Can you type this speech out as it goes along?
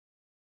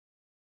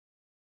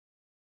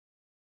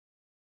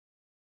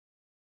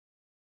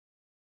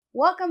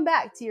Welcome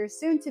back to your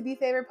soon-to-be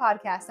favorite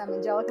podcast. I'm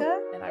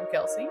Angelica. And I'm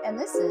Kelsey. And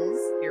this is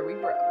Here We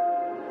Grow.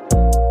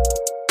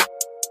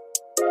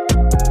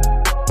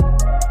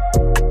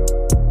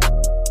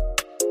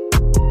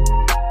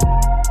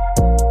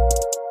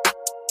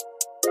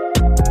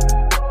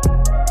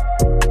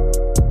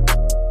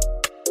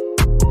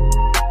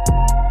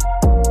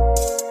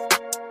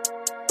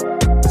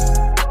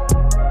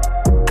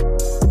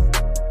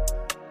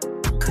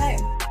 Okay.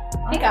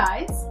 Hey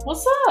guys.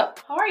 What's up?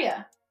 How are you?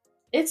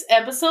 It's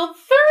episode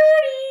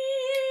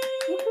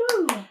 30!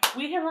 Woohoo!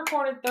 We have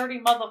recorded 30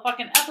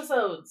 motherfucking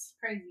episodes.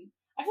 Crazy.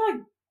 I feel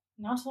like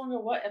not so long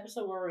ago, what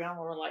episode were we on?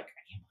 Where we're like,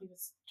 I can't believe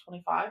it's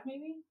 25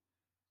 maybe?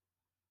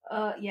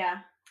 Yeah.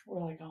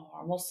 We're like, oh,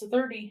 almost to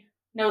 30.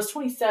 No, it's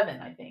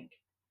 27, I think.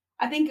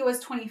 I think it was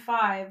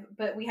 25,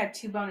 but we had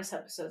 2 bonus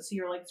episodes, so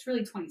you were like, it's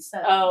really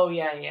 27. Oh,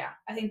 yeah.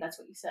 I think that's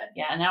what you said.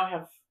 Yeah, and now we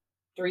have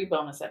 3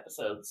 bonus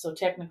episodes, so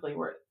technically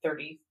we're at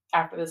 30.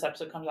 After this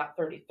episode comes out,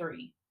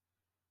 33.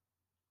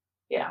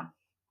 Yeah.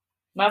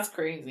 That's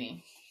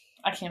crazy.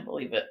 I can't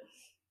believe it.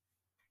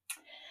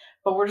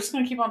 But we're just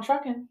going to keep on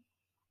trucking.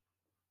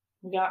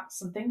 We got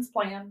some things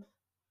planned.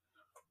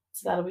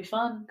 So that'll be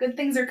fun. Good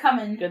things are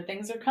coming. Good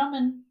things are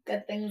coming.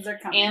 Good things are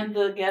coming. And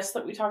the guest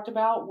that we talked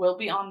about will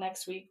be on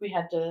next week. We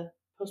had to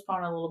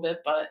postpone a little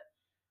bit, but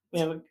we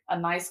have a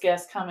nice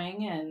guest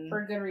coming. And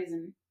for a good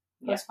reason.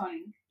 Yeah.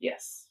 Postponing.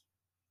 Yes.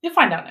 You'll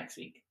find out next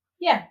week.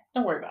 Yeah.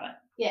 Don't worry about it.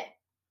 Yeah.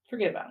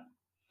 Forget about it.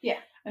 Yeah.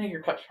 I think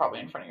your cup's probably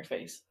in front of your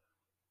face.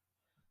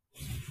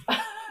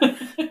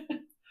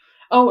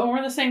 Oh, and we're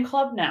in the same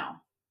club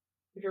now.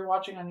 If you're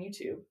watching on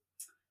YouTube.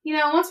 You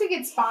know, once we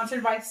get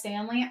sponsored by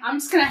Stanley, I'm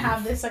just going to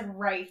have this like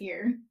right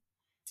here.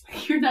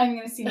 You're not even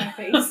going to see my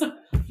face.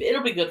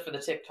 It'll be good for the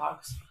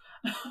TikToks.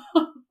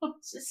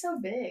 It's just so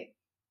big.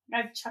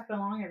 I chuck it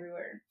along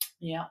everywhere.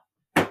 Yeah.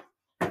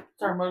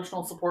 It's our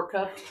emotional support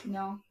cup.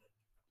 No.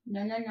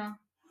 Okay.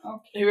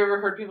 Have you ever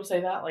heard people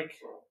say that? Like,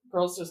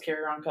 girls just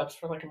carry around cups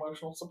for, like,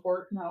 emotional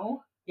support?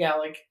 No. Yeah,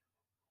 like,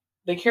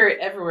 they carry it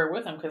everywhere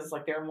with them because it's,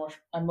 like, their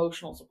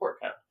emotional support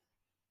cup.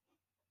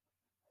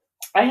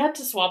 I had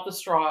to swap the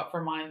straw out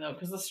for mine, though,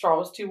 because the straw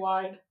was too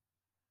wide.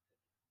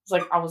 It's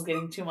like I was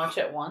getting too much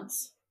at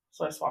once,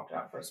 so I swapped it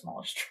out for a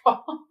smaller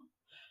straw.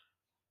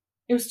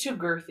 It was too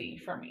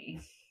girthy for me.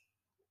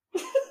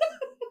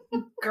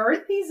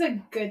 Girthy's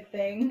a good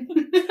thing.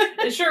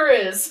 It sure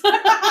is.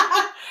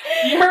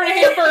 You heard it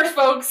here first,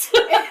 folks.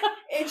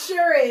 It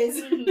sure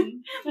is.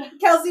 Mm-hmm.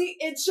 Kelsey,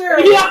 it sure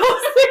is. Yeah, I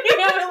was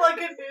thinking of it like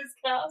a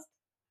newscast.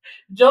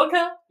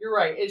 Angelica, you're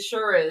right. It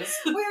sure is.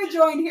 We're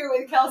joined here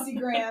with Kelsey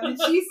Graham, and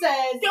she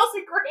says...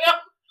 Kelsey Graham.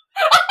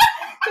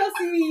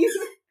 Kelsey Mees.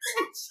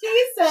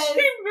 She says...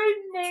 She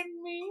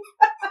maiden-named me.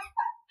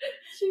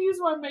 She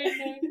used my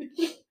maiden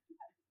name.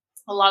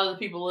 A lot of the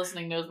people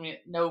listening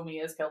know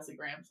me as Kelsey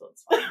Graham, so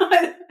it's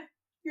fine.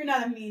 You're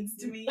not a Means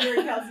to me.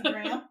 You're a Kelsey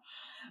Graham.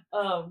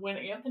 When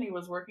Anthony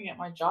was working at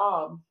my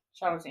job,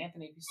 shout out to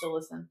Anthony if you still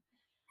listen,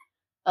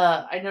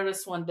 I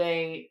noticed one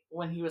day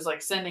when he was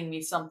like sending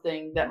me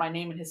something that my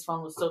name in his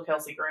phone was still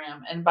Kelsey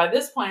Graham. And by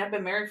this point, I've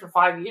been married for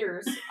 5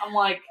 years. I'm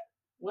like,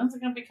 when's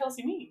it going to be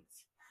Kelsey Means?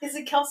 Is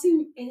it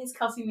Kelsey? It is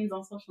Kelsey Means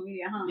on social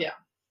media, huh? Yeah.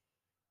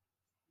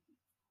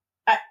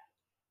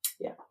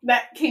 Yeah.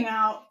 That came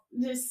out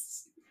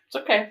just... It's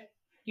okay.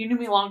 You knew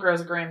me longer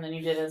as a Graham than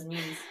you did as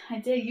Means. I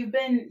did.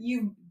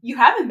 You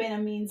haven't been a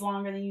Means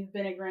longer than you've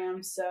been a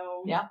Graham,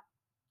 so... Yeah.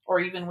 Or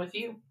even with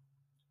you.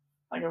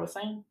 Like I was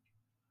saying.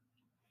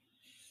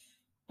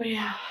 But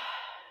yeah.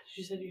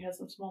 You said you had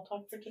some small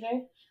talk for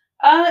today?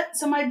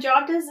 So my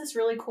job does this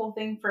really cool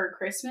thing for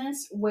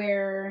Christmas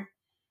where...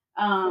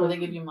 where they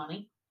give you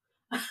money?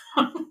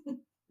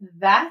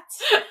 That.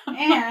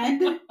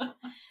 And...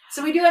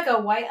 So we do like a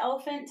white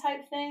elephant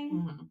type thing.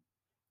 Mm-hmm.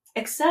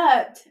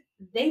 Except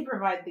they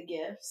provide the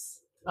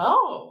gifts.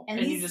 Oh. And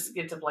you just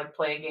get to like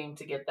play a game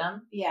to get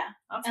them? Yeah.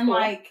 That's and cool.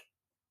 like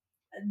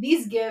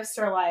these gifts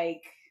are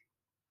like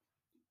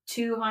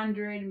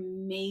 200,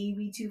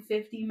 maybe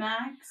 250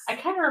 max. I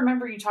kind of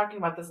remember you talking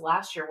about this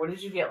last year. What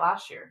did you get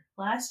last year?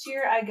 Last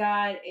year I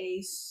got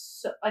a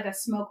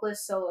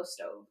smokeless solo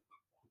stove.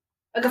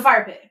 Like a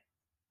fire pit.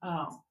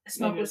 Oh. A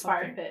smokeless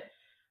fire pit.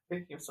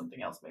 Thinking of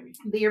something else, maybe.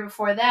 The year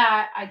before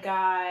that, I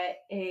got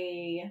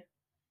a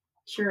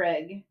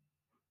Keurig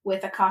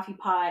with a coffee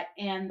pot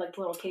and like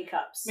little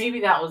K-cups.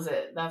 Maybe that was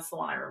it. That's the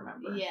one I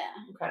remember. Yeah.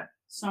 Okay.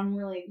 So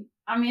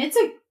it's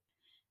a...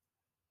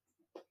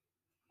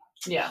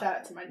 Yeah. Shout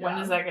out to my job. When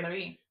is that going to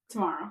be?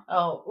 Tomorrow.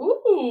 Oh,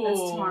 ooh.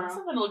 That's tomorrow. That's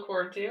something to look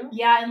forward to.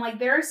 Yeah, and like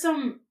there are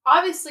some,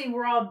 obviously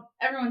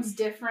everyone's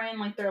different,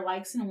 like their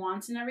likes and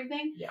wants and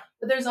everything. Yeah.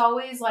 But there's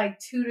always like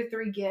 2 to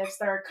 3 gifts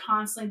that are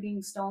constantly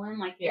being stolen,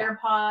 like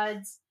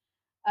AirPods,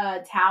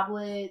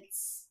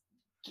 tablets,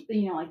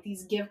 like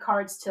these gift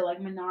cards to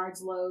like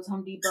Menards, Lowe's,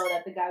 Home Depot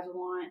that the guys would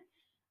want.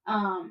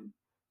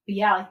 But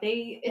yeah,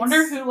 like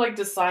wonder who like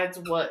decides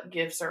what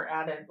gifts are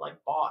added, like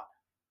bought.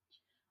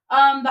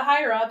 The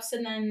higher ups,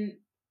 and then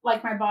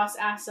like my boss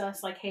asked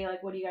us like, hey,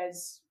 like what do you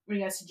guys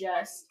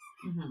suggest?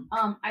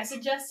 Mm-hmm. I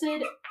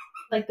suggested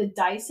like the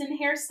Dyson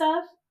hair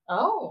stuff.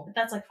 Oh. But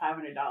that's like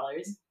 $500.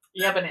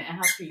 Yeah, but it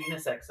has to be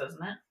unisex,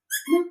 doesn't it?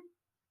 No.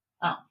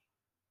 Oh.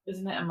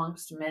 Isn't it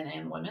amongst men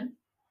and women?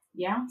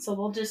 Yeah, so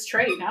we'll just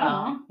trade. I don't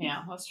know.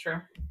 Yeah, that's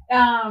true.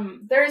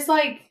 There's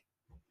like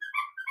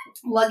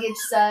luggage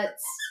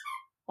sets,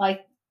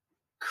 like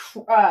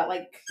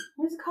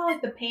what's it called?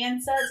 Like the pan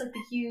sets, like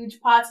the huge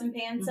pots and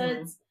pan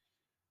sets.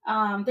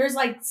 There's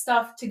like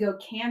stuff to go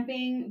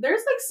camping.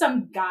 There's like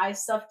some guy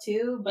stuff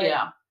too, but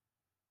yeah,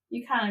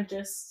 you kind of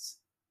just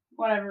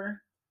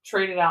whatever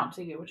trade it out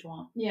until you get what you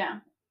want. Yeah,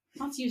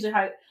 that's usually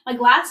how. Like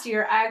last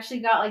year, I actually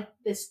got like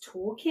this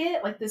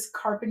toolkit, like this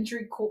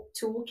carpentry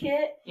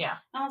toolkit. Yeah,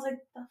 and I was like,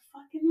 the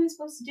fuck am I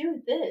supposed to do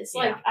with this?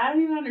 Like, I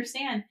don't even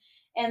understand.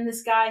 And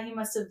this guy, he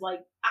must have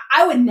like,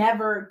 I would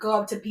never go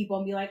up to people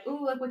and be like,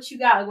 ooh, like what you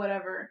got, like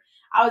whatever.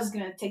 I was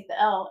gonna take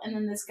the L. And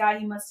then this guy,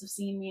 he must have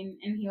seen me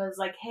and he was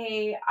like,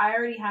 hey, I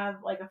already have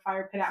like a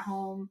fire pit at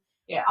home.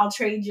 Yeah, I'll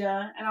trade you.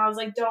 And I was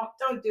like,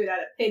 don't do that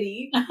at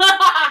pity.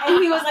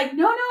 And he was like,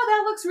 no,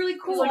 that looks really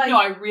cool. He's like,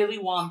 no, I really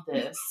want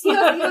this. he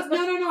goes,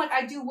 no, like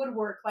I do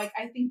woodwork. Like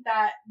I think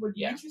that would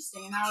be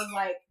interesting. And I was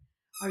like,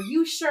 are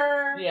you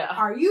sure? Yeah.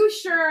 Are you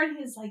sure? And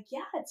he's like, yeah,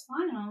 it's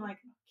fine. And I'm like,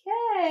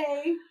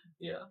 okay.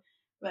 Yeah.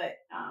 But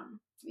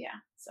yeah.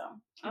 So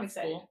I'm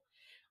excited. Cool.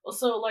 Well,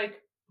 so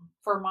like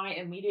for my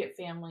immediate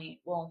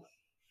family, well,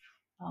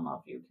 I don't know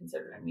if you would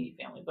consider it immediate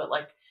family, but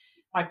like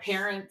my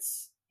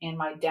parents and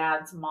my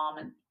dad's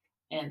mom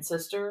and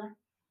sister,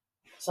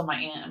 so my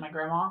aunt and my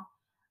grandma,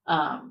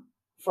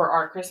 for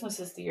our Christmas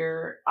this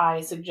year,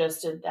 I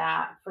suggested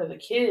that for the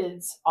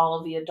kids, all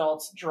of the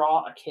adults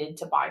draw a kid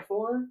to buy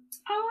for.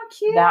 Oh,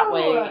 cute. That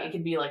way it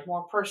can be like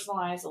more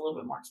personalized, a little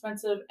bit more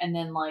expensive. And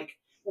then like,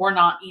 we're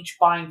not each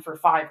buying for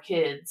 5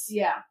 kids.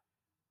 Yeah.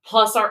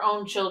 Plus our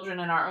own children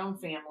and our own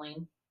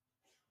family.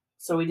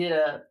 So we did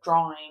a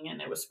drawing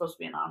and it was supposed to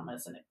be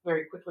anonymous and it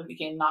very quickly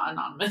became not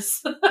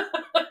anonymous.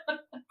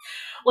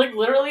 Like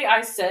literally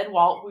I said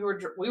while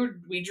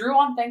we drew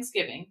on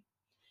Thanksgiving,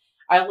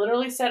 I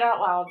literally said out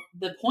loud,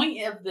 the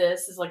point of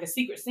this is like a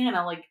secret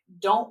Santa, like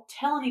don't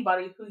tell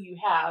anybody who you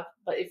have,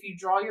 but if you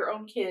draw your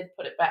own kid,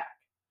 put it back.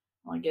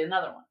 I'm like, get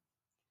another one.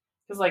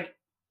 Cause like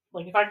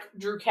if I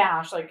drew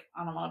cash, like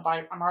I don't want to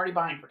buy, I'm already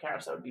buying for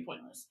cash. That would be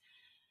pointless.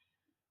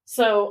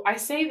 So I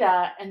say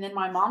that, and then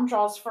my mom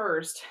draws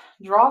first,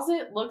 draws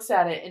it, looks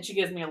at it, and she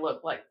gives me a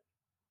look like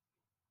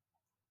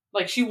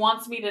she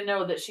wants me to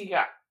know that she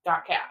got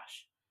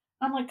cash.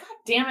 I'm like, God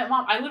damn it,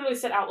 Mom. I literally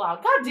said out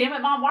loud, God damn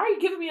it, Mom, why are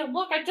you giving me a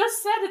look? I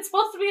just said it's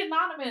supposed to be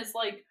anonymous.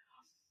 Like,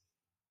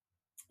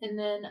 and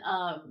then,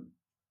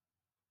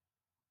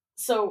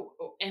 so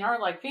in our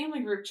like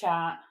family group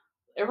chat,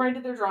 everybody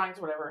did their drawings,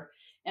 whatever.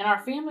 In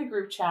our family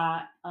group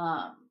chat,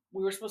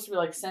 we were supposed to be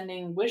like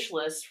sending wish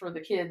lists for the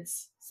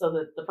kids so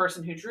that the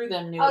person who drew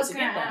them knew what to give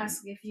them. I was going to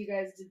ask if you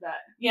guys did that.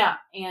 Yeah,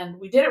 and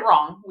we did it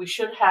wrong. We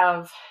should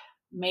have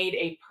made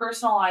a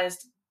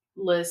personalized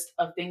list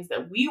of things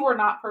that we were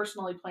not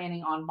personally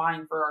planning on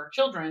buying for our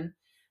children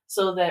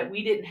so that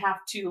we didn't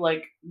have to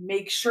like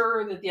make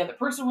sure that the other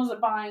person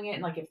wasn't buying it.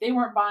 And like if they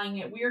weren't buying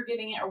it, we were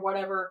getting it or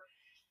whatever.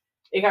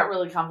 It got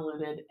really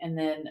convoluted. And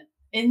then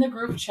in the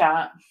group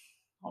chat,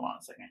 hold on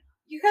a second.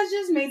 You guys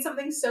just made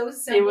something so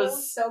simple, it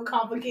was so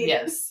complicated.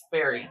 Yes,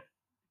 very.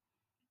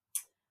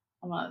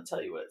 I'm going to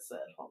tell you what it said.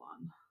 Hold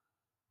on.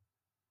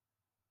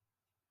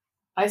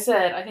 I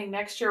said, I think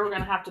next year we're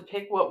going to have to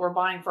pick what we're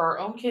buying for our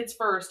own kids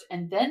first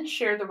and then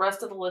share the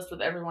rest of the list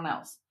with everyone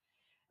else.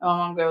 And my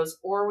mom goes,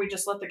 or we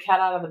just let the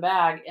cat out of the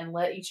bag and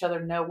let each other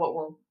know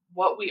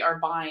what we are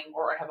buying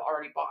or have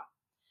already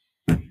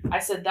bought. I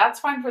said, that's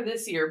fine for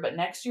this year, but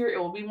next year it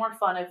will be more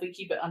fun if we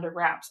keep it under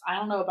wraps. I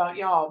don't know about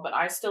y'all, but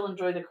I still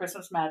enjoy the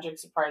Christmas magic,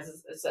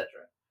 surprises, etc.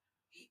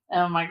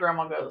 And my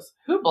grandma goes,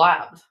 who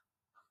blabbed?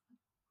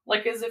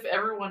 Like as if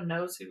everyone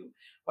knows who,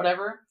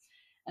 whatever.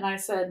 And I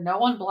said, no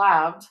one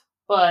blabbed,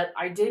 but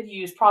I did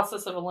use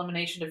process of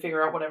elimination to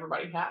figure out what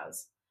everybody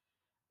has.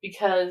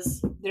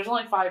 Because there's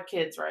only 5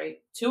 kids, right?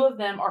 2 of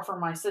them are for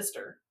my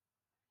sister.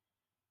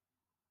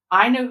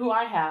 I know who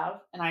I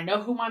have, and I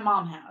know who my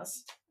mom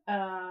has.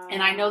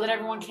 And I know that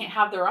everyone can't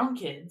have their own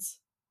kids.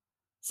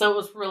 So it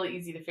was really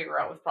easy to figure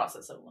out with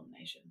process of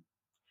elimination.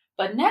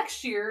 But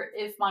next year,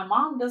 if my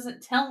mom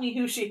doesn't tell me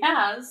who she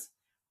has,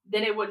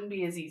 then it wouldn't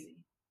be as easy.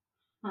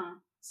 Huh.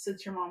 So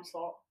it's your mom's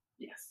fault.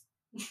 Yes.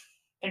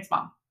 Thanks,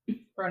 Mom.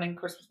 Running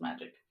Christmas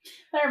magic.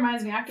 That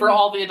reminds me.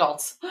 All the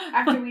adults.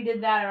 After we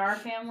did that in our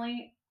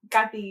family,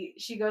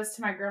 she goes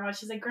to my grandma.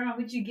 She's like, Grandma,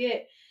 what'd you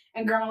get?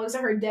 And Grandma looks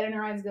at her dead in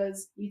her eyes,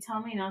 goes, you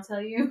tell me and I'll tell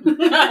you.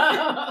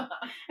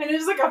 And it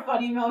was like a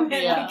funny moment.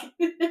 Yeah.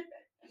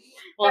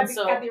 Well,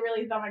 Kathy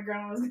really thought my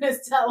grandma was going to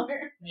tell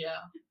her. Yeah.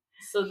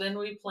 So then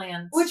we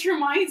planned. Which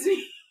reminds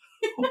me.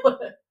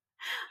 What?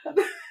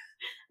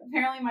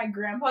 Apparently my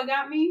grandpa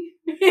got me.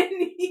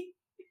 And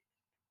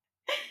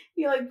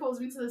he like pulls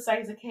me to the side.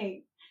 He's like,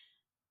 hey,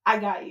 I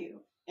got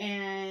you.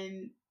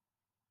 And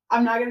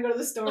I'm not going to go to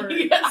the store.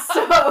 Yeah.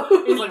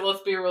 So he's like,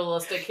 let's be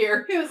realistic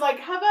here. He was like,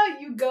 how about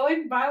you go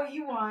and buy what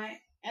you want,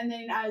 and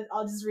then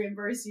I'll just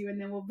reimburse you, and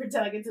then we'll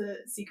pretend like it's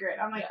a secret.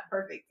 I'm like,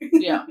 perfect.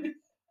 Yeah.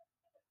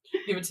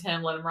 Give it to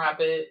him, let him wrap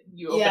it.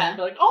 You open it and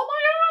be like, oh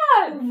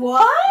my God!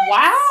 What?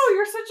 Wow,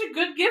 you're such a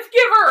good gift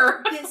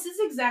giver! This is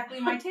exactly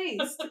my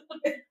taste.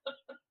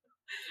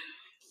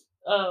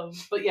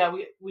 But yeah,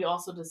 we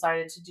also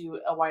decided to do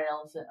a white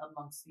elephant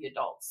amongst the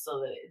adults, so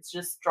that it's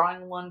just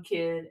drawing one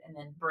kid and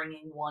then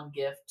bringing one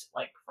gift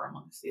like for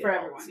amongst the adults.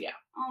 Everyone. Yeah.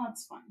 Oh,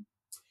 that's fun.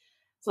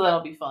 So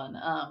that'll be fun.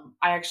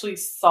 I actually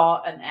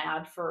saw an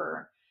ad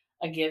for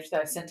a gift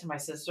that I sent to my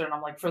sister, and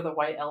I'm like, for the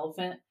white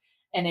elephant,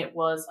 and it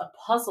was a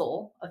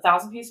puzzle, a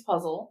 1,000-piece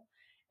puzzle,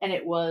 and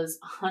it was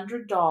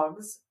 100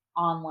 dogs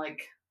on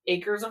like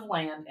acres of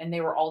land, and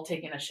they were all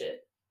taking a shit.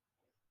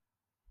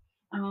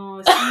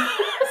 Oh,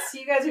 so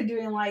you guys are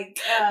doing like...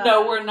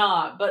 No, we're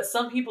not. But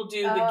some people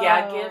do the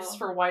gag gifts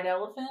for white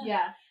elephant.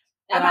 Yeah.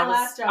 And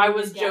I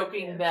was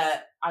joking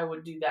that I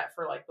would do that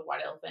for like the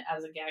white elephant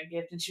as a gag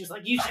gift. And she was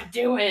like, you should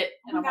do it.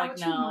 And I'm like,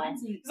 no.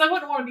 Because I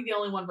wouldn't want to be the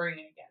only one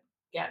bringing a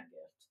gag gift.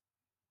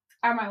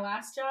 At my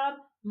last job,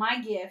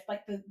 my gift,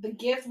 like the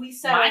gift we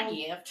settled...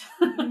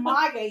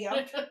 My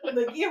gift.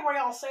 The gift we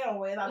all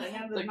settled with.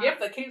 The gift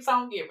that keeps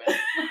on giving.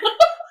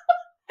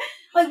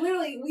 Like,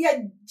 literally, we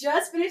had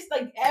just finished,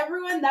 like,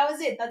 everyone, that was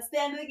it. That's the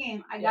end of the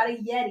game. I got a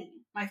Yeti.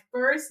 My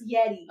first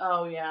Yeti.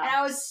 Oh, yeah. And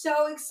I was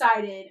so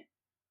excited.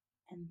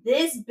 And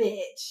this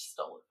bitch...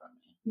 stole it from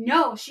me.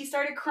 No, she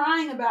started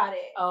crying about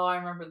it. Oh, I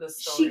remember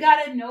this story. She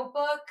got a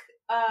notebook.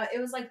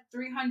 It was like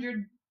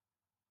 300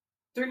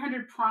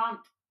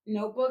 prompt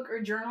notebook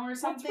or journal or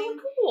something. That's really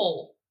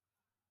cool.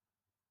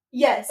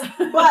 Yes,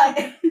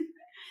 but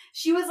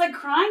she was, like,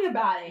 crying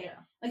about it. Yeah.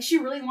 Like, she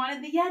really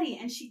wanted the Yeti,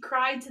 and she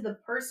cried to the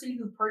person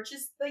who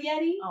purchased the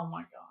Yeti. Oh,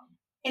 my God.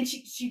 And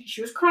she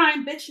was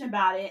crying, bitching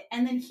about it.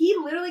 And then he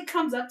literally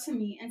comes up to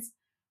me and,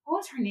 what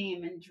was her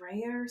name?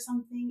 Andrea or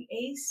something?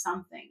 Ace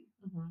something.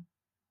 Mm-hmm.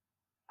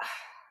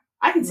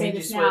 I can say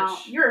this now.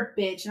 You're a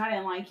bitch, and I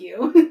didn't like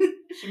you.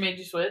 She made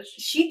you switch?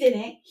 She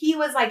didn't. He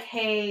was like,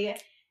 hey,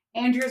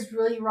 Andrea's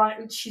really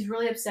she's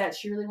really upset.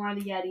 She really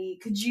wanted the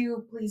Yeti. Could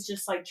you please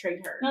just, like,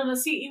 trade her? No,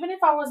 see, even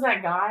if I was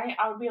that guy,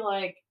 I would be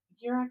like,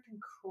 you're acting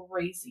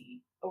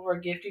crazy over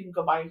a gift you can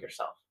go buy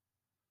yourself.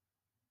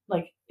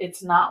 Like,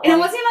 it's not like... And it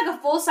wasn't like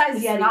a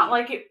full-size Yeti. It's not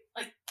like it...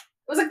 Like, it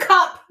was a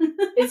cup.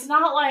 It's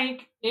not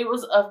like it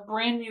was a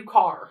brand new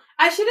car.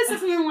 I should have said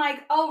something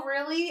like, oh,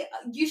 really?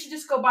 You should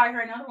just go buy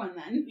her another one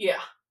then.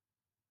 Yeah.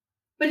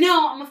 But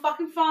no, I'm a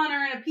fucking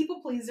fawner and a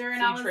people pleaser.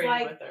 And so I was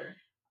like, with her.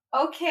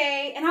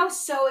 Okay. And I was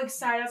so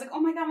excited. I was like,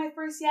 oh my God, my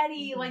first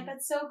Yeti. Mm-hmm. Like,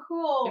 that's so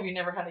cool. Have you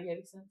never had a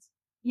Yeti since?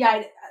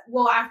 Yeah.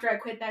 Well, after I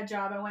quit that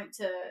job, I went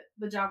to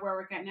the job where I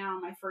work at now.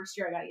 My first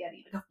year, I got a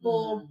Yeti. Like a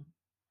full,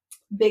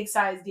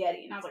 big-sized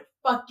Yeti. And I was like,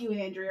 fuck you,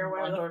 Andrea, or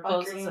whatever. One door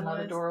closes,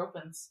 another door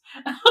opens.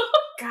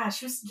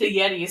 Gosh. Was, the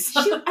Yetis.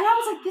 And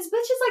I was like, this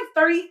bitch is like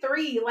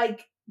 33.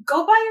 Like,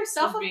 go buy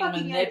yourself a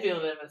fucking Yeti.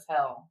 Manipulative as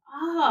hell.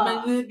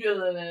 Oh.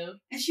 Manipulative.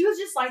 And she was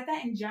just like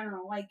that in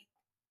general. Like,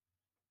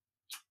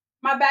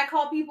 my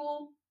backhaul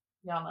people.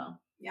 Y'all know.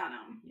 Y'all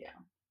know. Yeah.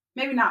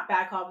 Maybe not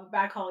backhaul, but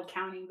backhaul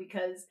accounting,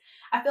 because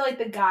I feel like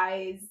the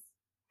guys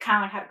kind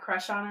of like had a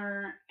crush on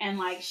her, and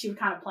like she would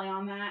kind of play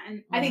on that,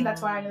 and I think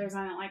that's why I didn't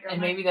like her.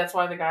 And maybe that's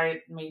why the guy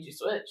made you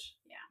switch.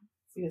 Yeah,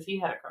 because he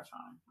had a crush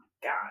on her.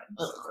 God,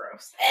 so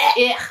gross.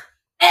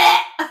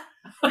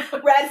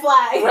 Red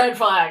flag. Red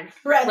flag.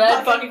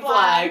 Red fucking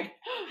flag.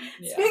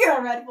 Yeah. Speaking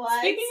of red flags.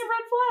 Speaking of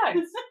red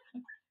flags.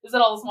 Is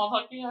that all the small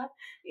talk you have?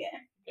 Yeah.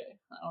 Okay.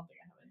 I don't think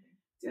I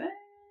have anything.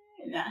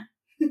 Nah.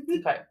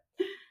 Okay.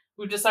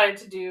 We've decided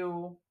to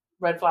do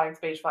red flags,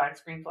 beige flags,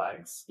 green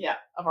flags. Yeah.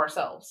 Of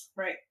ourselves.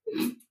 Right.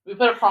 We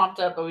put a prompt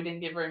up, but we didn't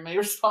get very many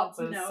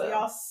responses. No,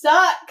 y'all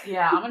suck.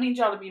 Yeah, I'm going to need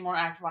y'all to be more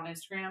active on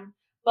Instagram.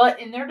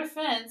 But in their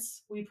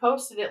defense, we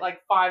posted it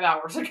like 5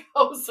 hours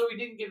ago, so we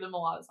didn't give them a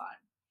lot of time.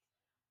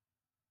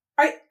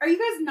 Are you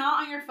guys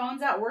not on your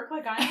phones at work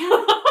like I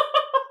am?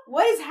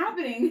 What is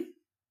happening?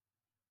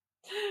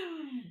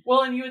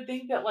 Well, and you would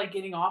think that like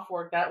getting off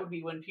work, that would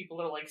be when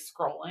people are like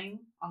scrolling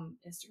on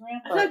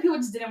Instagram. I feel like people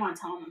just didn't want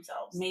to tell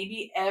themselves.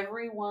 Maybe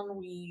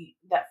everyone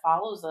that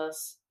follows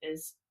us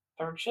is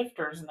third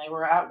shifters, and they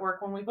were at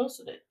work when we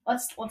posted it.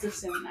 Let's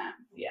assume that.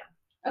 Yeah.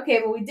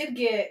 Okay, well, we did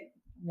get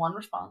one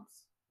response.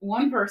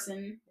 One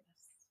person.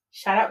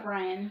 Shout out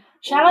Brian.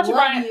 Shout out to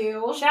Brian.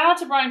 Shout out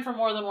to Brian for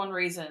more than one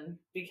reason,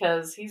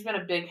 because he's been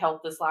a big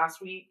help this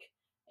last week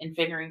in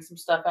figuring some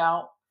stuff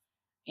out.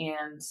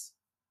 And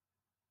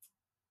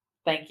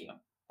thank you.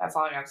 That's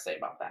all I got to say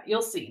about that.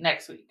 You'll see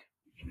next week.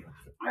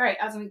 All right,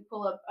 as we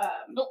pull up.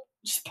 Nope,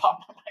 just pop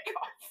my mic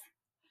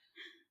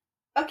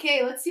off.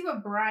 Okay, let's see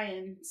what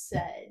Brian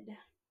said.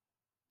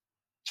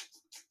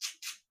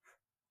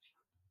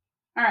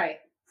 All right,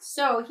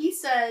 so he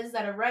says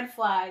that a red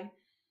flag.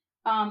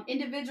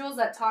 Individuals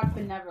that talk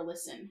but never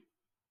listen.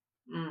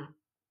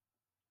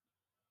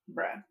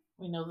 Bruh.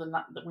 We know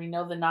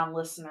the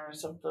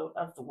non-listeners of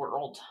the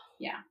world.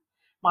 Yeah.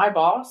 My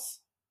boss.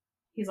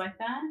 He's like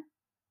that?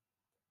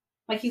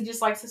 Like he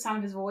just likes the sound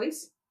of his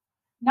voice?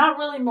 Not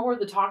really more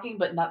the talking,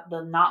 but not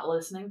the not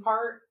listening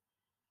part.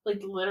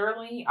 Like,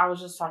 literally, I was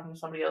just talking to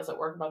somebody else at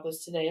work about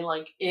this today.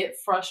 Like, it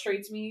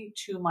frustrates me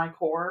to my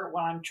core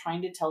when I'm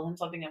trying to tell him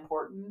something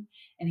important,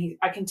 and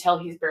I can tell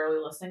he's barely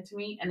listening to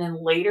me, and then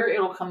later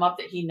it'll come up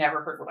that he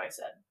never heard what I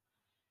said.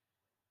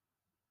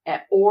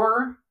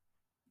 Or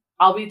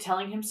I'll be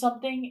telling him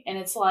something, and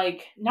it's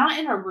like, not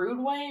in a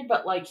rude way,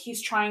 but like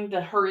he's trying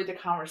to hurry the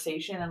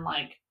conversation and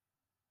like,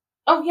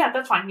 oh yeah,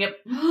 that's fine. Yep.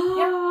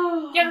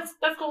 Yeah,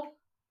 that's cool.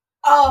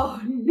 Oh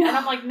no. And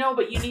I'm like, no,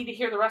 but you need to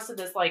hear the rest of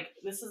this. Like,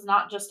 this is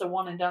not just a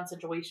one and done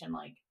situation.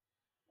 Like,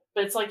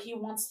 but it's like he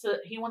wants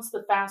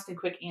the fast and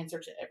quick answer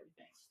to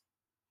everything.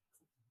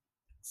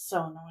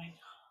 So annoying.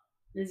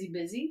 Is he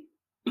busy?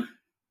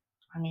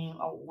 I mean,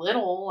 a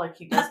little. Like,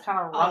 he does kind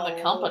of run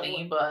the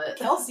company, but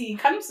Kelsey,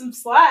 cut him some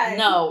slack.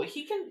 No,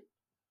 he can.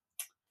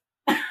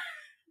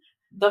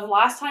 The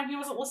last time he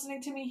wasn't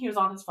listening to me, he was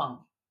on his phone.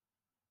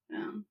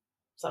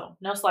 So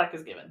no slack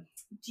is given.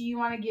 Do you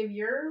want to give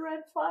your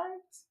red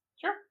flags?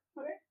 Sure.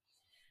 Okay.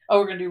 Oh,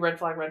 we're gonna do red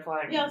flag.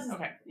 Yeah.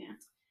 Okay. Yeah.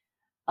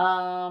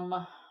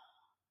 I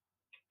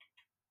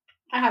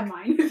have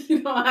mine. If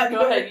you don't have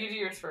Go ahead. You do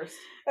yours first.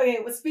 Okay.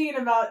 Well, speaking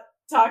about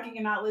talking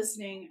and not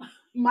listening,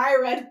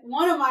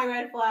 one of my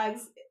red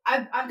flags.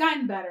 I've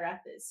gotten better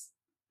at this.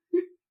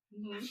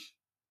 Mm-hmm.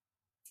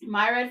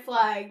 My red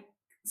flag,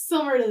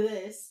 similar to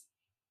this,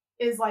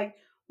 is like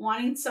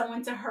wanting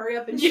someone to hurry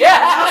up and shut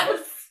up.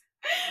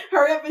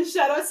 Hurry up and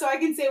shut up so I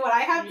can say what I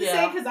have to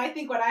say, because I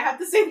think what I have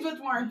to say is much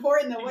more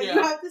important than what you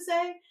have to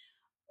say.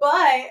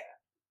 But,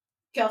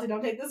 Kelsey,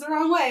 don't take this the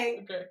wrong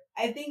way. Okay.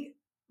 I think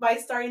by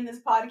starting this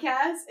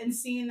podcast and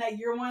seeing that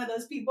you're one of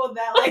those people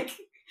that, like,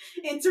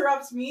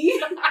 interrupts me,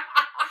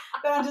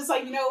 then I'm just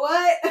like, you know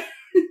what?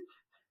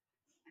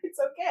 It's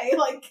okay.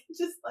 Like,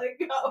 just let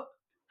it go.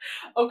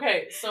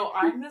 Okay, so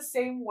I'm the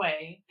same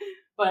way,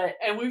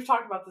 and we've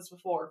talked about this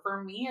before.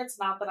 For me, it's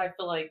not that I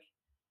feel like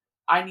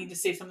I need to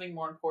say something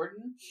more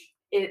important.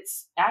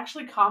 It's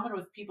actually common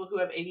with people who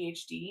have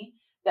ADHD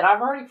that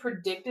I've already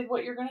predicted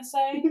what you're going to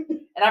say,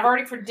 and I've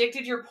already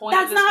predicted your point.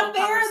 That's not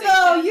fair,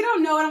 though. You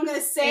don't know what I'm going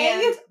to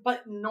say.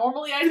 But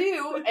normally I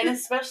do, and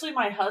especially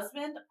my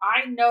husband,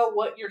 I know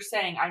what you're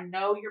saying. I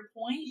know your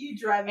point. You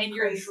drive me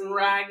crazy. You're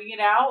dragging it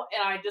out,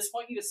 and I just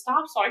want you to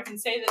stop so I can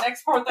say the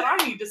next part that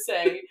I need to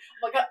say.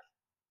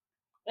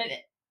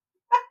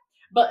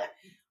 But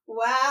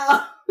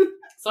wow.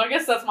 So I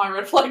guess that's my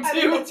red flag too. I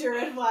think that's your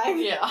red flag.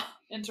 Yeah,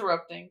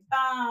 interrupting.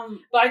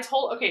 But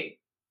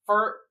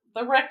for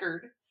the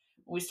record,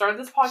 when we started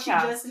this podcast, she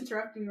just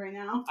interrupted me right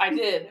now. I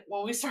did.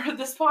 When we started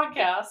this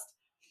podcast,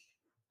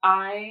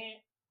 I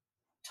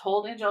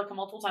told Angelica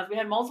multiple times. We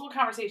had multiple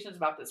conversations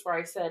about this where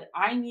I said,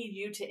 I need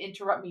you to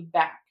interrupt me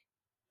back.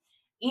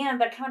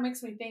 And that kind of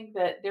makes me think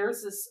that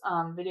there's this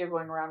video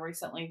going around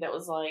recently that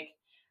was like,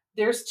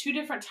 there's two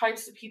different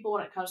types of people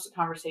when it comes to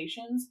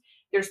conversations.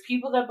 There's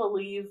people that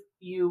believe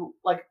you,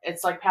 like,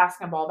 it's like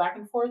passing a ball back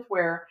and forth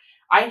where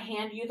I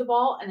hand you the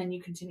ball and then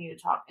you continue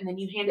to talk. And then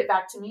you hand it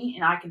back to me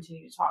and I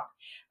continue to talk.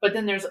 But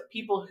then there's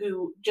people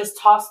who just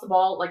toss the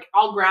ball, like,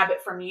 I'll grab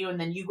it from you and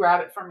then you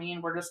grab it from me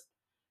and we're just,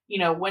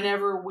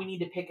 whenever we need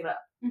to pick it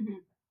up. Mm-hmm.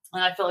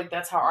 And I feel like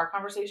that's how our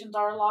conversations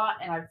are a lot.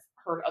 And I've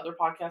heard other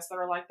podcasts that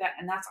are like that.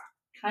 And that's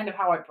kind of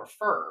how I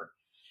prefer,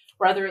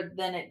 rather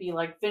than it be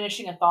like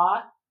finishing a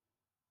thought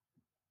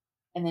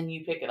and then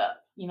you pick it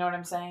up. You know what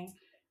I'm saying?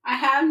 I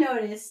have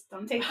noticed,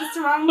 don't take this the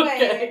wrong way.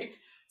 Okay.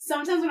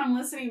 Sometimes when I'm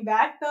listening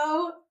back,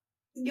 though,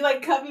 you,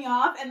 like, cut me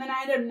off, and then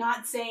I end up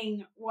not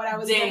saying what I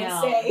was going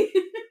to say.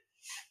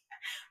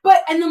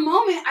 But in the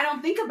moment, I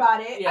don't think about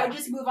it. Yeah. I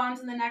just move on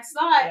to the next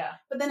thought. Yeah.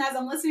 But then as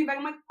I'm listening back,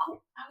 I'm like,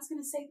 oh, I was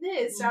going to say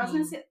this. So I was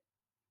going to say...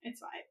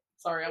 It's fine.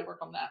 Sorry, I'll work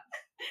on that.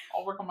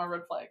 I'll work on my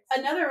red flags.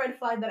 Another red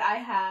flag that I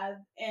have,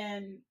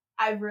 and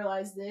I've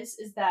realized this,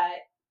 is that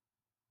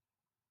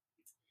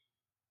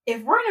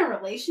if we're in a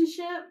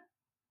relationship,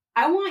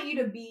 I want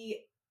you to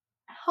be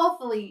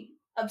healthily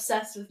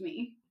obsessed with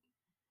me,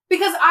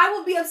 because I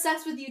will be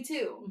obsessed with you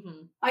too.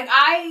 Mm-hmm. Like,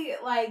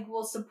 I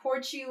will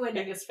support you, and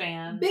biggest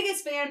fan,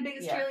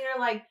 cheerleader.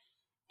 Like,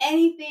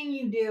 anything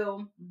you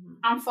do, mm-hmm.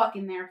 I'm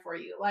fucking there for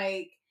you.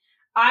 Like,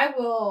 I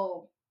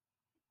will.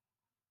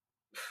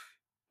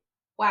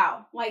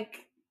 Wow.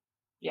 Like,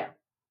 yeah.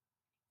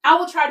 I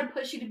will try to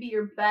push you to be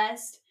your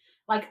best.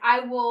 Like, I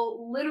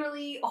will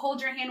literally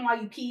hold your hand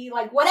while you pee.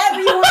 Like, whatever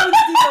you want me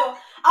to do,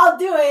 I'll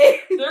do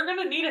it. They're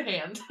going to need a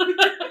hand.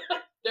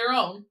 Their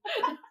own.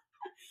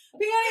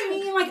 You know what I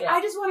mean? Like, yeah.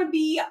 I just want to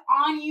be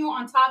on you,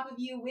 on top of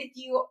you, with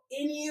you,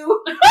 in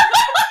you.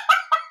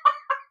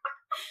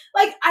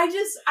 Like, I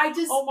just.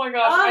 Oh my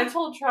gosh. I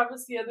told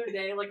Travis the other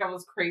day, like, I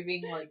was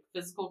craving, like,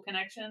 physical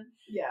connection.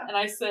 Yeah. And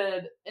I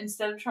said,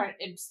 instead of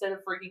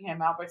freaking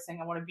him out by saying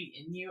I want to be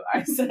in you,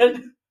 I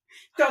said...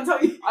 Don't tell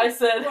me. I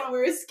said... You want to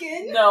wear a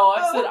skin? No,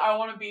 I said I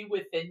want to be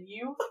within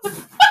you.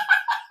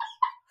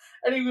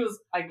 And he goes,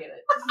 I get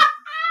it.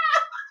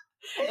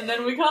 And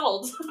then we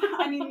cuddled.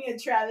 I need me a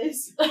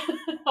Travis. I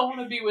want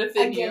to be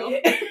within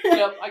you. It.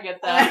 Yep, I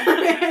get that.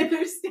 I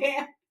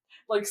understand.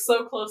 Like,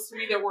 so close to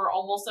me that we're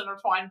almost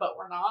intertwined, but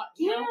we're not.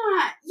 Yeah. Know?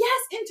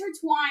 Yes,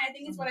 intertwined. I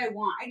think it's what I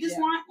want. I just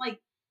want, like,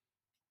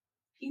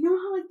 You know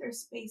how like there's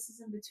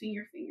spaces in between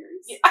your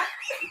fingers? Yeah. I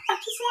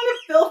just want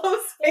to fill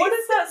those spaces. What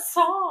is that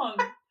song?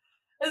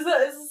 Is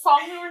it a song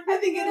we were thinking I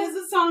think it is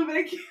a song, but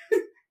I can't.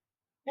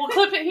 We'll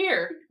clip it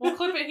here. We'll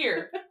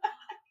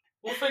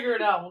figure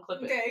it out. We'll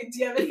clip it. Okay. Do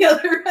you have any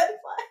other red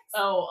flags?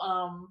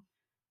 Oh,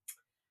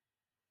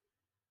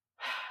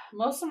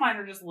 most of mine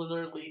are just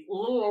literally.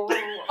 Oh,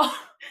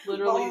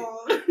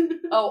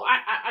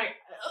 I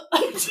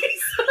Jesus.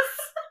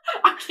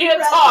 I can't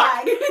Red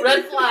talk. flag.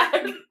 Red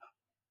flag.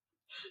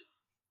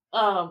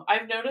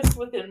 I've noticed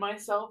within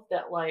myself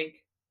that like,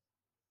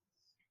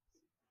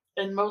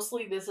 and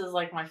mostly this is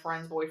like my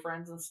friends'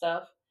 boyfriends and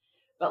stuff,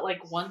 but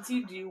like once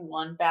you do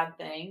one bad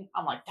thing,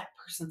 I'm like, that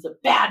person's a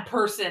bad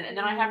person. And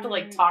then I have to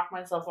like talk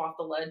myself off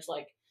the ledge,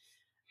 like,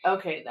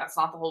 okay, that's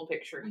not the whole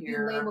picture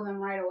here. You label them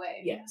right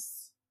away.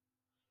 Yes.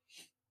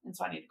 And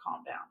so I need to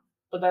calm down.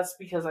 But that's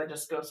because I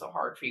just go so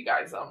hard for you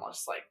guys. I'm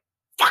just like,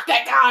 fuck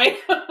that guy.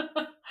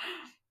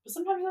 But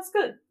sometimes that's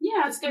good.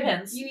 Yeah, it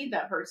depends. You need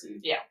that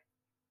person. Yeah.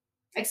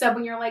 Except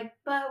when you're like,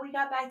 but we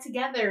got back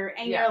together.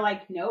 And you're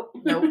like, nope.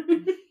 Nope.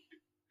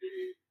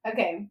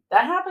 Okay.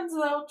 That happens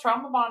though.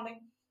 Trauma bonding.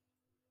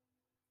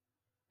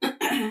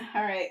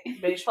 All right.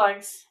 Beige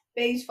flags.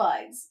 Beige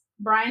flags.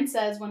 Brian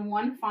says when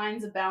one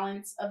finds a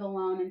balance of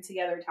alone and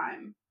together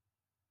time.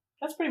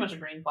 That's pretty much a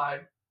green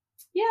flag.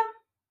 Yeah.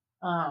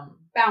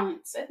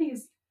 Balance. I think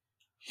is.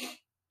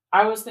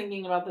 I was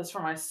thinking about this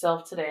for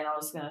myself today, and I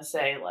was going to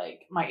say,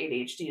 like, my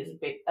ADHD is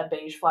a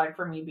beige flag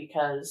for me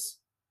because,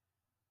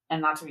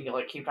 and not to be,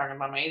 like, keep talking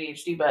about my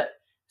ADHD, but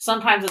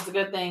sometimes it's a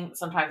good thing,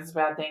 sometimes it's a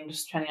bad thing,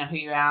 just depending on who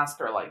you ask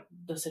or, like,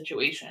 the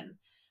situation.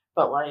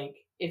 But, like,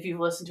 if you've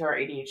listened to our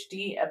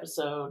ADHD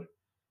episode,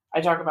 I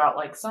talk about,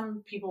 like,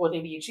 some people with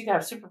ADHD that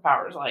have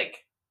superpowers.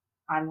 Like,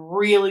 I'm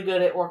really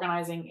good at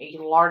organizing a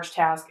large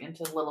task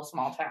into little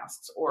small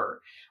tasks or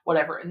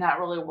whatever, and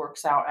that really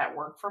works out at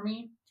work for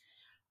me.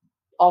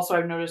 Also,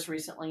 I've noticed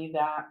recently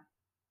that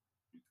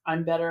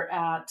I'm better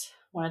at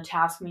when a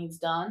task needs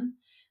done,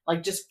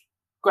 like just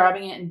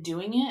grabbing it and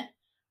doing it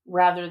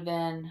rather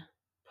than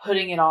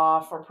putting it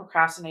off or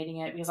procrastinating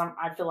it, because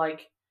I feel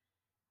like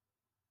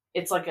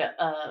it's like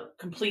a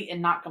complete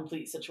and not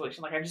complete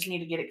situation. Like I just need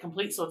to get it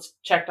complete so it's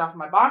checked off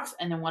my box,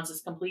 and then once it's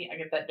complete, I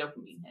get that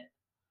dopamine hit.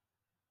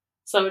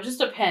 So it just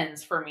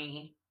depends for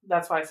me.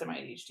 That's why I say my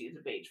ADHD is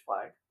a beige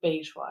flag.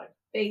 Beige flag.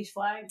 Beige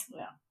flag.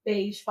 Yeah.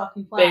 Beige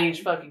fucking flag.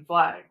 Beige fucking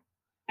flag.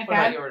 Okay, what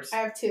about yours? I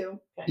have two.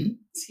 Okay.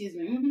 Excuse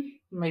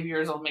me. Maybe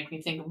yours will make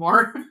me think of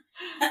more.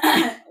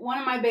 One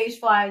of my beige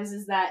flags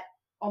is that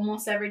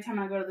almost every time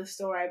I go to the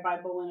store, I buy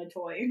Bolin a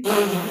toy.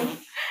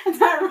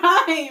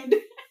 That rhymed.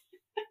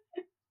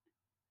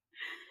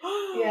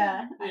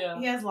 Yeah.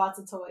 He has lots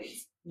of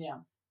toys. Yeah.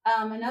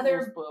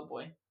 Another spoiled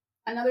boy.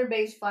 Another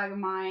beige flag of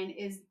mine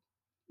is,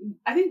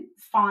 I think,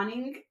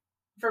 fawning.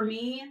 For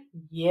me,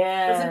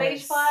 yes, is a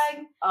beige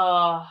flag.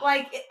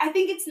 Like I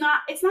think it's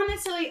not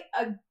necessarily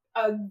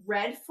a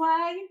red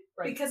flag,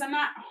 right, because I'm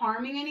not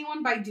harming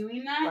anyone by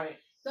doing that. Right.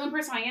 The only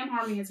person I am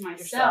harming is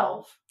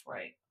myself.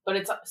 Right. But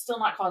it's still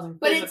not causing physical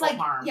but it's like,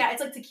 harm. Yeah,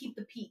 it's like to keep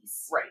the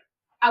peace. Right.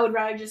 I would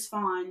rather just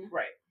fawn.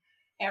 Right.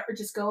 Or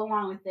just go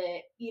along with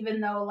it,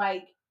 even though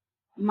like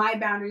my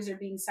boundaries are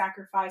being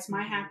sacrificed,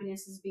 my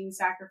happiness is being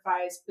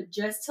sacrificed, but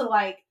just to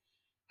like,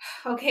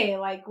 okay,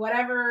 like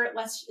whatever,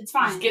 it's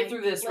fine. Just get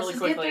through this really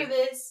quickly. Get through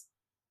this.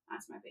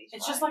 That's my beige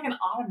It's flag. just like an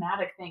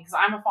automatic thing, because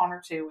I'm a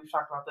fawner too. We've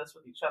talked about this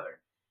with each other.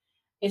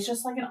 It's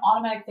just like an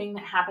automatic thing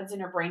that happens in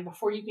your brain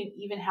before you can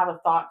even have a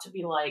thought to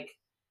be like,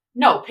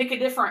 no, pick a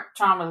different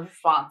trauma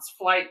response,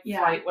 flight,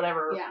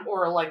 whatever,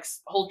 or like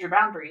hold your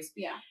boundaries.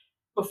 Yeah.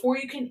 Before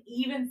you can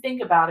even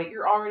think about it,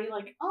 you're already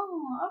like,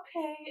 oh,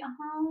 okay,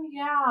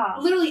 yeah.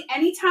 Literally,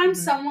 anytime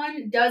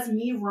someone does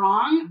me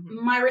wrong,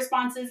 my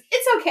response is,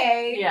 it's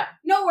okay. Yeah.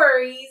 No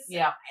worries.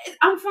 Yeah.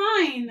 I'm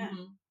fine.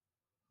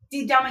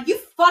 Deep down, like, you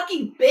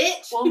fucking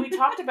bitch. Well, we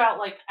talked about,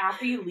 like,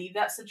 after you leave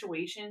that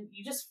situation,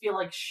 you just feel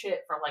like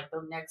shit for, like,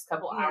 the next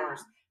couple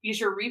hours. Because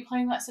you're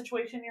replaying that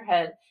situation in your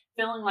head,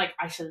 feeling like,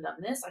 I should have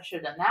done this, I should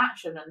have done that, I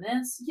should have done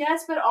this.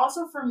 Yes, but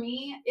also for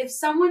me, if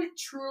someone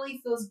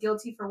truly feels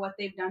guilty for what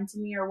they've done to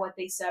me or what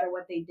they said or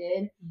what they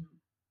did,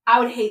 I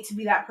would hate to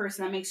be that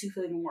person that makes you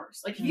feel even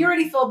worse. Like, if you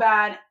already feel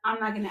bad, I'm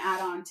not going to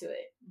add on to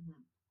it.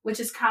 Which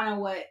is kind of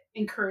what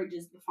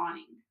encourages the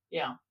fawning.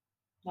 Yeah.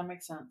 That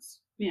makes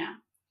sense. Yeah.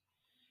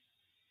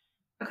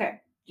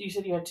 Okay. You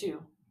said you had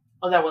two.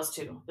 Oh, that was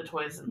two. The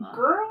toys and the...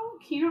 Girl,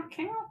 can you not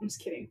count? I'm just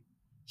kidding.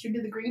 Should we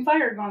do the green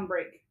flag or go on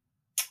break?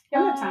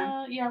 Yeah, we got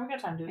time. Yeah, we got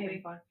time to do the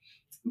green flag.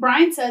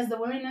 Brian says the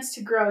willingness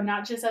to grow,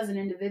 not just as an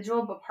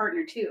individual, but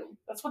partner too.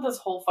 That's what this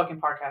whole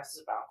fucking podcast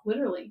is about.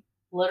 Literally.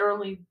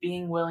 Literally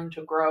being willing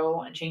to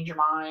grow and change your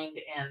mind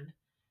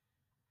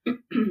and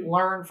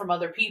learn from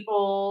other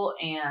people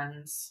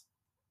and...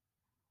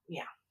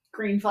 Yeah.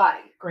 Green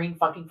flag. Green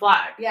fucking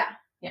flag. Yeah.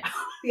 Yeah.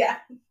 Yeah.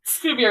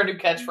 It's going to be our new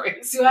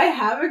catchphrase. Do I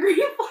have a green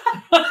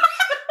flag?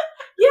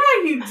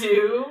 Yeah, you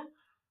do.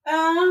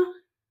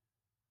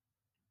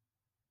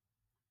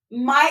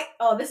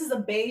 This is a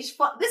beige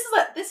flag.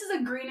 This is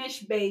a greenish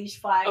beige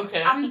flag.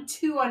 Okay. I'm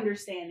too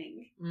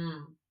understanding.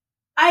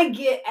 I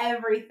get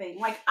everything.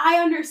 Like, I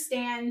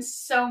understand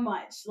so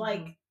much.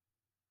 Like,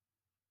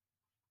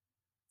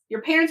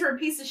 your parents were a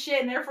piece of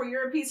shit and therefore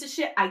you're a piece of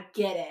shit. I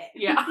get it.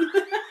 Yeah.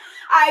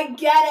 I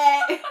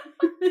get it.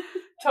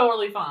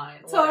 Totally fine.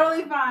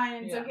 Totally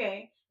fine. It's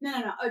okay.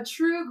 No. A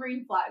true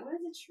green flag. What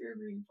is a true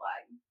green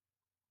flag?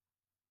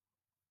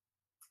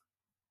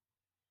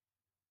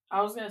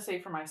 I was going to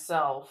say for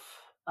myself,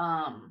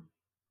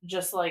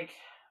 just like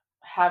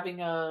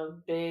having a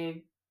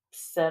big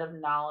set of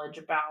knowledge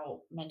about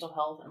mental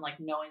health and like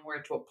knowing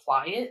where to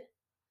apply it.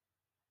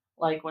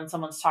 Like when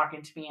someone's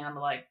talking to me and I'm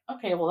like,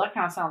 okay, well that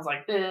kind of sounds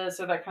like this,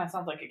 or that kind of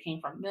sounds like it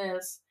came from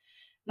this.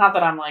 Not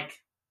that I'm like,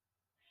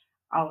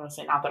 I was going to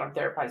say not that I'm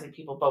therapizing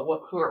people, but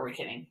who are we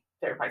kidding?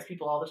 Therapize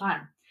people all the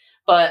time.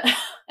 But,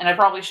 and I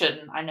probably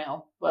shouldn't, I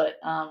know, but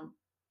I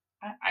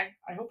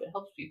hope it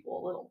helps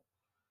people a little.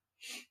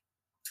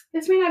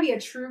 This may not be a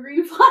true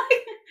green flag,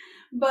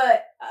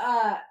 but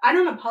I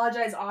don't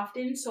apologize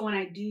often. So when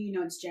I do,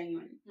 it's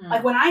genuine.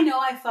 Like when I know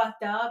I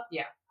fucked up,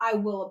 I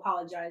will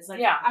apologize.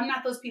 Like I'm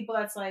not those people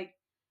that's like,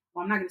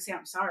 well, I'm not going to say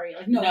I'm sorry.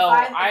 Like no,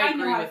 I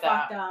agree with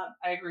that.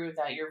 I agree with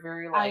that. You're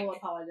very like I will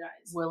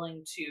apologize,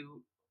 willing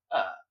to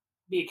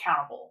be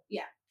accountable.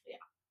 Yeah,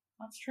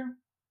 that's true.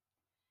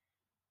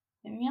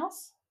 Anything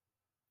else?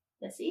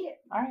 Let's see it.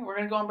 All right, we're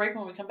gonna go on break.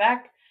 When we come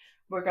back,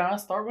 we're gonna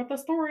start with the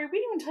story. We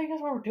didn't even tell you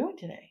guys what we're doing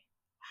today.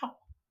 Wow.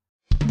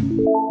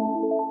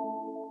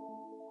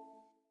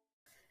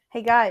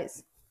 Hey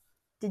guys,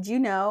 did you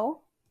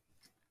know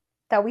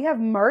that we have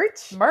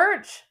merch?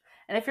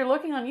 And if you're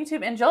looking on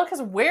YouTube,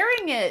 Angelica's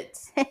wearing it.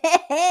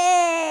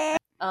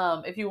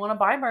 If you want to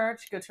buy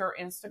merch, go to our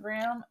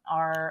Instagram.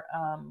 Our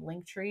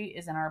link tree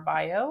is in our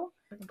bio.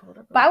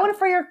 Buy one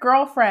for your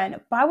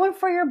girlfriend. Buy one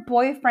for your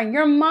boyfriend,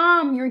 your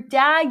mom, your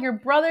dad, your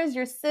brothers,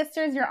 your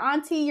sisters, your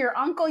auntie, your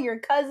uncle, your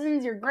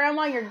cousins, your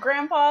grandma, your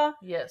grandpa.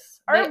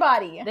 Yes.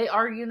 Everybody. They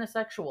are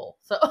unisexual.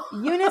 So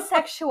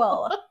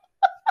unisexual.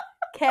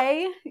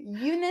 Okay?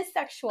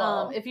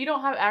 Unisexual. If you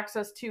don't have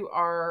access to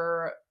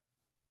our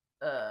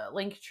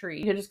link tree,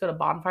 you can just go to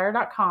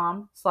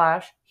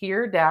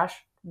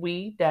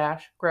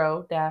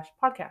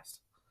bonfire.com/here-we-grow-podcast.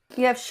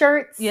 We have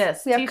shirts.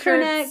 Yes. We have crew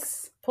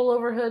necks.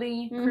 Pullover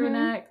hoodie, crew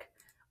neck.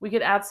 We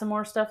could add some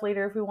more stuff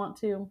later if we want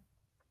to.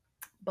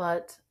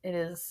 But it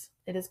is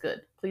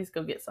good. Please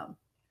go get some.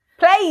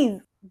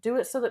 Please. Do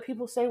it so that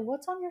people say,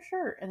 what's on your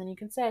shirt? And then you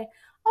can say,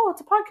 oh,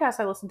 it's a podcast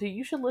I listen to.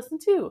 You should listen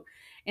too.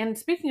 And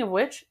speaking of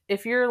which,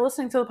 if you're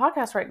listening to the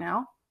podcast right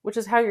now, which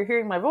is how you're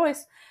hearing my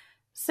voice,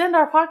 send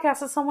our podcast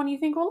to someone you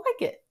think will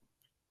like it.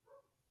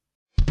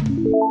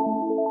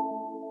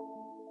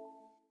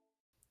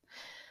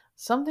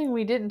 Something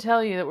we didn't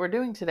tell you that we're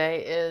doing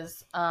today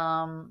is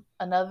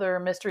another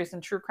Mysteries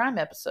and True Crime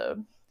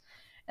episode.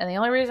 And the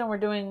only reason we're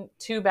doing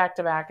 2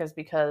 back-to-back is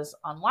because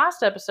on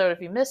last episode,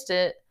 if you missed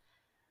it,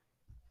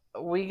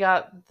 we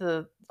got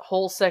the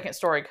whole second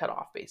story cut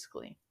off,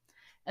 basically.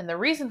 And the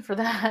reason for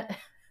that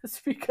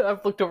is because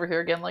I've looked over here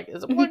again, like,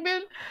 is it plugged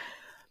in?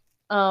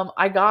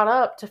 I got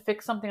up to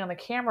fix something on the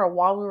camera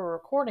while we were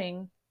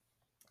recording,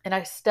 and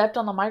I stepped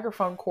on the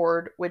microphone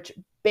cord, which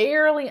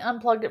barely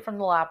unplugged it from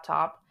the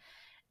laptop.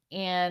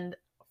 And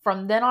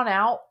from then on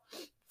out,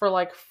 for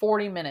like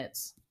 40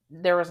 minutes,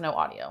 there was no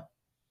audio.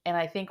 And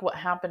I think what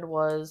happened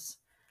was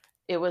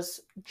it was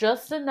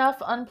just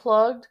enough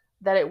unplugged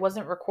that it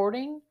wasn't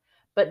recording,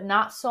 but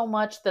not so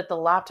much that the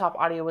laptop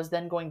audio was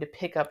then going to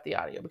pick up the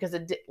audio. Because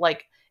it did,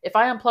 like, if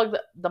I unplugged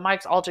the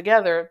mics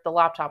altogether, the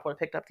laptop would have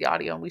picked up the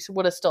audio and we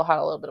would have still had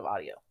a little bit of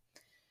audio.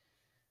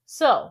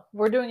 So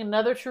we're doing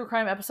another true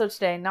crime episode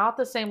today. Not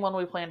the same one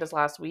we planned as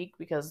last week,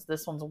 because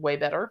this one's way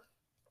better.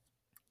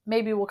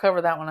 Maybe we'll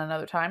cover that one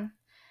another time.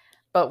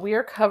 But we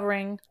are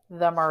covering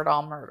the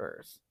Murdaugh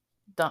Murders.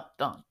 Dun,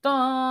 dun,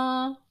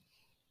 dun.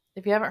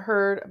 If you haven't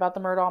heard about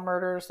the Murdaugh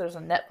Murders, there's a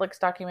Netflix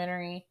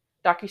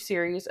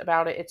docuseries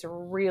about it. It's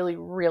really,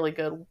 really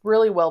good.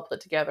 Really well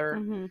put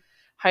together.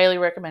 Highly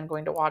recommend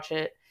going to watch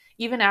it.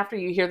 Even after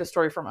you hear the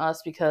story from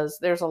us, because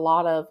there's a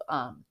lot of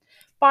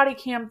body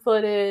cam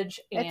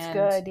footage. And it's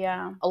good,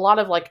 yeah. A lot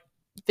of like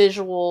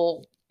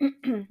visual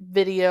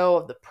video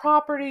of the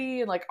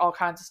property and like all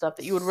kinds of stuff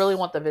that you would really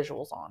want the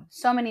visuals on.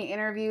 So many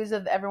interviews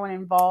of everyone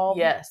involved.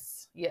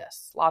 Yes.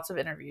 Lots of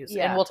interviews.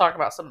 Yeah. And we'll talk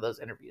about some of those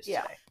interviews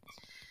today.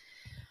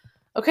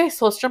 Okay,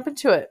 so let's jump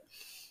into it.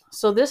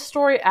 So this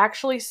story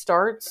actually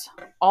starts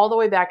all the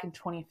way back in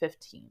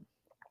 2015.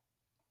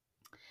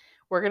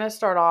 We're going to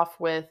start off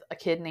with a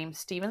kid named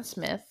Stephen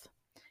Smith.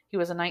 He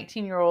was a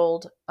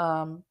 19-year-old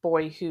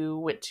boy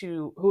who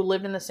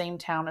lived in the same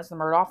town as the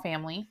Murdaugh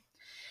family.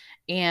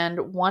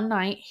 And one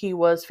night he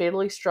was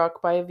fatally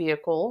struck by a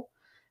vehicle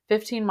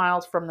 15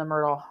 miles from the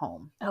Murdaugh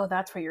home. Oh,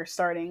 that's where you're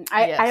starting.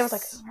 I was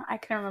like, I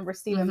can't remember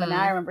Stephen, but now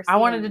I remember Stephen. I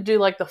wanted to do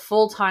like the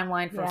full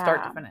timeline from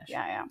start to finish.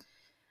 Yeah.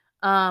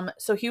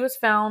 So he was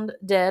found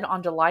dead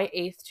on July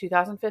 8th,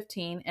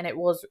 2015, and it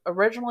was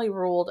originally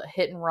ruled a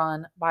hit and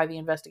run by the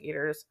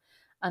investigators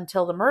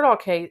until the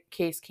Murdaugh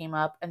case came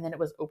up, and then it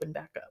was opened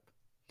back up.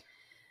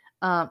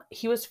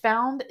 He was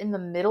found in the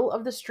middle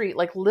of the street,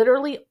 like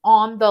literally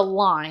on the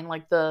line,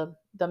 like the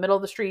the middle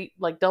of the street,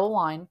 like double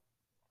line,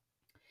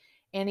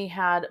 and he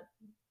had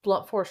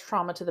blunt force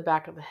trauma to the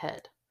back of the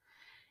head.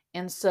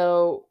 And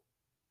so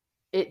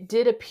it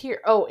did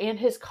appear, oh, and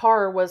his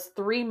car was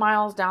 3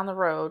 miles down the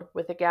road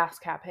with a gas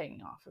cap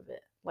hanging off of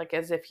it, like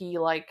as if he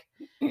like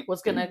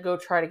was gonna go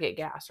try to get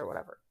gas or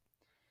whatever.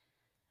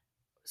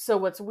 So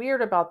what's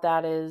weird about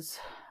that is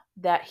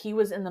that he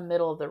was in the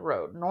middle of the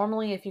road.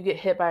 Normally, if you get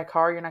hit by a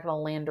car, you're not going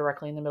to land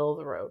directly in the middle of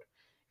the road.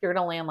 You're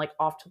going to land like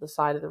off to the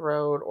side of the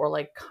road or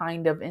like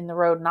kind of in the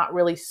road, not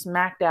really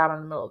smack dab in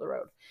the middle of the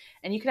road.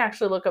 And you can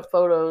actually look up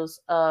photos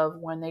of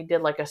when they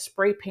did like a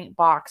spray paint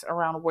box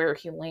around where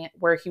he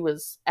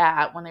was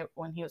at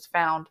when he was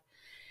found.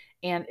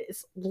 And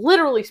it's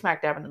literally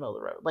smack dab in the middle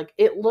of the road. Like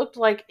it looked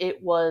like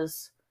it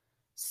was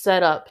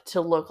set up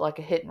to look like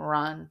a hit and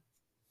run.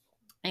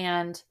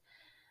 And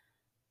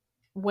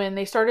when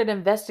they started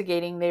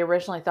investigating, they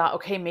originally thought,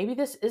 okay, maybe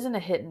this isn't a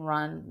hit and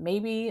run.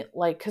 Maybe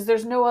like, because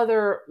there's no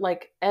other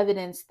like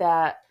evidence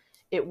that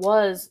it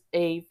was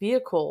a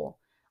vehicle.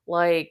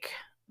 Like,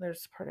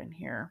 there's a part in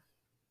here.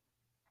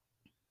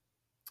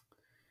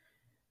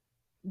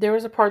 There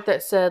was a part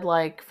that said,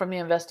 like, from the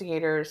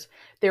investigators,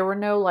 there were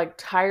no like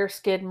tire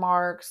skid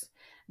marks.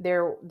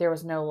 There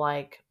was no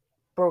like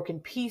broken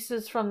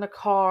pieces from the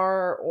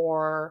car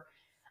or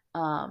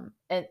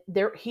and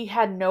there he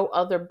had no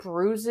other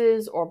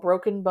bruises or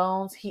broken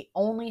bones. He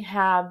only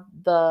had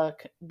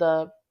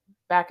the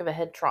back of the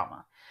head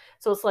trauma.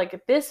 So it's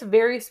like this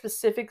very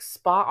specific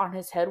spot on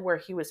his head where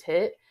he was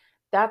hit,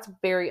 that's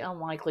very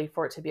unlikely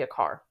for it to be a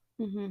car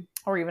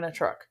or even a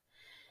truck.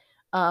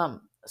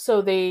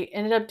 So they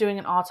ended up doing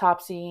an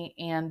autopsy,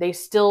 and they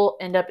still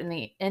ended up in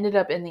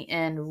the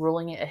end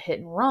ruling it a hit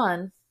and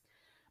run.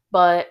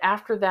 But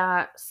after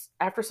that,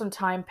 after some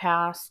time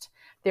passed,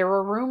 there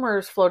were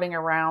rumors floating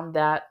around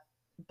that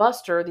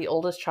Buster, the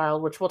oldest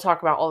child, which we'll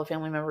talk about all the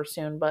family members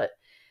soon, but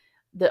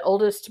the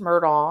oldest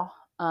Murdaugh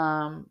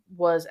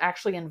was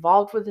actually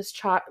involved with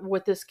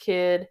this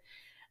kid,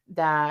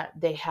 that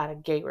they had a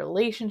gay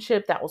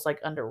relationship that was like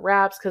under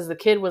wraps because the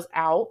kid was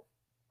out,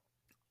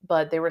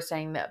 but they were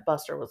saying that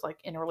Buster was like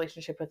in a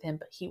relationship with him,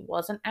 but he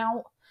wasn't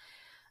out.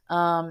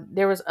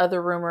 There was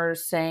other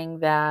rumors saying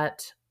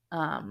that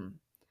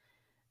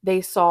they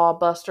saw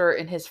Buster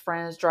and his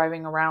friends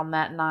driving around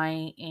that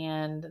night,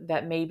 and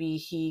that maybe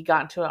he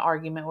got into an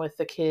argument with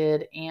the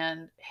kid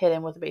and hit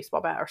him with a baseball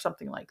bat or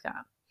something like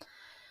that.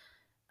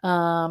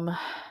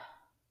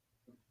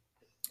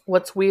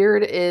 What's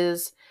weird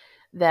is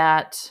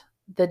that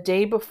the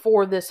day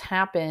before this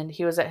happened,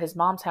 he was at his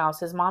mom's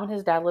house. His mom and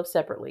his dad lived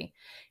separately.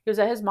 He was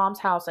at his mom's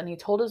house, and he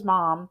told his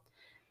mom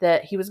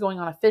that he was going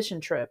on a fishing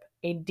trip,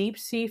 a deep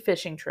sea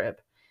fishing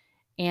trip.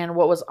 And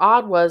what was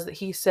odd was that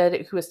he said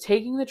he was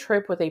taking the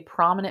trip with a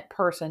prominent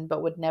person,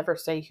 but would never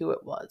say who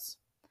it was.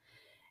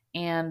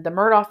 And the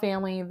Murdaugh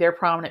family, they're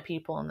prominent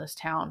people in this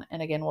town.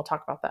 And again, we'll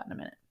talk about that in a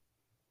minute.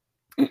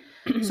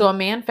 So a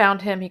man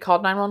found him. He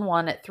called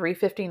 911 at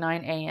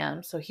 3:59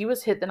 a.m. So he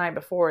was hit the night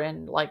before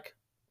and like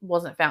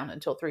wasn't found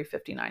until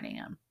 3:59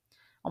 a.m.,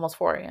 almost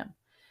 4 a.m.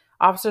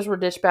 Officers were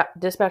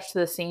dispatched to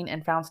the scene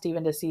and found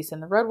Stephen deceased in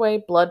the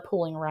roadway, blood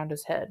pooling around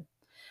his head.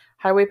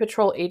 Highway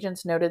patrol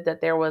agents noted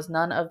that there was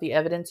none of the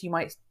evidence you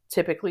might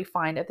typically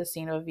find at the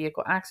scene of a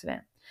vehicle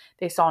accident.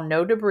 They saw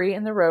no debris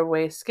in the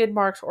roadway, skid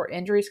marks, or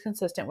injuries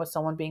consistent with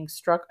someone being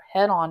struck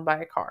head-on by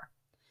a car.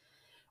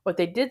 What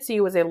they did see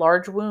was a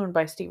large wound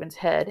by Stephen's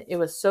head. It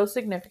was so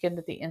significant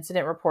that the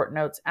incident report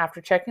notes,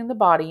 after checking the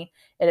body,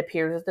 it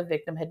appears that the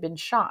victim had been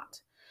shot.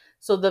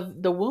 So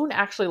the wound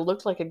actually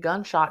looked like a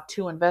gunshot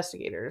to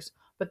investigators,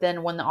 but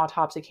then when the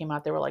autopsy came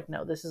out, they were like,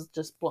 no, this is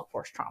just blunt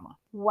force trauma.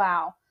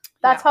 Wow.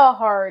 That's how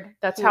hard.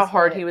 That's how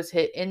hard he was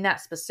hit in that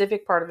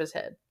specific part of his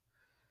head.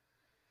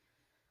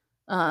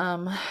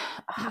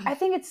 I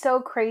think it's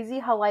so crazy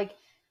how like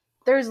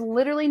there's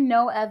literally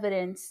no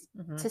evidence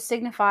to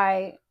signal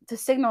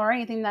or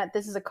anything that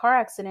this is a car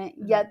accident.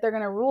 Yet they're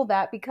gonna rule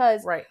that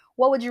because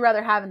what would you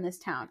rather have in this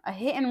town? A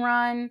hit and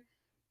run,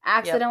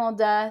 accidental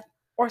death,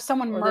 or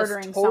someone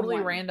murdering this totally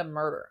someone? Random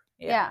murder.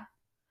 Yeah,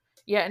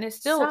 and it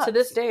still to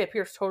this day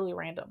appears totally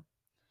random.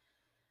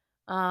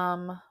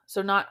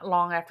 So not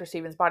long after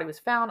Stephen's body was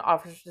found,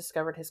 officers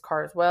discovered his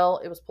car as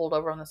well. It was pulled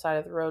over on the side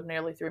of the road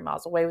nearly 3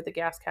 miles away with the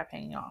gas cap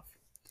hanging off.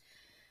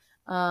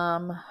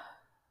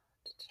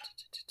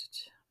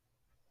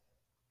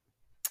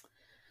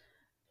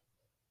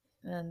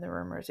 And the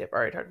rumors, I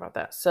already talked about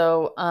that.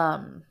 So,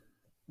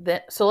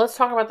 so let's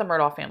talk about the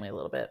Murdaugh family a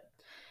little bit.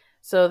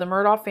 So the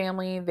Murdaugh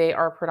family, they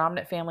are a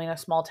predominant family in a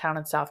small town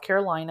in South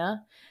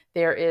Carolina.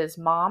 There is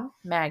mom,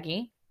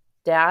 Maggie,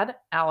 dad,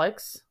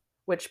 Alex,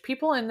 which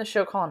people in the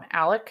show call him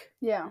Alec.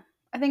 Yeah,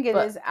 I think it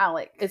is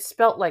Alec. It's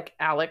spelt like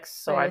Alex,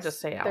 so I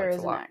just say Alex there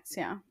is a lot. an X,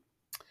 yeah.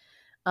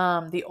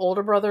 The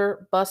older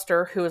brother,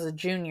 Buster, who is a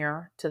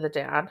junior to the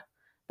dad,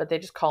 but they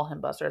just call him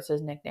Buster. It's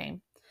his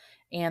nickname.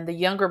 And the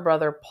younger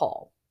brother,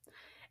 Paul.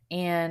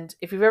 And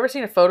if you've ever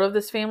seen a photo of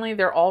this family,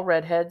 they're all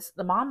redheads.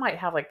 The mom might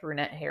have like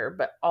brunette hair,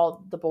 but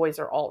all the boys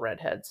are all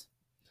redheads.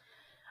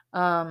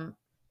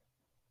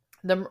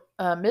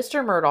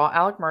 Mr. Murdaugh,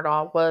 Alec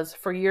Murdaugh, was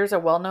for years a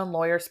well-known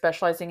lawyer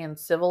specializing in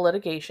civil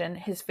litigation.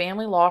 His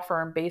family law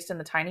firm, based in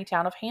the tiny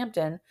town of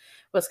Hampton,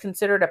 was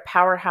considered a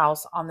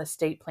powerhouse on the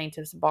state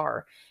plaintiff's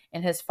bar,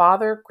 and his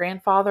father,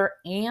 grandfather,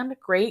 and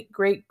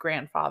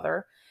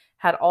great-great-grandfather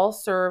had all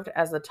served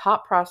as the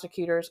top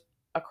prosecutors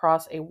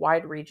across a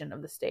wide region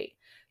of the state.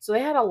 So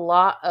they had a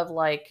lot of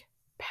like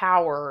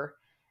power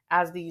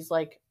as these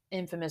like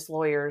infamous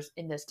lawyers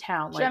in this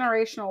town. Like,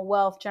 generational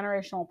wealth,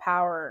 generational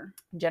power.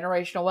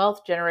 generational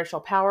wealth,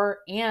 generational power,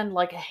 and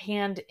like a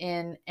hand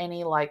in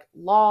any like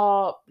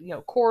law,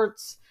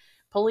 courts,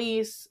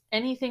 police,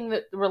 anything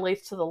that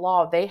relates to the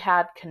law. They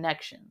had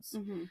connections.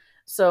 Mm-hmm.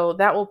 So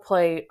that will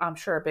play, I'm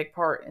sure, a big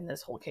part in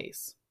this whole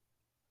case.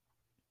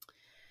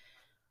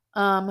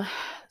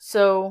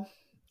 So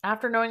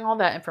after knowing all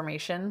that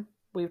information,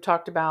 we've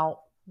talked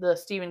about the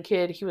Stephen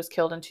kid. He was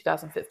killed in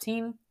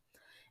 2015.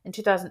 In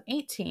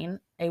 2018,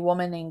 a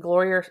woman named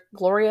Gloria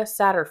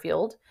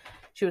Satterfield,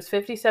 she was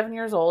 57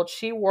 years old.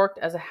 She worked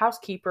as a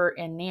housekeeper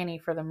and nanny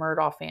for the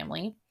Murdaugh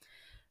family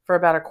for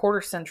about a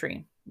quarter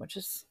century, which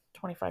is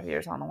 25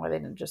 years. I don't know why they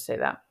didn't just say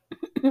that.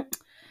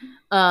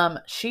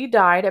 She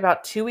died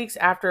about 2 weeks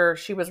after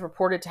she was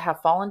reported to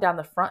have fallen down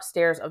the front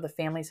stairs of the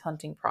family's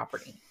hunting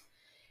property.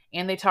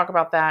 And they talk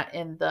about that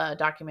in the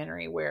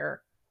documentary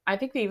where I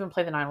think they even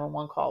play the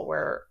 911 call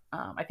where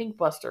I think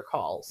Buster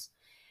calls.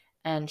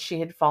 And she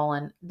had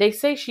fallen. They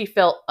say she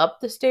fell up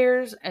the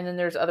stairs, and then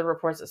there's other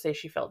reports that say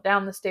she fell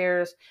down the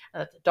stairs,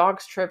 and that the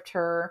dogs tripped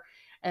her,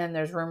 and then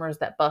there's rumors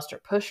that Buster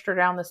pushed her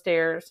down the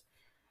stairs.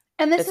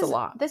 And this is a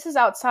lot. This is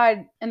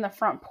outside in the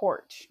front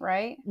porch,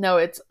 right? No,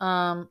 it's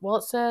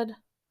it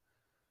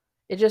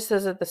just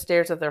says at the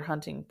stairs of their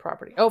hunting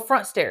property. Oh,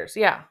 front stairs,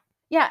 yeah.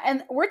 Yeah,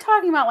 and we're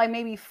talking about like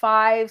maybe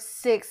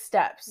 5-6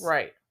 steps.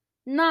 Right.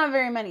 Not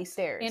very many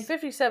stairs. And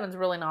 57 is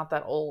really not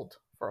that old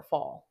for a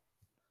fall.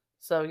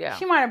 So, yeah.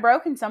 She might have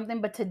broken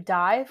something, but to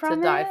die from it?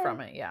 To die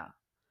from it, yeah.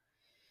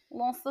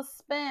 Lost the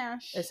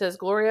smash. It says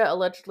Gloria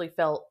allegedly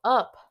fell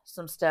up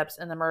some steps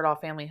in the Murdaugh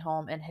family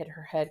home and hit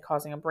her head,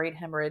 causing a brain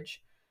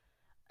hemorrhage.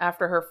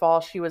 After her fall,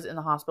 she was in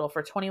the hospital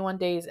for 21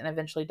 days and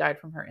eventually died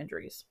from her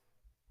injuries.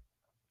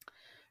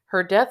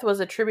 Her death was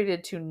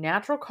attributed to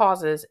natural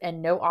causes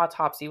and no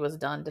autopsy was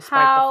done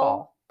despite the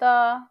fall.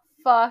 How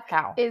the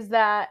fuck is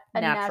that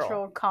a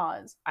natural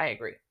cause? I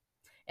agree.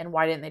 And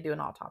why didn't they do an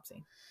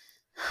autopsy?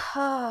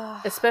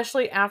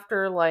 Especially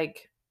after,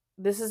 like,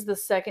 this is the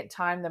second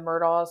time the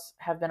Murdaughs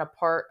have been a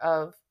part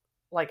of,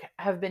 like,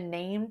 have been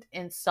named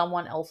in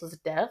someone else's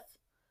death.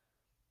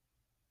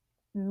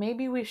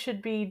 Maybe we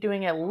should be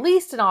doing at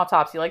least an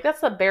autopsy. Like,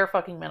 that's the bare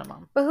fucking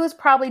minimum. But who's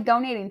probably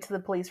donating to the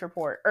police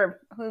report?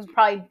 Or who's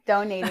probably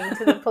donating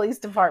to the police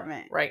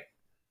department? Right.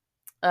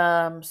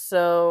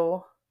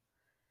 So,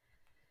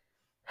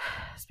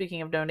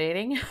 speaking of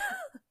donating...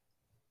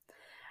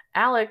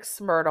 Alex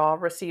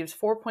Murdaugh receives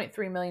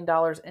 $4.3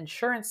 million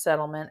insurance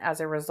settlement as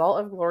a result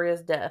of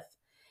Gloria's death,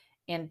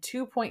 and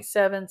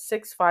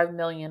 $2.765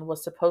 million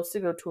was supposed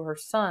to go to her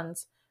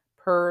sons,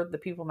 per the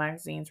People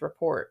magazine's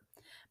report.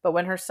 But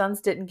when her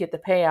sons didn't get the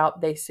payout,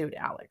 they sued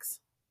Alex.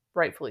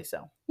 Rightfully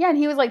so. Yeah, and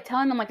he was like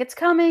telling them, like, it's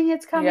coming.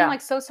 Yeah.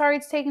 Like, so sorry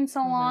it's taking so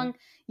long.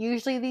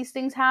 Usually these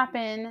things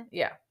happen.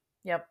 Yeah.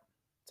 Yep.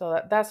 So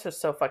that's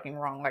just so fucking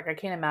wrong. Like, I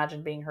can't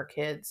imagine being her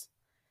kids.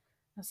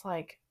 It's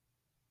like...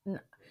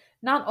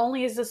 Not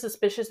only is this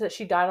suspicious that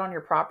she died on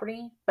your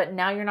property, but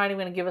now you're not even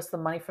going to give us the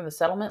money from the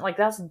settlement. Like,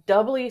 that's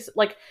doubly...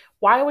 Like,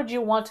 why would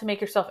you want to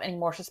make yourself any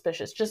more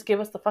suspicious? Just give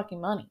us the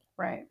fucking money.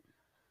 Right.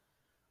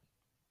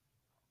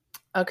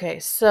 Okay,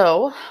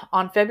 so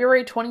on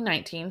February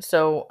 2019,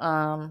 so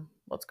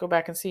let's go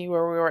back and see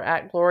where we were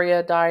at.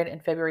 Gloria died in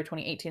February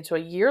 2018. So a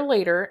year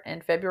later,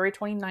 in February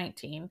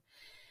 2019,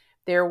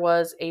 there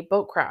was a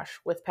boat crash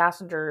with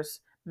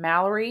passengers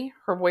Mallory,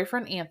 her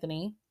boyfriend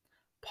Anthony,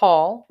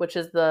 Paul, which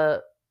is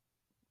the...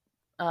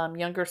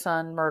 younger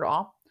son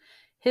Murdaugh,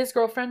 his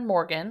girlfriend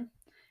Morgan,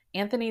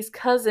 Anthony's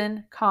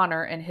cousin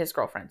Connor, and his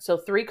girlfriend. So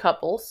 3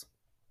 couples,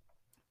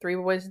 3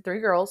 boys and 3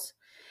 girls.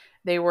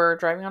 They were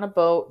driving on a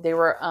boat. They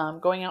were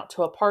going out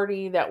to a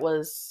party that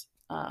was,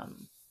 I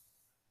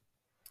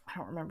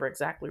don't remember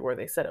exactly where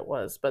they said it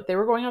was, but they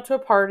were going out to a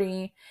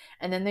party,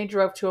 and then they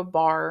drove to a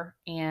bar,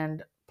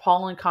 and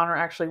Paul and Connor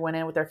actually went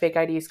in with their fake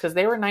IDs because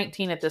they were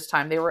 19 at this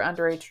time. They were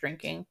underage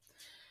drinking.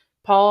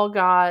 Paul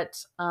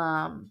got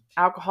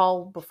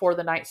alcohol before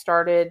the night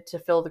started to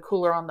fill the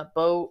cooler on the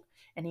boat,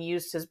 and he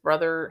used his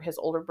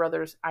older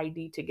brother's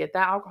ID to get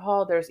that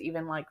alcohol. There's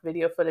even like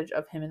video footage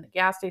of him in the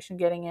gas station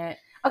getting it.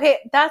 Okay,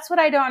 that's what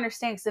I don't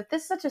understand, because if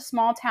this is such a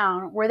small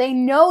town where they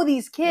know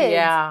these kids,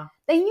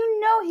 then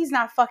you know he's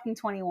not fucking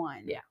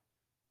 21. Yeah.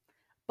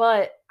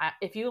 But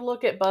if you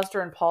look at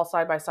Buster and Paul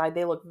side by side,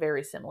 they look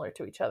very similar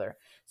to each other.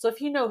 So if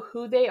you know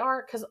who they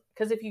are,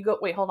 because if you go,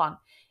 wait, hold on.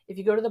 If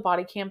you go to the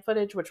body cam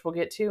footage, which we'll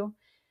get to,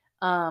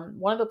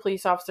 one of the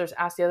police officers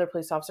asked the other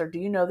police officer, do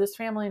you know this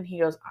family? And he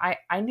goes,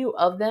 I knew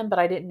of them, but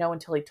I didn't know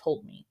until he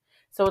told me.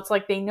 So it's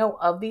like they know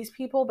of these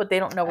people, but they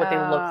don't know what they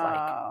look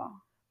like.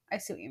 I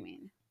see what you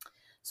mean.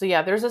 So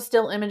yeah, there's a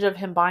still image of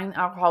him buying the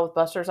alcohol with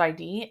Buster's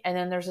ID, and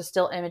then there's a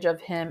still image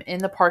of him in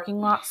the parking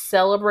lot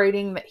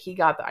celebrating that he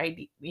got the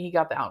ID, he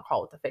got the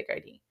alcohol with the fake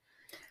ID.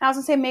 I was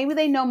gonna say maybe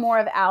they know more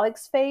of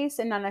Alex's face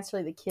and not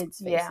necessarily the kids'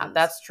 faces. Yeah,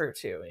 that's true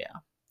too.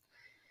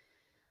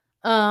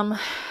 Yeah.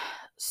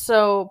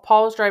 So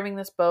Paul is driving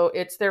this boat.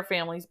 It's their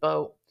family's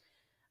boat.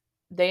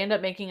 They end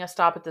up making a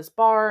stop at this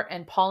bar,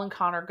 and Paul and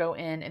Connor go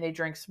in and they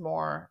drink some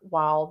more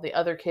while the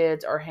other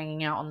kids are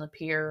hanging out on the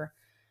pier,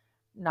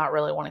 not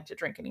really wanting to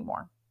drink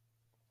anymore.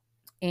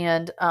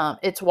 And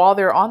it's while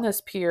they're on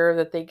this pier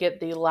that they get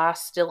the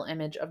last still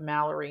image of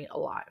Mallory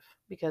alive,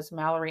 because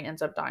Mallory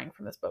ends up dying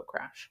from this boat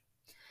crash.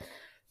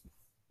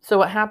 So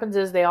what happens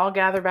is they all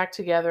gather back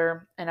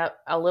together, and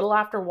a little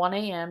after 1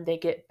 a.m., they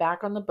get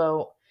back on the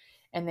boat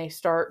and they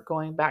start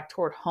going back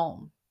toward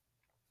home.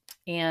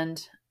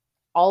 And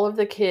all of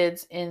the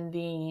kids in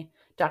the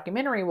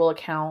documentary will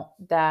account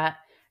that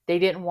they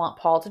didn't want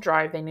Paul to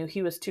drive. They knew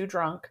he was too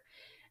drunk.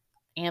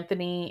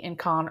 Anthony and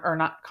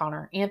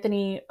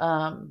Anthony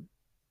and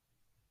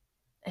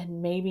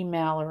maybe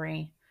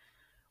Mallory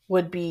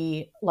would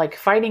be like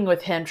fighting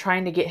with him,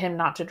 trying to get him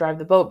not to drive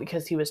the boat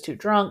because he was too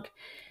drunk.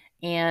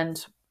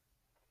 And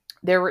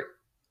there were,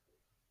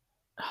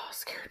 it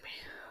scared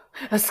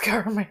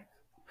me.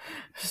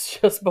 It's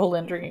just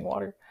Bolin drinking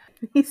water.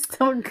 He's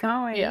still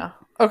going. Yeah.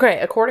 Okay.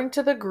 According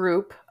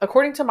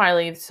to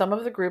Miley, some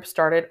of the group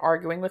started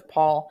arguing with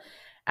Paul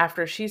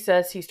after she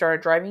says he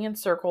started driving in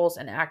circles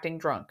and acting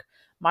drunk.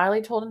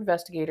 Miley told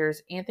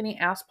investigators Anthony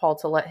asked Paul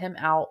to let him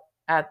out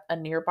at a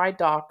nearby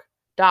dock,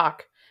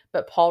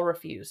 but Paul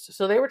refused.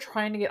 So they were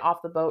trying to get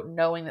off the boat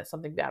knowing that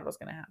something bad was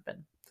going to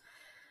happen.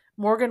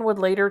 Morgan would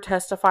later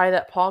testify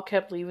that Paul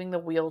kept leaving the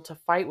wheel to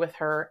fight with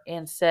her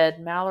and said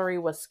Mallory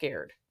was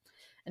scared.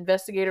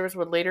 Investigators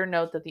would later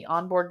note that the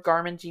onboard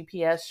Garmin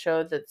GPS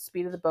showed that the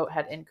speed of the boat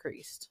had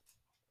increased.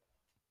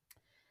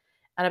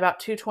 At about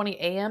 2:20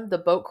 a.m., the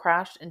boat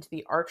crashed into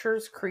the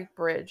Archers Creek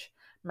Bridge.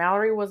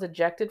 Mallory was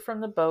ejected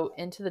from the boat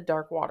into the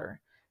dark water.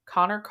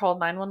 Connor called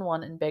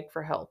 911 and begged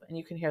for help, and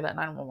you can hear that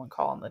 911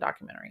 call in the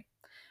documentary.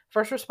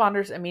 First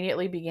responders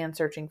immediately began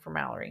searching for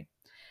Mallory.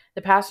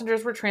 The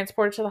passengers were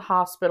transported to the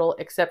hospital,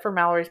 except for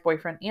Mallory's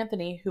boyfriend,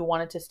 Anthony, who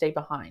wanted to stay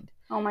behind.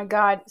 Oh my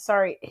God.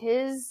 Sorry.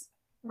 His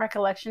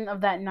recollection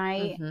of that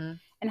night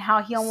and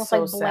how he almost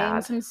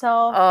blames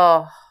himself.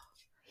 Oh.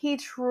 He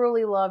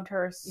truly loved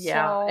her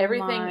so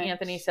everything much.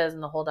 Anthony says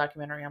in the whole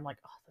documentary, I'm like,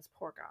 oh, this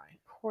poor guy.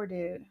 Poor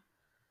dude.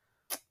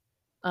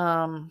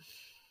 Connor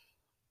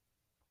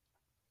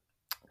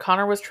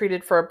was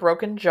treated for a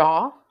broken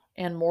jaw,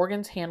 and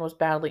Morgan's hand was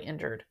badly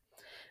injured.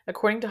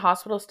 According to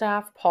hospital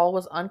staff, Paul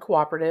was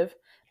uncooperative.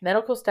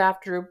 Medical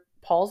staff drew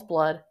Paul's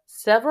blood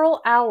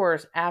several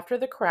hours after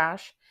the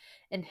crash,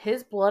 and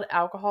his blood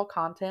alcohol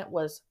content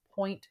was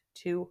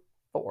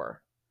 0.24.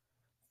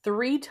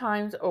 3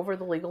 times over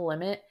the legal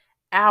limit,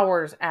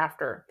 hours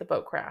after the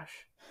boat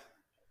crash.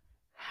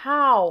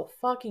 How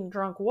fucking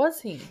drunk was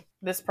he?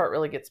 This part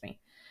really gets me.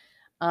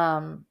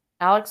 Hospital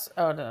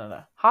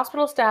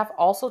staff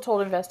also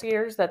told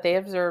investigators that they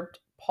observed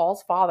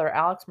Paul's father,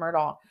 Alex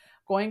Murdaugh,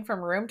 going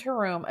from room to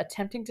room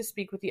attempting to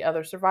speak with the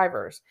other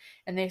survivors.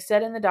 And they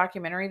said in the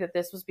documentary that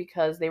this was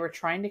because they were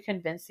trying to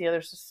convince the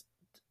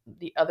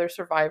other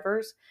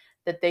survivors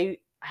that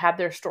they had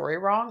their story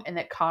wrong and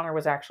that Connor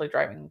was actually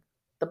driving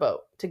the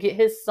boat to get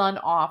his son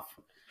off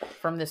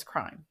from this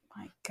crime.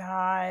 My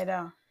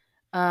God.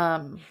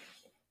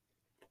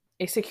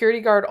 A security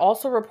guard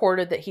also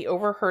reported that he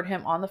overheard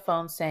him on the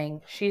phone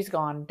saying, "She's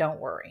gone, don't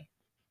worry."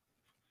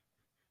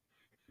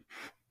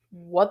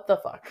 What the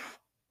fuck?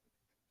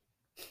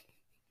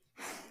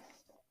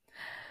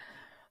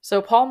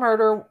 So Paul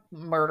murder.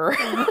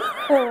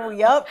 Oh,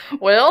 yep.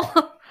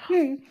 Well,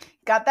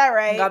 got that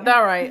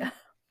right.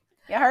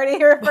 You heard it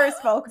here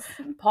first, folks.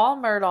 Paul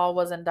Murdaugh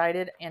was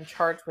indicted and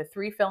charged with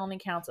 3 felony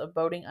counts of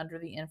boating under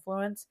the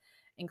influence,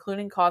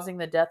 including causing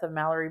the death of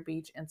Mallory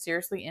Beach and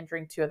seriously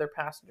injuring 2 other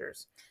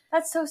passengers.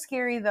 That's so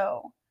scary,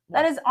 though.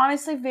 What? That is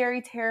honestly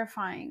very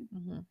terrifying.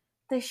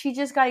 That she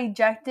just got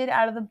ejected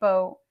out of the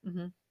boat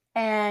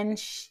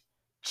and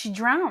she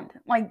drowned.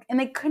 And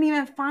they couldn't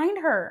even find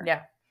her.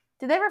 Yeah.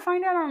 Did they ever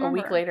find her? I don't remember.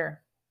 A week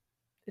later.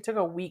 It took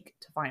a week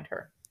to find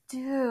her.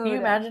 Dude. Can you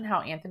imagine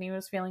how Anthony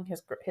was feeling,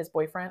 his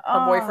boyfriend?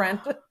 Her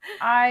boyfriend?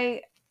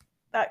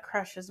 That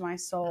crushes my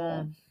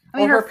soul. I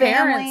mean, her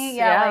family, parents,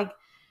 yeah.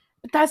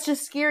 But that's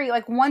just scary.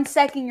 1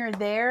 second you're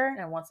there.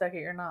 And 1 second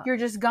you're not. You're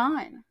just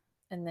gone.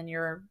 And then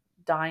you're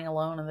dying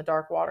alone in the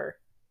dark water.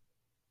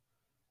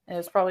 And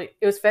it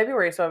was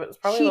February, so it was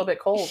probably a little bit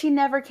cold. She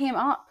never came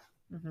up.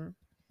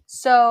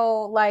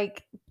 So,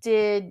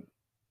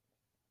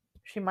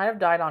 she might have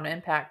died on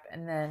impact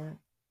and then,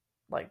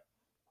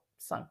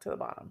 sunk to the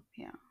bottom.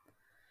 Yeah.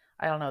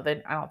 I don't know.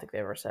 I don't think they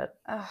ever said.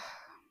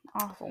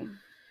 Awful.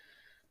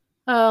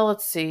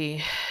 Let's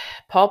see.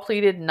 Paul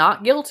pleaded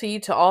not guilty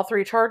to all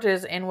 3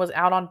 charges and was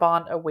out on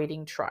bond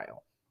awaiting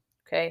trial.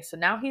 Okay, so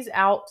now he's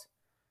out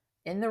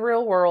in the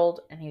real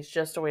world and he's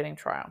just awaiting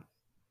trial.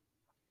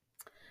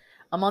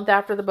 A month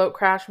after the boat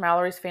crash,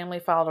 Mallory's family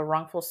filed a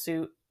wrongful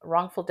suit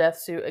wrongful death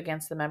suit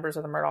against the members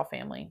of the Murdaugh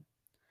family.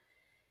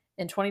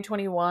 In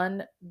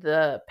 2021,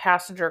 the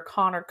passenger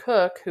Connor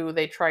Cook, who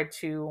they tried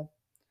to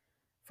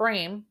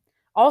frame,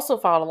 also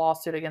filed a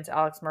lawsuit against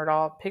Alex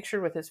Murdaugh,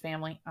 pictured with his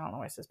family. I don't know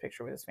why it says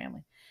picture with his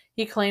family.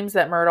 He claims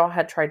that Murdaugh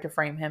had tried to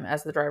frame him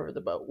as the driver of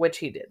the boat, which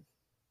he did.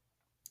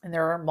 And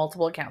there are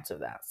multiple accounts of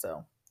that.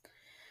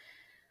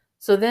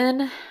 So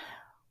then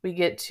we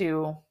get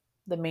to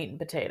the meat and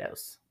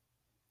potatoes,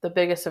 the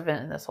biggest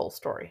event in this whole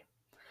story.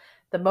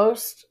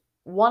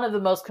 One of the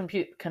most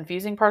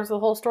confusing parts of the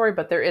whole story,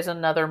 but there is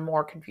another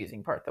more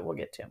confusing part that we'll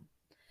get to.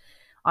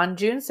 On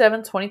June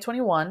 7th,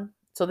 2021,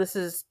 so this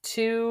is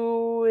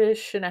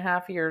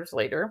 2.5 years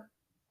later,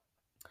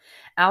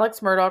 Alex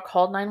Murdaugh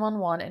called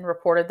 911 and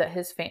reported that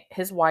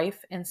his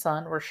wife and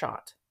son were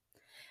shot.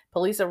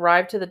 Police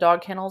arrived to the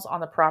dog kennels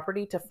on the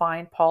property to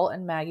find Paul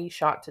and Maggie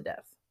shot to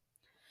death.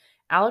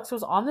 Alex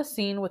was on the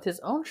scene with his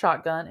own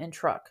shotgun and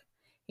truck.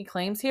 He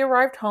claims he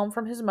arrived home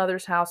from his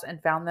mother's house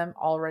and found them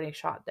already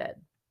shot dead.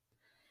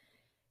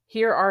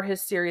 Here are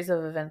his series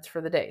of events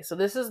for the day. So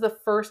this is the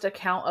first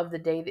account of the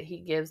day that he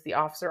gives the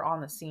officer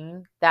on the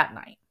scene that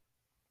night.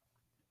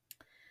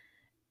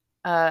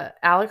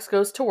 Alex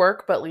goes to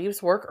work, but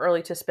leaves work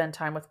early to spend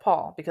time with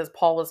Paul because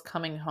Paul was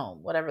coming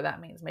home, whatever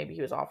that means. Maybe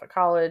he was off at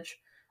college,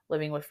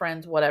 living with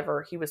friends,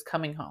 whatever. He was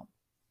coming home.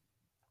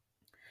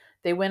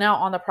 They went out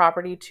on the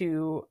property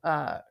to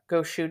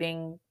go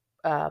shooting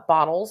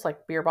bottles,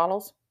 like beer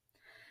bottles.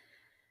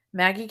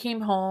 Maggie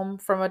came home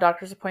from a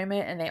doctor's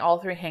appointment, and they all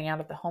three hang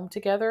out at the home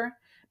together.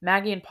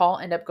 Maggie and Paul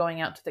end up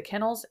going out to the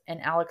kennels, and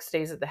Alex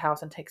stays at the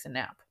house and takes a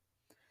nap.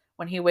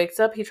 When he wakes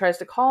up, he tries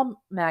to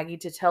call Maggie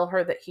to tell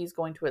her that he's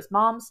going to his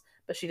mom's,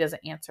 but she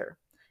doesn't answer.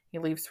 He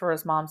leaves for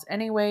his mom's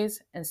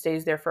anyways and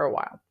stays there for a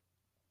while.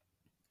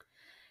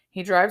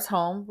 He drives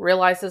home,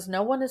 realizes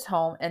no one is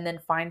home, and then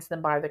finds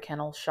them by the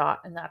kennel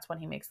shot, and that's when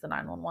he makes the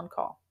 911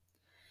 call.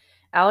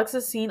 Alex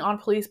is seen on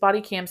police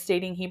body cam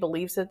stating he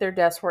believes that their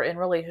deaths were in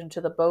relation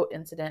to the boat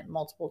incident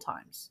multiple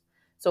times.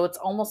 So it's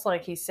almost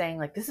like he's saying,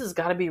 like, this has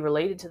got to be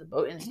related to the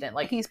boat incident.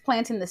 Like, he's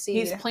planting the seed.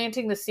 He's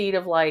planting the seed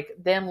of, like,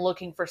 them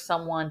looking for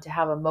someone to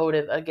have a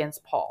motive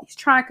against Paul. He's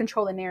trying to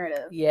control the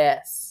narrative.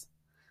 Yes.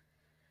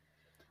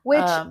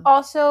 Which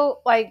also,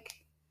 like,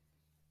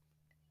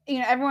 you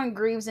know, everyone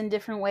grieves in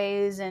different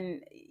ways,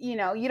 and, you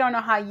know, you don't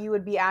know how you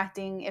would be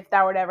acting if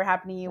that were to ever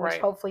happen to you, which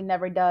hopefully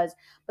never does.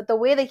 But the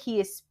way that he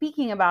is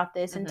speaking about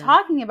this and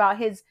talking about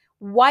his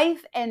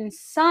wife and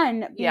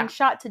son being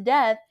shot to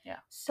death,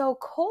 so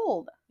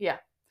cold. Yeah.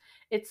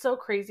 It's so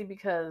crazy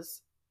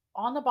because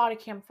on the body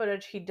cam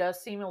footage, he does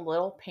seem a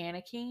little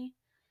panicky.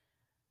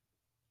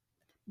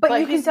 But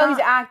you can tell he's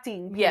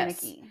acting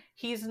panicky. Yes.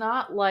 He's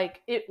not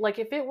like it. Like,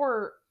 if it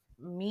were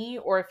me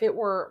or if it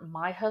were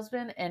my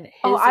husband and his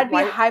I'd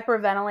wife, be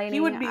hyperventilating. He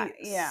would be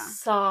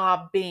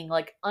sobbing,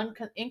 like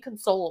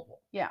inconsolable.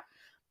 Yeah.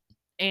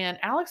 And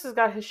Alex has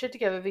got his shit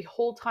together the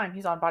whole time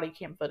he's on body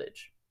cam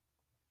footage.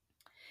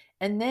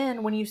 And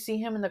then when you see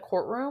him in the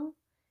courtroom,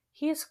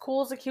 he is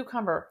cool as a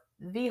cucumber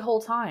the whole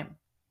time.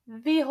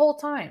 The whole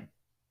time.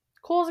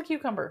 Cool as a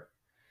cucumber.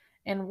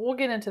 And we'll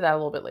get into that a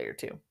little bit later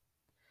too.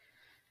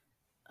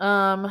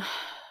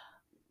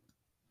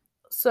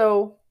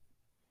 So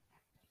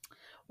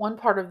one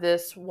part of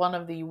this, one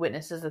of the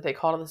witnesses that they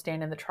call to the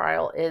stand in the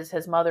trial is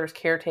his mother's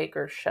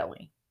caretaker,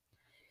 Shelley.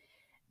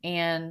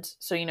 And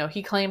so, you know,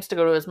 he claims to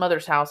go to his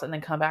mother's house and then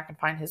come back and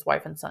find his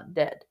wife and son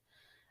dead.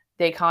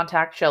 They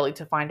contact Shelley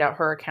to find out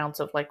her accounts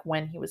of, like,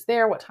 when he was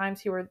there, what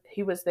times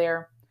he was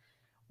there.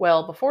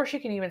 Well, before she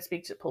can even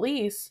speak to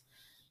police,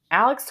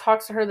 Alex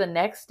talks to her the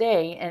next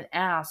day and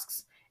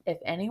asks, if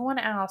anyone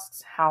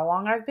asks how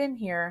long I've been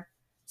here,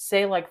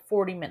 say like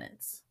 40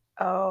 minutes.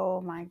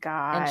 Oh my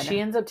God. And she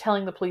ends up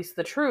telling the police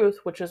the truth,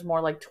 which is more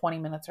like 20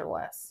 minutes or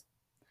less.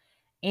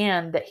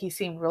 And that he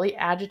seemed really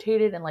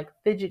agitated and like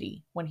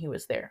fidgety when he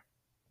was there.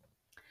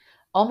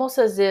 Almost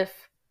as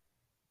if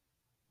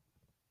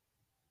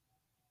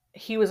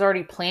he was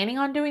already planning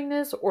on doing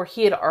this, or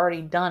he had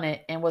already done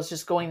it and was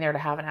just going there to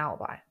have an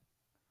alibi.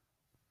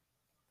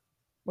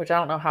 Which I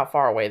don't know how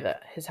far away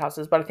his house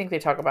is, but I think they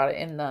talk about it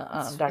in the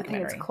documentary. I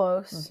think it's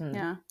close. Mm-hmm.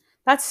 Yeah.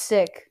 That's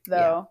sick,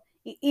 though.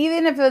 Yeah.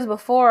 Even if it was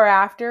before or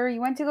after,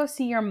 you went to go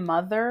see your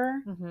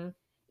mother,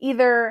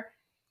 either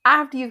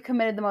after you've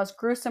committed the most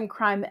gruesome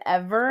crime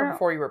ever. Or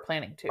before you were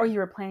planning to. Or you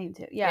were planning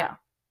to, yeah.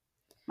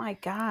 My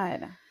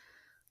God.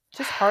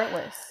 Just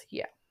heartless.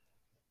 Yeah.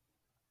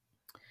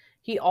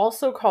 He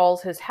also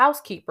calls his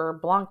housekeeper,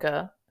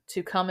 Blanca,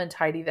 to come and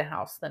tidy the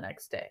house the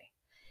next day.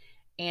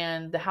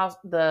 And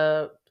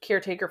the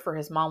caretaker for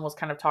his mom was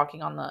kind of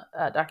talking on the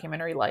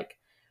documentary, like,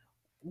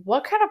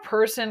 what kind of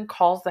person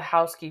calls the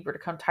housekeeper to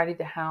come tidy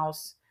the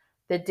house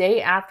the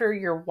day after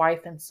your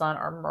wife and son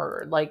are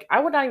murdered? Like, I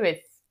would not even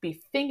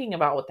be thinking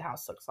about what the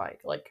house looks like.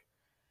 Like,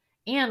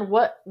 and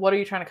what are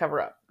you trying to cover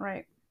up?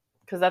 Right.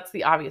 Because that's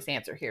the obvious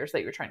answer here, is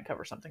that you're trying to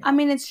cover something up. I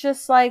mean, it's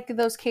just like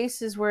those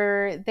cases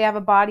where they have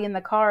a body in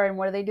the car, and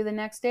what do they do the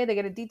next day? They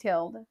get it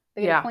detailed.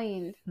 They get it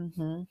cleaned.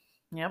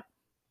 Mm-hmm. Yep.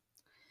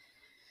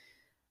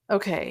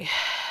 Okay.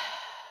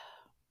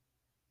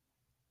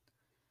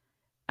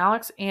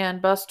 Alex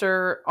and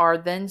Buster are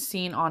then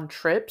seen on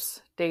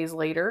trips days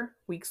later,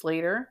 weeks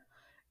later,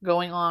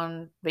 going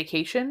on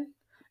vacation.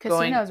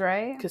 Casinos, going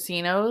right?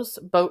 Casinos,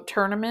 boat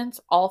tournaments,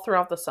 all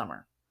throughout the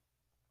summer.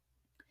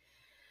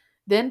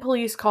 Then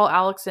police call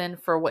Alex in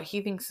for what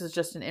he thinks is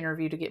just an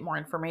interview to get more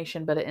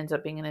information, but it ends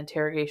up being an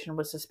interrogation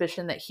with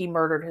suspicion that he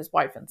murdered his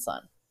wife and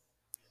son.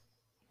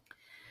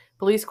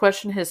 Police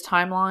question his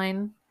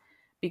timeline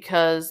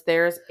because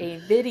there's a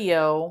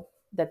video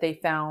that they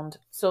found.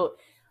 So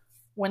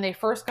when they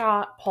first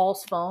got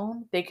Paul's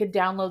phone, they could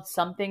download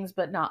some things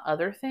but not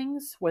other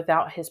things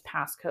without his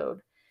passcode.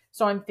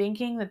 So I'm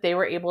thinking that they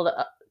were able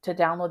to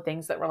download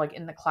things that were like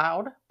in the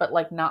cloud, but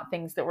like not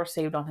things that were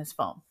saved on his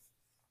phone.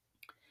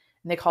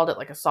 And they called it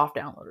like a soft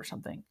download or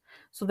something.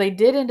 So they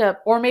did end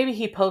up, or maybe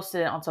he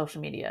posted it on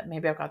social media.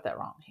 Maybe I've got that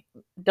wrong.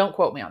 Don't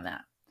quote me on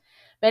that.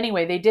 But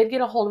anyway, they did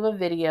get a hold of a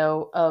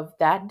video of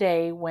that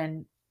day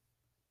when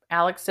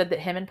Alex said that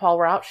him and Paul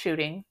were out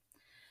shooting.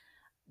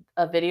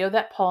 A video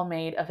that Paul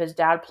made of his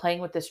dad playing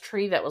with this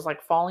tree that was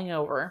like falling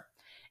over.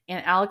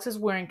 And Alex is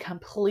wearing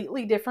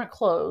completely different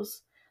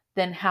clothes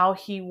than how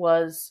he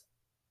was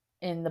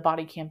in the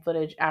body cam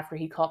footage after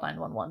he called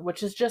 911,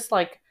 which is just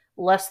like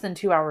less than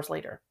 2 hours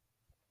later.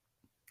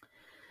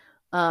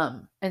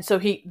 And so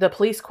the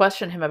police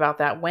questioned him about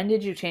that. When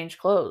did you change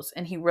clothes?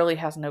 And he really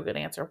has no good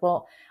answer.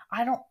 Well,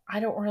 I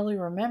don't really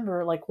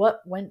remember like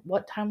what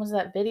time was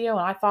that video?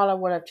 And I thought I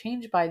would have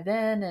changed by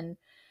then. And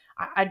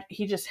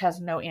he just has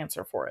no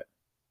answer for it.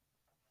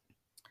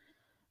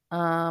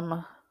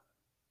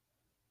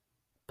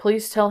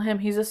 Police tell him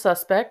he's a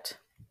suspect.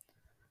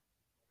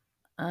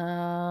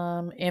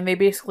 And they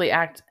basically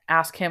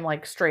ask him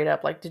like straight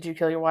up, like, did you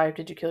kill your wife?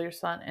 Did you kill your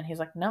son? And he's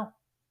like, no,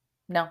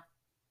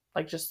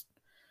 like just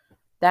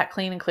that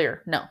clean and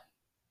clear. No.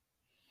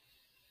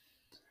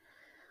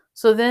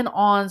 So then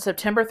on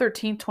September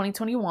 13th,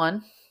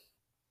 2021,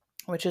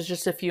 which is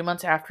just a few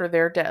months after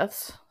their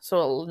deaths,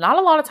 so not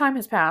a lot of time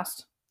has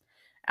passed,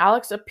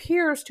 Alex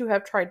appears to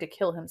have tried to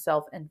kill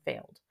himself and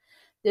failed.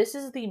 This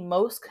is the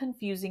most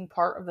confusing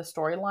part of the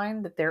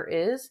storyline that there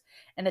is,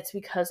 and it's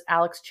because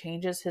Alex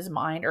changes his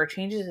mind or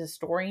changes his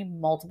story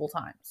multiple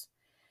times.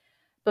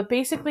 But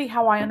basically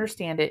how I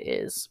understand it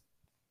is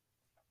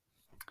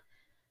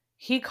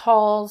he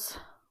calls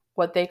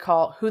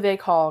who they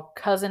call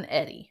Cousin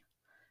Eddie.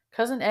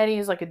 Cousin Eddie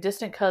is like a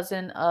distant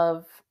cousin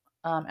of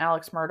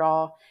Alex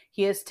Murdaugh.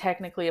 He is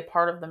technically a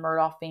part of the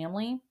Murdaugh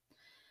family.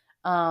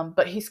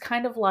 But he's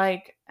kind of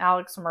like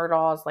Alex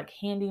Murdaugh's like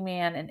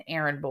handyman and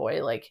errand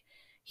boy. Like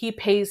he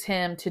pays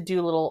him to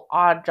do little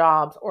odd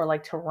jobs or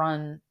like to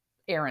run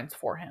errands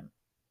for him.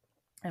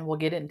 And we'll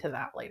get into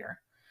that later.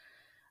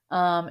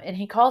 And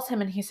he calls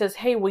him and he says,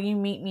 hey, will you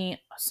meet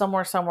me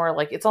somewhere?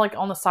 Like it's like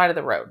on the side of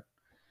the road.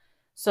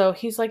 So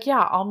he's like,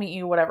 yeah, I'll meet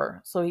you,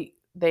 whatever. So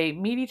they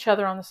meet each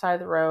other on the side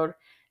of the road,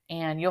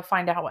 and you'll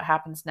find out what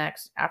happens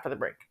next after the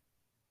break.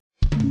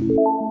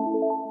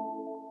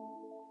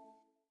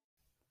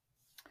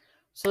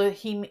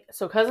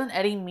 So Cousin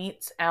Eddie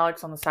meets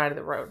Alex on the side of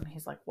the road, and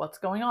he's like, what's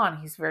going on?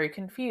 He's very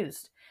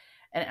confused.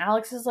 And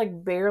Alex is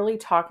like barely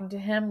talking to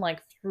him,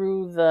 like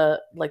through the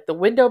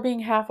window being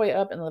halfway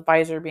up and the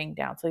visor being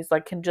down. So he's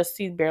like, can just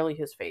see barely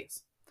his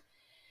face.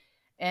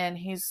 And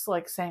he's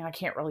like saying, I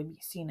can't really be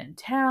seen in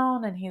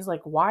town. And he's like,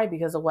 why?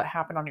 Because of what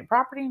happened on your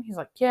property? And he's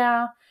like,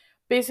 yeah.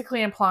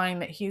 Basically implying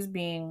that he's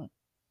being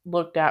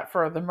looked at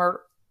for the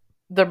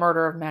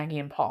murder of Maggie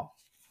and Paul.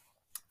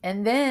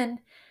 And then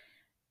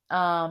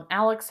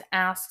Alex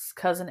asks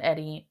Cousin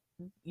Eddie,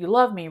 you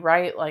love me,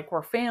 right? Like,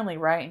 we're family,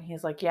 right? And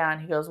he's like, yeah. And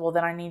he goes, well,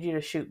 then I need you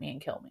to shoot me and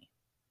kill me.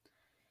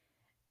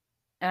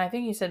 And I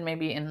think he said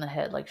maybe in the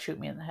head, like shoot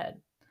me in the head.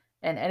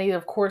 And Eddie,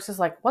 of course, is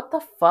like, what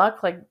the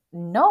fuck? Like,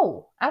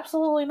 no,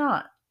 absolutely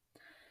not.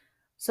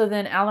 So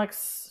then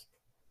Alex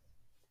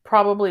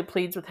probably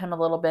pleads with him a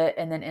little bit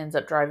and then ends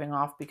up driving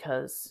off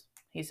because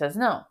he says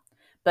no.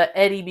 But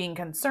Eddie, being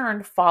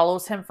concerned,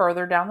 follows him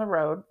further down the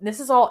road.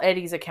 This is all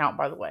Eddie's account,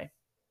 by the way.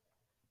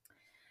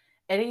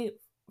 Eddie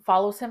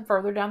follows him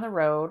further down the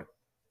road.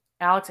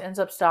 Alex ends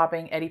up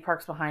stopping. Eddie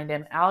parks behind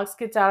him. Alex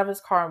gets out of his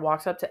car and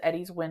walks up to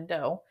Eddie's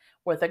window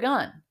with a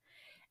gun.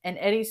 And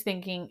Eddie's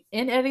thinking,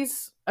 in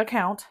Eddie's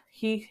account,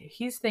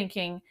 he's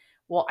thinking,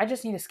 well, I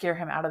just need to scare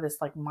him out of this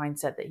like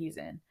mindset that he's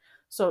in.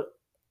 So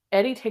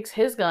Eddie takes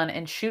his gun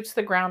and shoots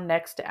the ground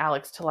next to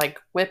Alex to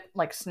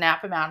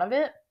snap him out of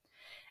it.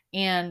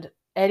 And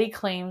Eddie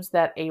claims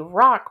that a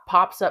rock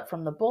pops up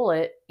from the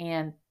bullet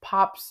and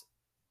pops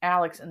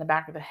Alex in the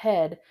back of the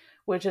head,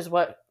 which is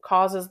what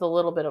causes the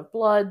little bit of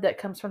blood that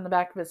comes from the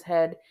back of his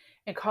head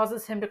and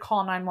causes him to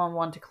call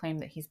 911 to claim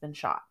that he's been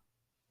shot.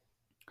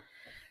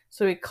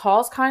 So he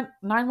calls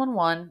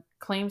 911,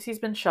 claims he's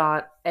been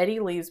shot. Eddie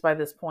leaves by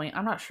this point.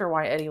 I'm not sure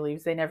why Eddie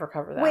leaves. They never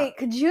cover that. Wait,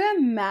 could you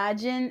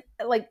imagine,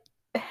 like,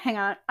 hang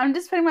on. I'm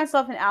just putting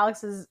myself in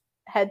Alex's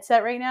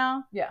headset right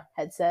now. Yeah.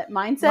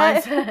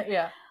 Mindset,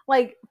 yeah.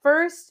 Like,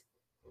 first,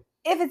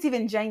 if it's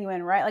even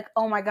genuine, right? Like,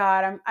 oh my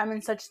God, I'm in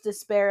such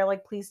despair.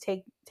 Like, please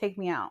take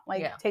me out.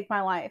 Like, take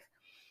my life.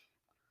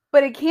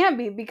 But it can't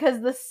be,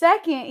 because the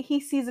second he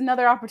sees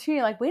another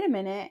opportunity, like, wait a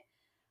minute,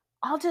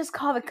 I'll just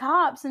call the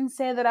cops and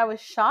say that I was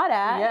shot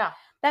at. Yeah.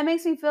 That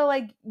makes me feel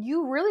like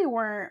you really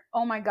weren't,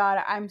 oh my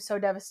God, I'm so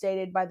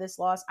devastated by this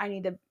loss. I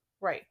need to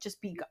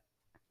just be.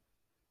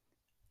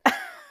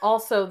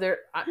 Also,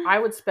 I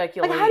would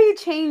speculate. Like, how do you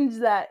change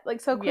that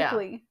like so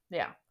quickly?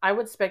 Yeah. I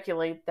would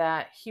speculate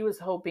that he was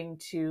hoping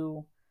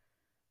to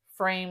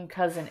frame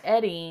Cousin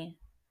Eddie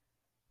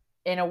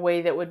in a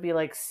way that would be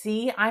like,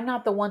 see, I'm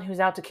not the one who's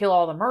out to kill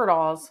all the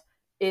Murdaughs.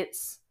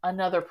 It's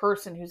another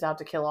person who's out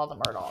to kill all the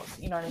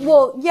Murdaughs. You know what I mean?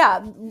 Well,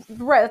 yeah,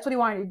 right. That's what he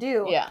wanted to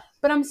do. Yeah.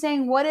 But I'm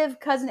saying, what if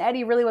Cousin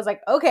Eddie really was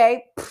like,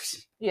 okay.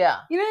 Yeah.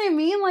 You know what I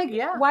mean? Like,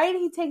 why did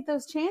he take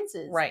those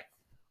chances? Right.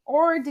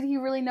 Or did he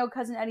really know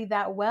Cousin Eddie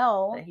that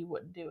well? That he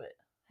wouldn't do it.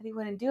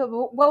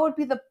 But what would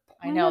be the point?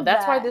 I know.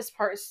 That's why this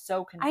part is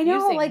so confusing. I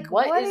know. Like,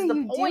 what is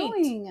the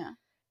point? Doing?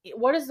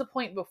 What is the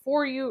point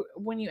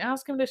when you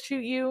ask him to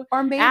shoot you,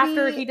 or maybe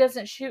after he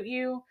doesn't shoot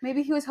you?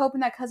 Maybe he was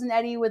hoping that Cousin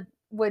Eddie would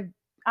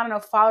I don't know,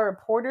 file a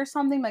report or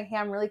something. Like, hey,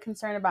 I'm really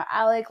concerned about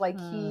Alec. Like,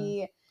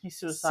 he's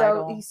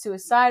suicidal. So he's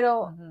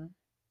suicidal. Mm-hmm.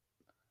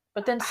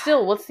 But then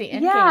still, what's the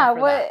end game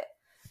for that?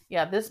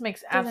 Yeah, this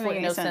makes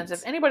absolutely no sense.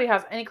 If anybody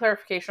has any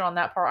clarification on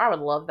that part, I would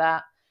love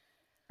that.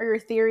 Or your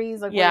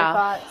theories, like, what are your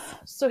thoughts?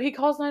 So he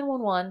calls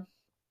 911,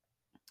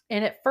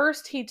 and at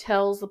first he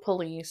tells the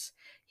police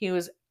he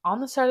was on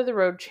the side of the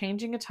road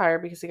changing a tire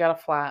because he got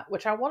a flat,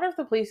 which I wonder if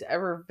the police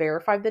ever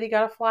verified that he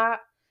got a flat,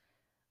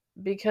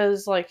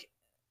 because, like,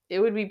 it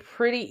would be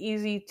pretty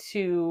easy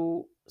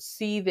to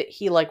see that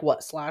he, like,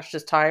 slashed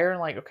his tire, and,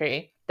 like,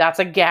 okay, that's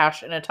a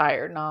gash in a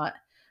tire, not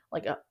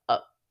like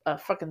a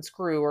fucking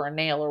screw or a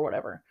nail or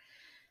whatever.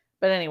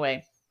 But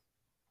anyway,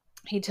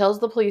 he tells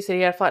the police that he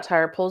had a flat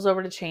tire, pulls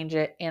over to change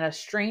it, and a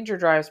stranger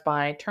drives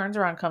by, turns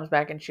around, comes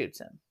back, and shoots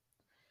him.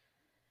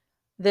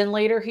 Then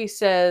later he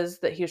says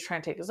that he was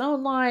trying to take his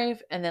own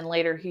life, and then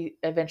later he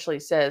eventually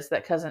says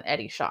that Cousin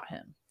Eddie shot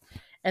him.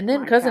 And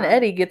then Cousin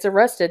Eddie gets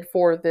arrested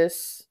for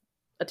this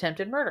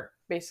attempted murder,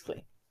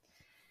 basically.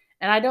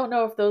 And I don't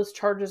know if those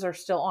charges are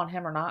still on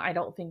him or not. I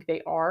don't think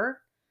they are.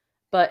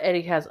 But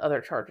Eddie has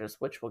other charges,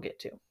 which we'll get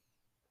to.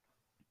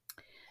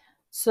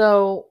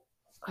 So,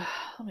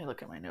 let me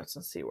look at my notes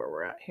and see where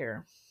we're at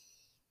here.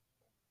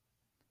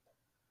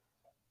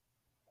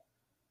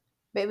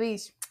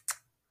 Babies.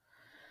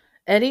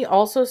 Eddie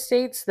also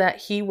states that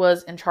he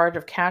was in charge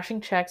of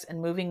cashing checks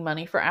and moving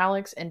money for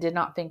Alex and did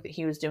not think that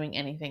he was doing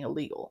anything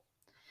illegal.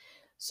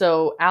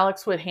 So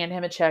Alex would hand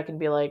him a check and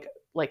be like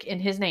in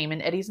his name,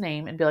 in Eddie's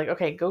name, and be like,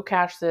 okay, go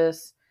cash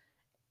this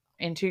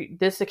into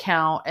this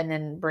account and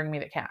then bring me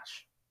the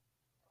cash.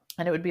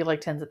 And it would be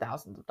like tens of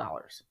thousands of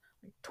dollars.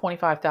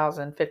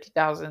 $25,000,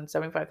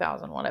 $50,000,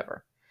 $75,000,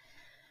 whatever.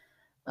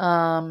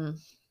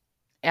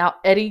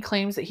 Eddie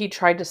claims that he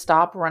tried to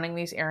stop running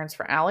these errands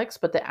for Alex,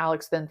 but that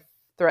Alex then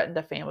threatened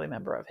a family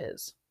member of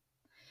his.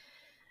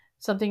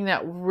 Something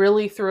that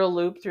really threw a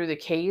loop through the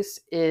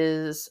case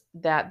is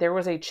that there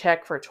was a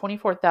check for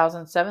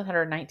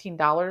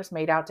 $24,719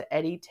 made out to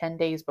Eddie 10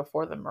 days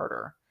before the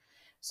murder.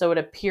 So it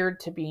appeared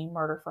to be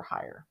murder for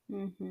hire.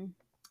 Mm-hmm.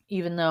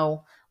 Even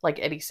though, like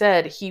Eddie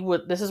said,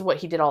 this is what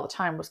he did all the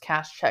time, was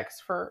cash checks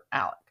for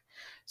Alec.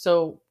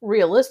 So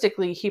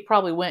realistically, he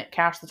probably went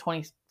cashed the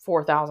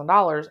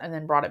 $24,000 and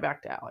then brought it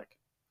back to Alec.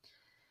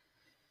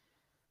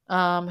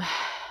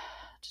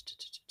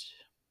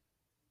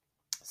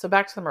 So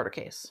back to the murder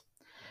case.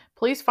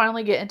 Police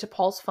finally get into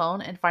Paul's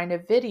phone and find a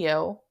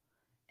video,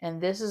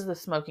 and this is the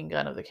smoking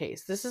gun of the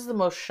case. This is the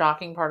most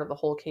shocking part of the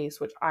whole case,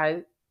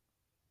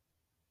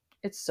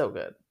 it's so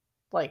good.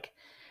 Like,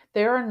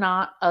 there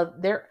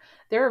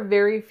are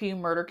very few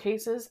murder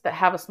cases that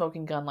have a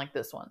smoking gun like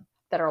this one,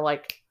 that are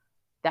like,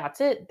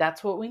 that's it.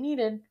 That's what we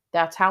needed.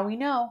 That's how we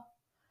know.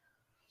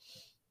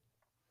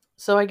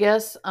 So I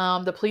guess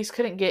the police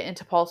couldn't get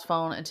into Paul's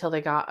phone until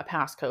they got a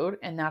passcode,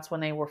 and that's when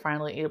they were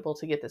finally able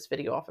to get this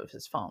video off of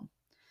his phone.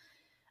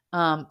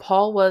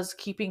 Paul was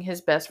keeping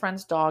his best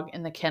friend's dog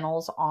in the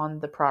kennels on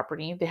the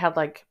property. They had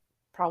like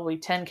probably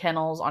 10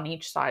 kennels on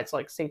each side, so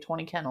like say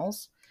 20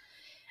 kennels.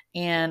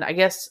 And I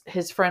guess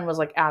his friend was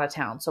like out of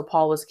town, so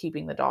Paul was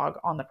keeping the dog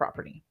on the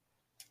property.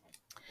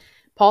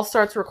 Paul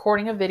starts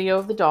recording a video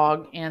of the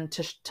dog and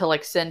to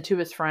like send to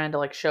his friend to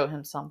like show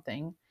him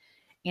something.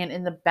 And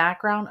in the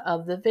background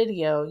of the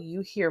video,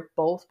 you hear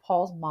both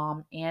Paul's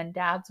mom and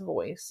dad's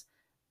voice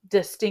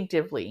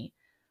distinctively,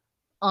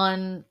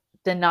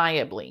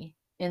 undeniably,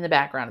 in the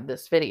background of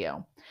this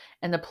video.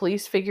 And the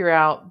police figure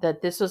out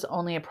that this was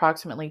only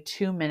approximately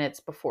 2 minutes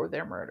before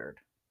they're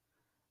murdered,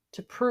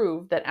 to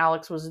prove that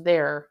Alex was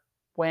there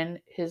when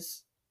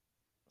his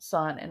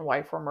son and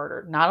wife were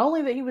murdered. Not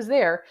only that he was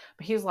there,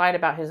 but he's lied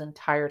about his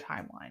entire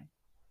timeline.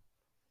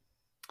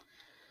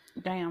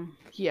 Damn.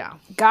 Yeah.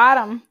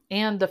 Got him.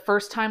 And the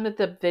first time that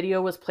the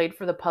video was played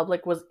for the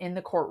public was in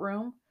the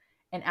courtroom,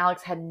 and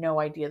Alex had no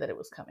idea that it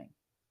was coming.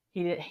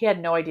 He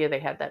had no idea they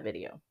had that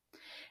video.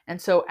 And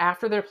so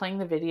after they're playing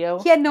the video...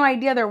 He had no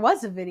idea there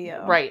was a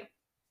video. Right.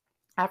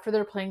 After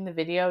they're playing the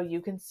video, you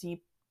can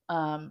see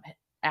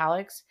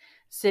Alex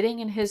sitting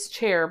in his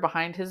chair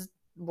behind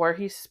where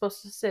he's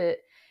supposed to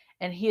sit,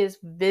 and he is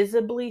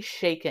visibly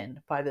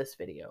shaken by this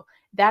video.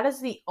 That is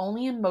the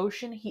only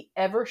emotion he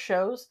ever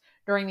shows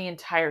during the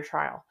entire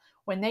trial.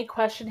 When they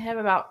question him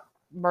about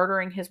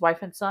murdering his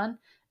wife and son,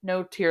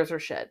 no tears are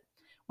shed.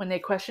 When they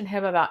question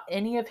him about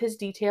any of his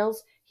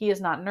details, he is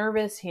not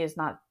nervous, he is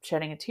not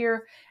shedding a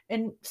tear.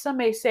 And some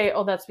may say,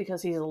 oh, that's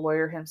because he's a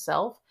lawyer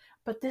himself.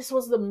 But this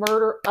was the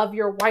murder of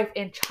your wife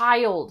and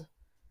child.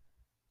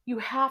 You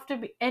have to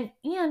be, and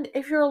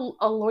if you're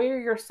a lawyer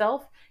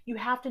yourself, you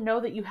have to know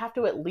that you have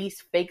to at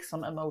least fake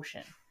some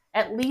emotion.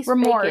 At least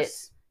remorse. Fake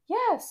it.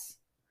 Yes.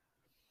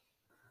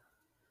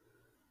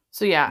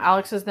 So yeah,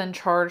 Alex is then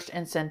charged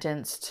and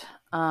sentenced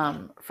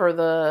for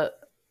the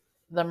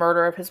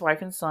murder of his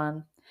wife and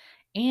son.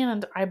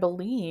 And I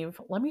believe,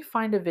 let me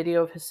find a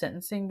video of his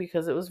sentencing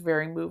because it was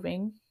very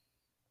moving.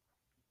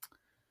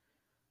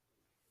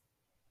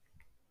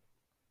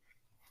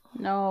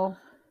 No,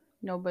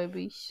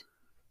 babies.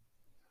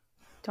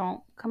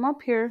 Don't come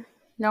up here.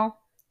 No.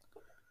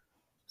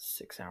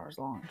 6 hours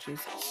long.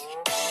 Jesus.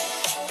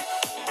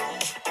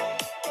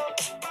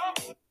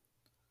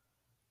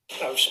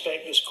 I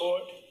respect this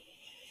court,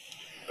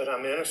 but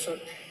I'm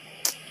innocent.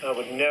 I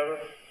would never,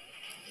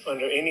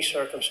 under any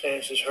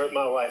circumstances, hurt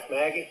my wife,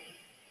 Maggie,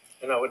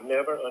 and I would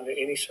never, under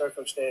any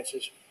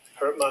circumstances,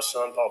 hurt my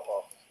son, Paw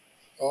Paw.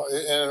 Well,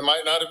 and it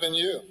might not have been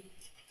you.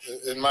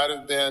 It might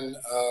have been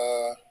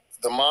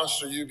the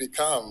monster you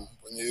become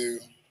when you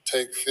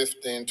take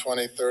 15,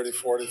 20, 30,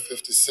 40,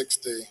 50,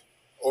 60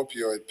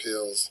 opioid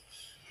pills.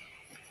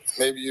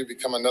 Maybe you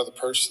become another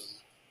person.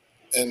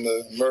 In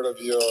the murder of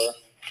your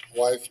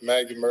wife,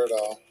 Maggie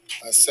Murdaugh,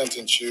 I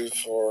sentence you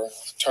for a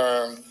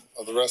term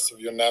of the rest of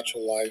your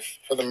natural life.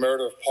 For the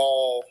murder of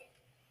Paul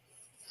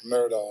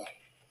Murdaugh,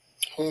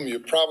 whom you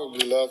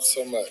probably loved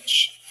so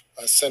much,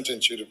 I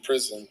sentence you to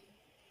prison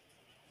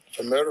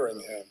for murdering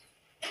him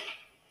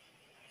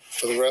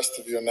for the rest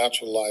of your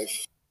natural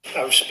life.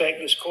 I respect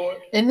this court.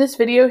 In this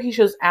video, he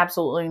shows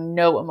absolutely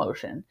no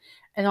emotion.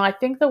 And I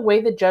think the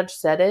way the judge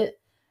said it,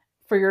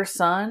 for your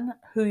son,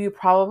 who you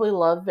probably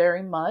love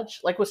very much,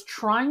 like was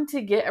trying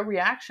to get a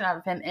reaction out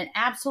of him and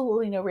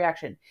absolutely no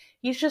reaction.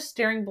 He's just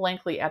staring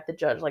blankly at the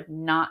judge, like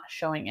not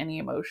showing any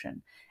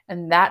emotion.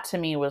 And that to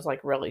me was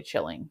like really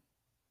chilling.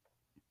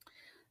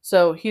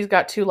 So he's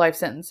got 2 life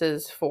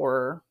sentences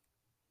for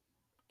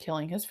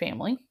killing his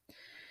family.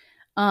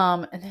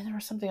 And then there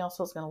was something else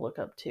I was going to look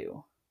up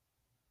too.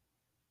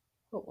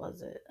 What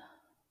was it?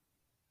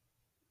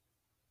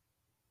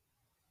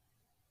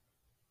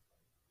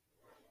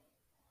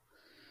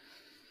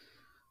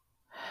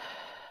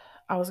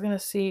 I was going to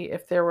see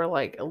if there were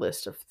like a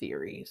list of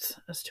theories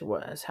as to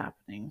what is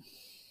happening.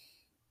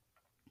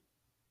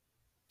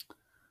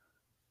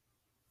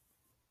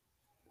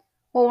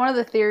 Well, one of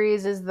the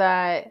theories is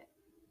that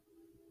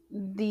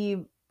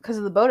because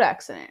of the boat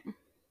accident.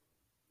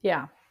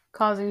 Yeah.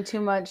 Causing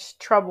too much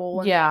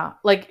trouble. Yeah.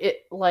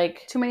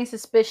 Like too many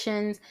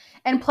suspicions.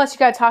 And plus you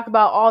got to talk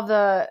about all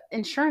the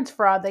insurance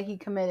fraud that he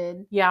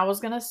committed. Yeah, I was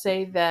going to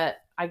say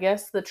that I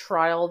guess the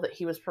trial that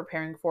he was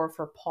preparing for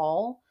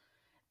Paul,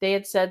 they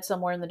had said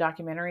somewhere in the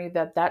documentary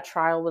that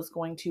trial was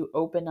going to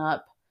open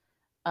up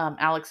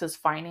Alex's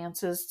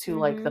finances to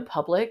like the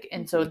public.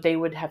 And so they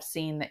would have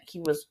seen that he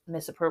was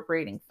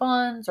misappropriating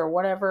funds or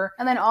whatever.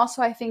 And then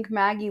also I think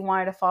Maggie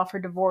wanted to file for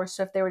divorce.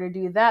 So if they were to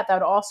do that, that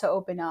would also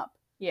open up.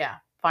 Yeah.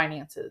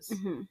 Finances.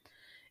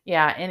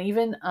 Yeah. And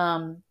even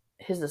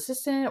his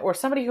assistant or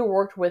somebody who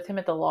worked with him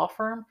at the law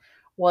firm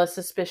was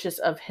suspicious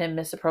of him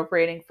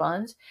misappropriating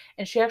funds.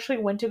 And she actually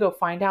went to go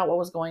find out what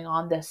was going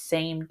on the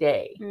same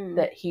day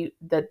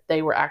that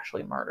they were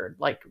actually murdered,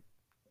 like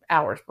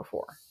hours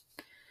before.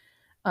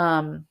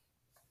 But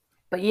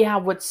yeah,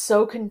 what's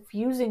so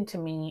confusing to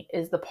me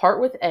is the part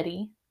with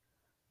Eddie.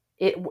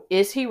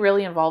 Is he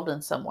really involved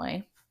in some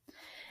way?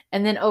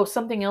 And then,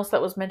 something else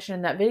that was mentioned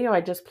in that video I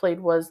just played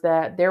was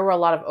that there were a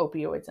lot of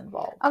opioids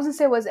involved. I was going to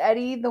say, was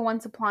Eddie the one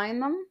supplying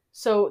them?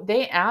 So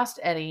they asked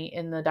Eddie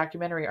in the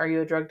documentary, are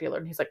you a drug dealer?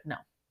 And he's like, no.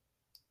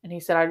 And he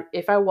said,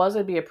 if I was,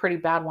 it'd be a pretty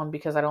bad one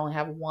because I'd only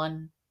have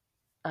one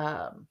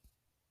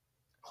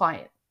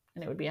client,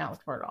 and it would be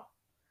Alex Murdaugh.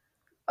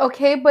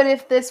 Okay, but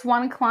if this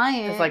one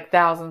client... It's like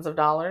thousands of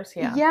dollars,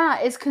 yeah. Yeah,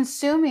 it's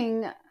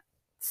consuming...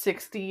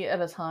 60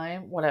 at a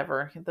time,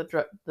 whatever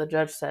the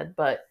judge said.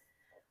 But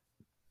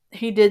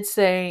he did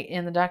say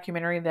in the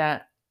documentary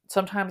that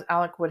sometimes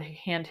Alec would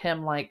hand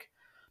him like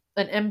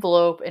an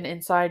envelope, and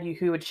inside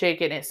he would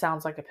shake it and it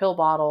sounds like a pill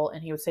bottle,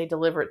 and he would say,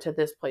 deliver it to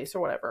this place or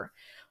whatever.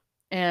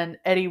 And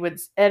Eddie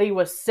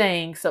was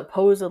saying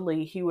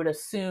supposedly he would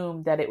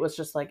assume that it was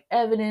just like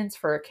evidence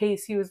for a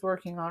case he was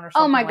working on or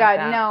something. Oh my God,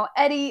 that. no.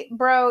 Eddie,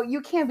 bro, you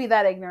can't be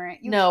that ignorant.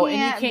 And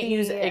you can't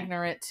use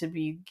ignorant to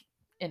be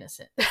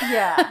innocent.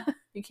 Yeah.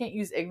 You can't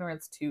use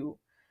ignorance to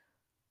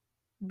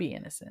be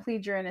innocent.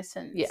 Plead your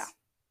innocence. Yeah.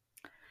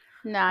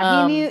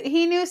 Nah,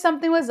 he knew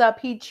something was up.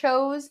 He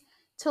chose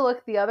to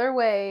look the other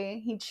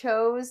way. He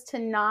chose to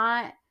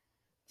not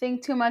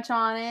think too much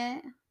on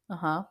it.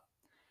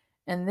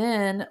 And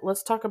then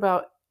let's talk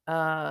about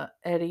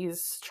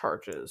Eddie's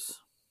charges.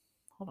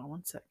 Hold on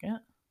one second.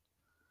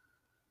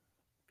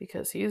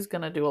 Because he's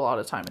going to do a lot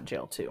of time in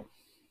jail too.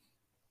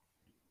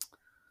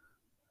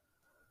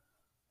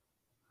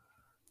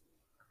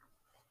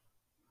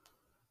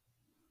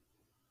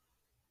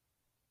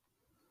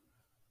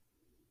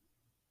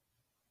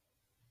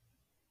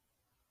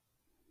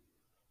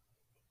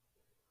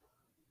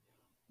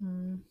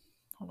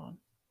 Hold on.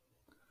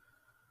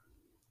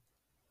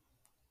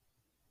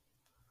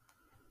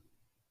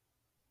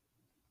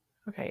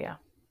 Okay, yeah.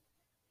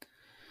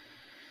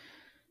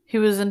 He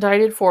was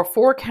indicted for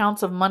 4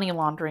 counts of money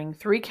laundering,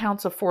 3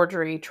 counts of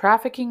forgery,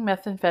 trafficking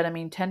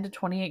methamphetamine 10 to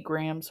 28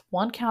 grams,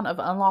 1 count of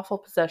unlawful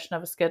possession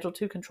of a Schedule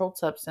II controlled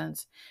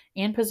substance,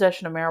 and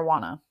possession of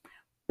marijuana.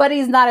 But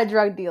he's not a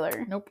drug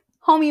dealer. Nope.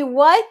 Homie,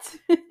 what?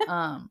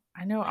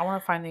 I know. I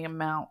want to find the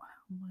amount.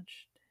 How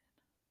much?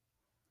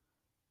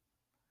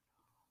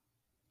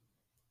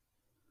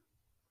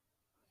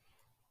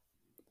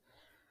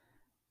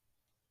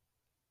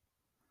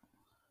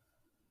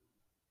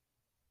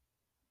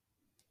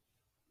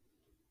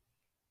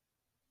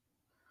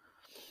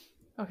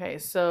 Okay,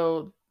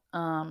 so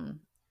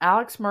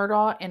Alex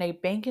Murdaugh and a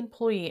bank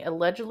employee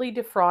allegedly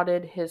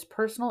defrauded his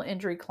personal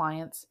injury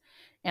clients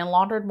and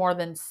laundered more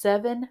than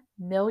 $7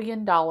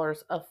 million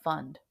of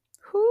funds.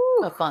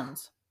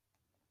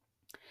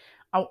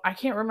 I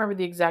can't remember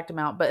the exact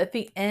amount, but at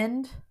the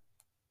end,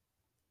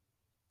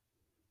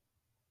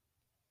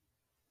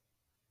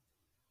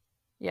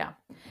 yeah.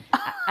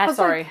 At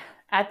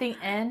the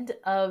end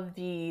of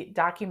the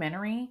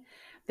documentary,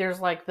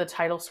 there's like the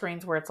title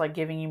screens where it's like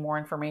giving you more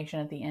information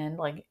at the end,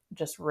 like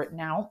just written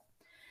out.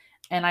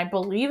 And I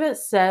believe it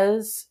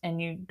says,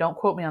 and you don't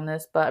quote me on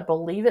this, but I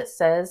believe it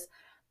says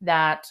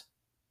that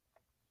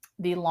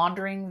the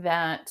laundering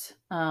that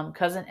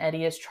Cousin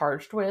Eddie is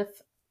charged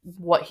with,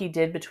 what he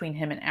did between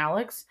him and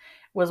Alex,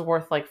 was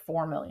worth like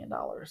 $4 million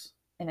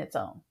in its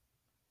own.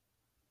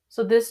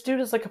 So this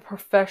dude is like a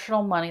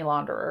professional money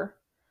launderer.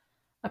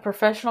 A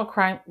professional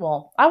crime,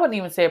 well, I wouldn't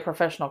even say a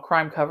professional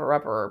crime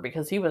cover-upper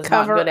because he was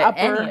not good at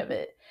any of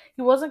it.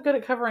 He wasn't good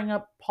at covering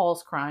up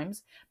Paul's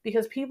crimes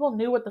because people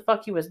knew what the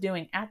fuck he was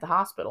doing at the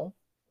hospital.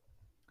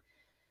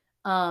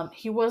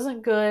 He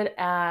wasn't good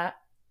at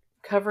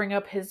covering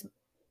up his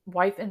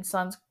wife and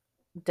son's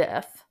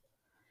death.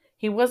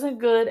 He wasn't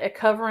good at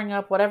covering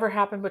up whatever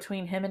happened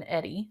between him and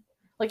Eddie.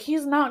 Like,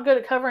 he's not good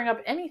at covering up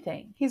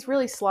anything. He's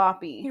really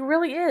sloppy. He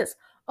really is.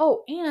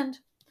 Oh, and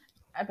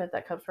I bet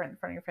that cup's right in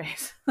front of your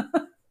face.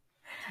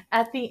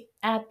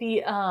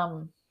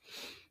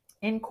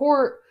 In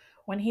court,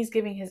 when he's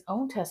giving his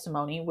own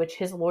testimony, which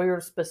his lawyer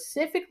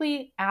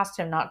specifically asked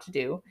him not to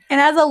do. And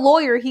as a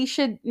lawyer, he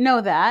should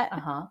know that.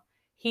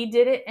 He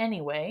did it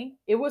anyway.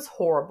 It was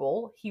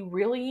horrible. He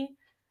really,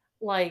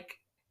 like,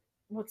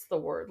 what's the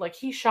word? Like,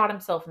 he shot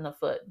himself in the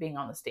foot being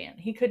on the stand.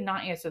 He could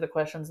not answer the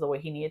questions the way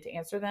he needed to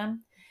answer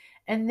them.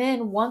 And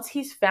then once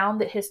he's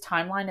found that his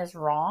timeline is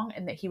wrong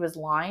and that he was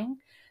lying,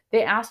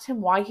 they asked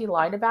him why he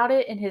lied about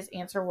it, and his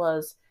answer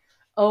was,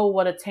 "Oh,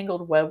 what a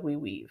tangled web we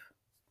weave."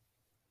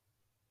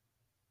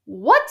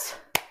 What?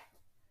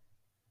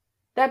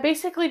 That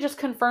basically just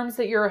confirms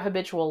that you're a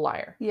habitual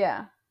liar.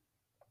 Yeah.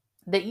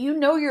 That you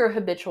know you're a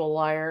habitual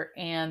liar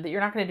and that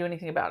you're not going to do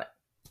anything about it.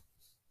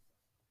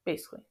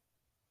 Basically.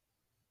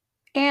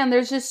 And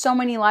there's just so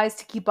many lies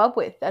to keep up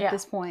with at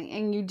this point,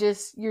 and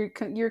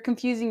you're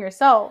confusing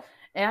yourself.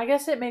 And I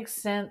guess it makes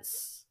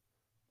sense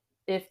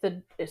if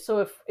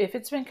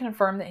it's been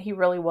confirmed that he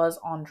really was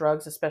on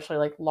drugs, especially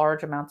like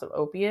large amounts of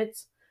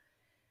opiates,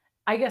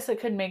 I guess it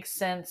could make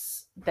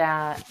sense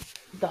that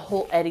the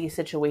whole Eddie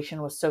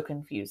situation was so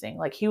confusing.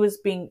 Like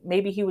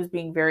maybe he was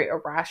being very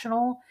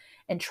irrational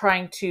and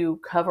trying to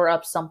cover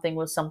up something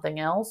with something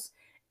else.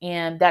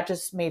 And that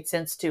just made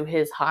sense to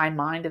his high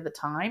mind at the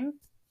time.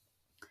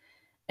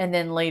 And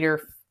then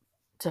later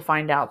to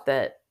find out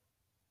that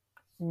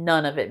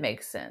none of it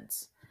makes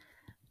sense.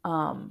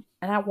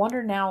 And I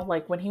wonder now,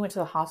 like when he went to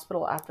the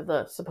hospital after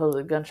the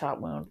supposed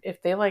gunshot wound,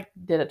 if they like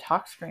did a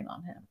tox screen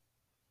on him.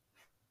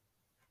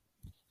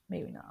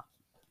 Maybe not.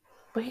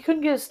 But he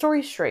couldn't get his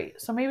story straight,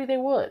 so maybe they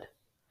would.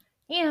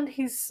 And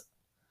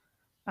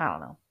I don't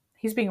know.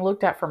 He's being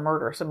looked at for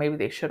murder, so maybe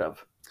they should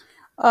have.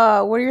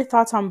 What are your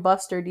thoughts on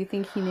Buster? Do you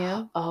think he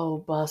knew? Oh,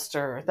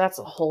 Buster. That's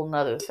a whole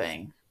nother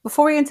thing.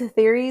 Before we get into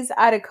theories,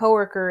 I had a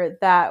coworker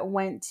that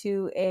went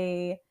to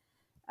a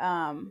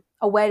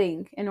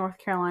wedding in North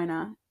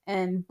Carolina,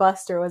 and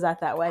Buster was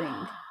at that wedding.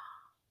 Wow.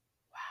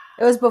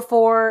 It was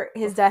before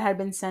his dad had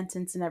been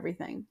sentenced and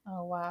everything.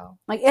 Oh, wow.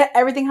 Like,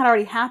 everything had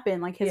already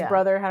happened. Like, his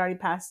brother had already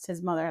passed.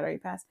 His mother had already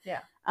passed.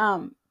 Yeah.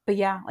 But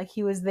yeah, like,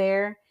 he was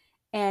there.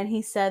 And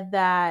he said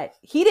that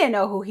he didn't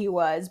know who he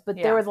was. But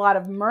there was a lot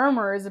of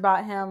murmurs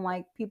about him.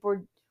 Like,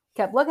 people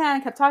kept looking at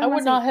him, kept talking about him. I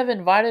would not have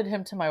invited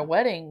him to my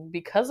wedding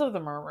because of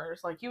the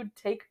murmurs. Like, you would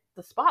take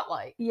the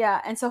spotlight.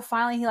 Yeah. And so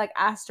finally he, like,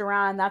 asked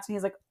around. And that's when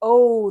he's like,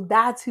 oh,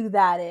 that's who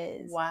that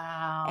is.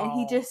 Wow. And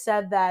he just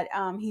said that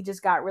he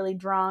just got really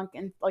drunk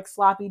and, like,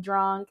 sloppy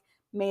drunk,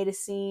 made a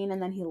scene,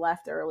 and then he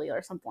left early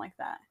or something like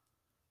that.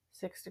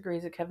 6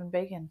 degrees of Kevin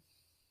Bacon.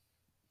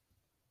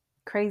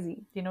 Crazy.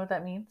 Do you know what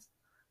that means?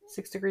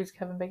 6 degrees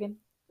Kevin Bacon?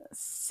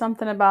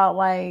 Something about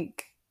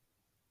like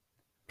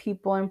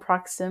people in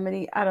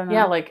proximity. I don't know.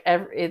 Yeah, like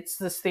it's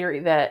this theory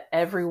that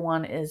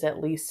everyone is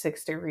at least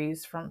 6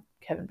 degrees from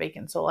Kevin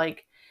Bacon. So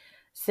like,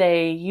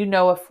 say you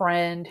know a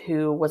friend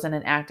who was in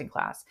an acting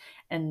class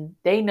and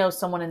they know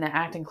someone in the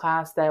acting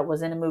class that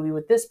was in a movie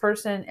with this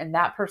person and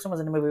that person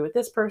was in a movie with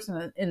this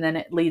person, and then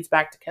it leads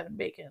back to Kevin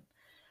Bacon.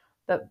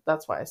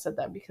 That's why I said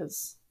that,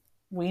 because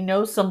we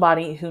know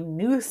somebody who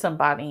knew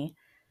somebody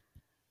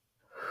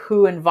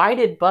who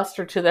invited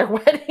Buster to their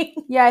wedding.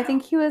 Yeah, I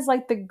think he was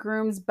like the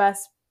groom's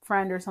best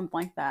friend or something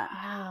like that.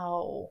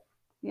 Wow.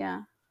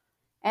 Yeah.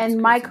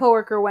 And my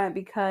coworker went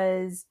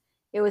because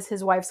it was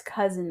his wife's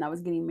cousin that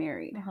was getting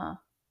married. Uh-huh.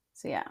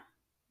 So yeah.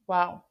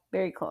 Wow.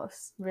 Very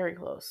close. Very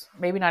close.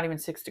 Maybe not even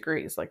 6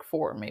 degrees, like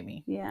 4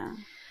 maybe. Yeah.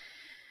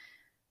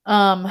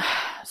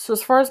 So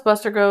as far as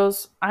Buster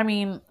goes, I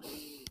mean,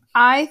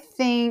 I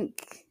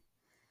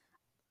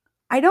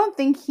don't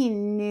think he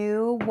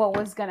knew what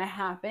was going to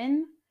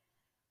happen.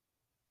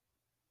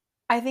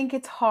 I think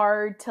it's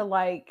hard to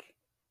like,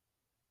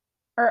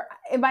 or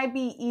it might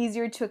be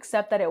easier to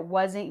accept that it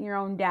wasn't your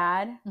own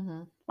dad.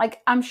 mm-hmm.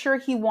 Like, I'm sure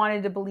he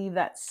wanted to believe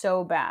that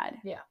so bad.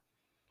 Yeah.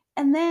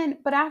 And then,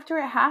 but after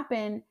it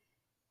happened,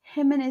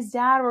 him and his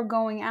dad were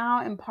going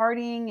out and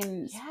partying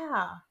and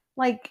yeah.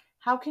 Like,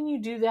 how can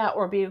you do that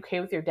or be okay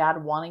with your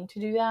dad wanting to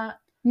do that?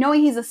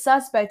 Knowing he's a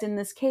suspect in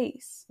this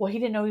case. Well, he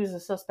didn't know he was a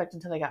suspect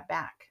until they got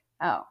back.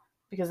 Oh.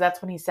 Because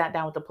that's when he sat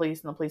down with the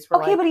police and the police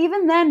were okay, but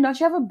even then, don't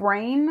you have a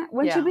brain?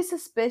 Wouldn't you be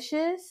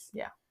suspicious?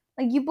 Yeah.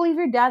 Like, you believe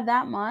your dad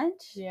that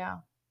much? Yeah.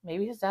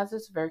 Maybe his dad's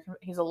just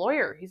he's a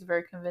lawyer. He's a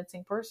very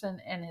convincing person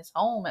in his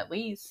home, at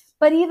least.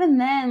 But even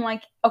then,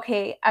 like,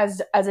 okay,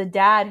 as a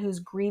dad who's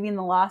grieving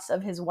the loss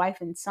of his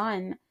wife and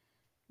son,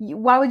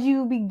 why would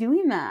you be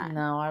doing that?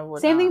 No, I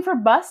wouldn't. Same thing for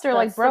Buster. That's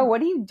like, bro,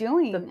 what are you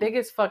doing? The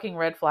biggest fucking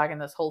red flag in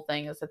this whole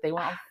thing is that they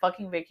went on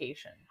fucking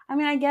vacation. I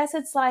mean, I guess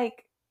it's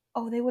like,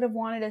 oh, they would have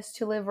wanted us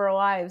to live our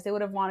lives. They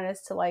would have wanted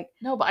us to like...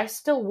 No, but I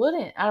still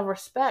wouldn't, out of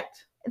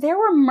respect. They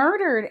were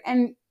murdered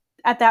and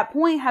at that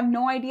point have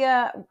no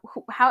idea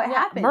how it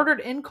happened. Murdered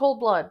in cold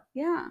blood.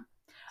 Yeah.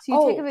 So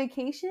you take a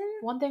vacation?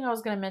 One thing I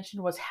was going to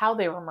mention was how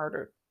they were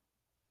murdered.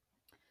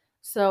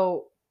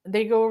 So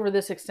they go over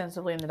this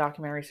extensively in the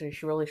documentary, so you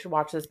really should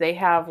watch this. They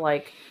have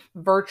like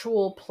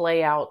virtual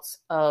playouts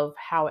of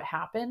how it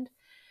happened.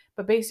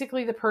 But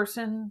basically the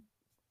person,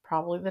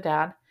 probably the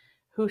dad,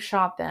 who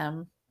shot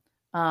them,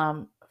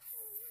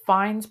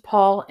 finds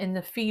Paul in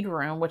the feed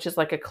room, which is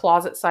like a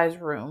closet-sized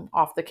room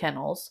off the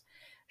kennels,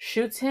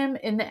 shoots him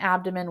in the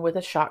abdomen with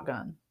a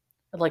shotgun.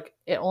 Like,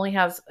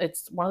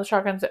 it's one of the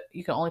shotguns that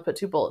you can only put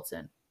 2 bullets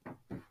in.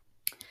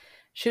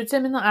 Shoots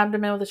him in the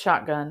abdomen with a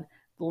shotgun,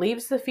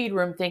 leaves the feed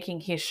room thinking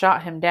he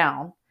shot him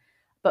down,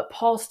 but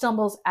Paul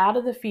stumbles out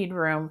of the feed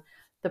room.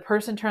 The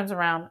person turns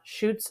around,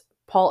 shoots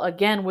Paul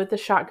again with the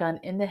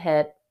shotgun in the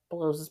head,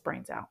 blows his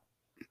brains out.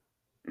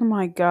 Oh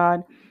my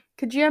God.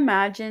 Could you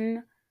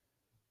imagine?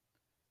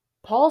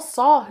 Paul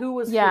saw who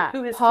his Paul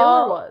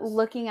killer was.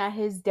 Looking at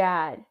his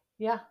dad.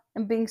 Yeah.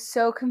 And being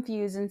so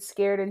confused and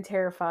scared and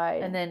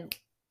terrified. And then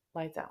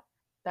lights out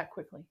that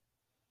quickly.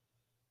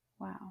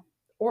 Wow.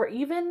 Or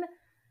even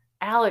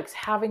Alex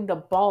having the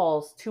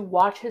balls to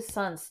watch his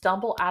son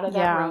stumble out of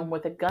that room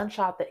with a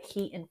gunshot that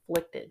he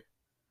inflicted.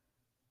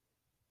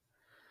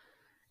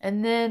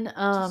 And then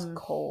just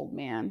cold,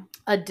 man.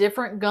 A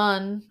different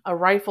gun, a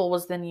rifle,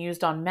 was then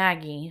used on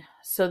Maggie.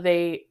 So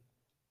they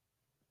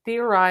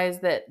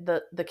theorized that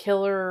the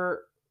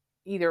killer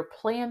either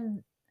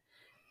planned...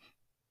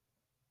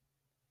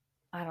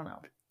 I don't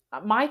know.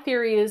 My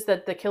theory is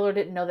that the killer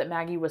didn't know that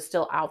Maggie was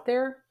still out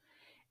there.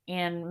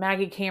 And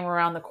Maggie came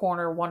around the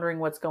corner wondering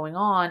what's going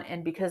on.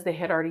 And because they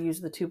had already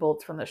used the 2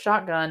 bullets from the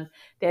shotgun,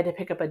 they had to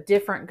pick up a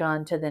different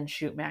gun to then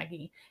shoot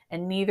Maggie.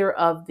 And neither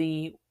of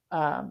the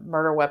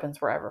murder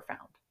weapons were ever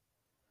found.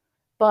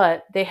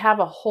 But they have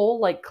a whole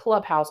like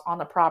clubhouse on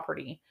the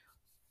property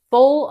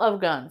full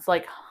of guns,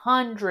 like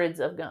hundreds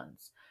of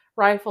guns.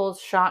 Rifles,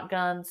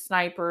 shotguns,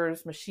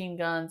 snipers, machine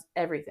guns,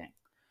 everything.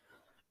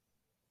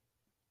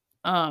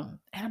 And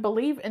I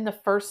believe in the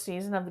first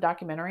season of the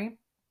documentary,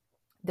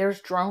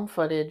 there's drone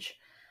footage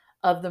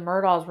of the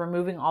Murdaughs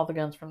removing all the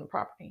guns from the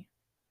property.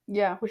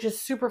 Yeah. Which is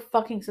super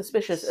fucking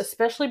suspicious,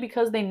 especially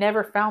because they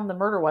never found the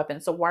murder weapon.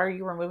 So why are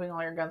you removing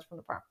all your guns from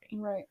the property?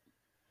 Right.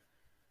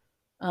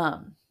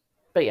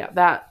 But yeah,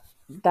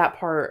 that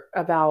part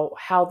about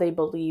how they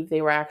believe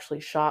they were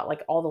actually shot,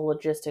 like all the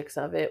logistics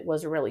of it,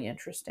 was really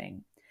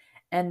interesting.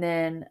 And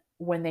then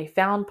when they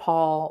found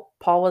Paul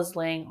was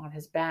laying on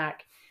his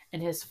back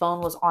and his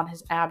phone was on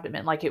his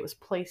abdomen, like it was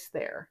placed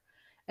there.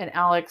 And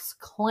Alex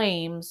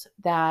claims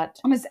that...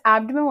 On his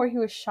abdomen where he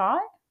was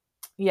shot?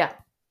 Yeah.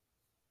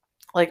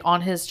 Like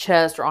on his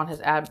chest or on his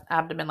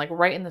abdomen, like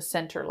right in the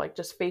center, like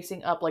just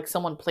facing up, like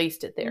someone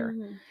placed it there.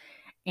 Mm-hmm.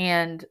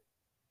 And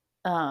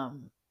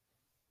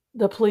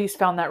the police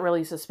found that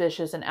really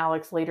suspicious. And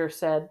Alex later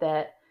said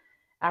that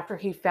after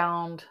he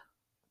found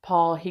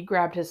Paul, he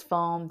grabbed his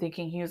phone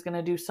thinking he was going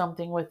to do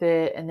something with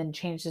it and then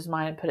changed his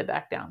mind and put it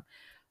back down.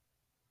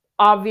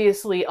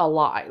 obviously a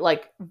lie.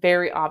 Like,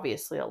 very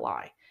obviously a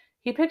lie.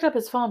 He picked up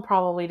his phone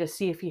probably to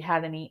see if he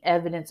had any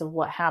evidence of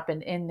what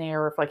happened in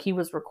there, or if like he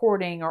was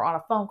recording or on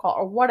a phone call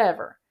or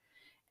whatever,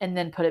 and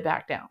then put it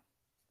back down.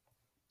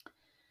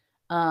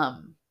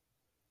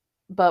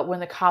 But when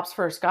the cops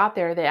first got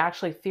there, they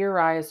actually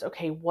theorized,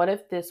 okay, what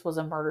if this was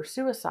a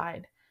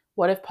murder-suicide?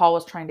 What if Paul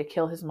was trying to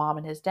kill his mom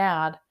and his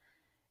dad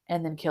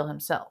and then kill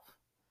himself?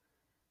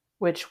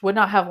 Which would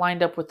not have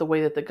lined up with the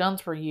way that the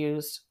guns were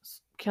used.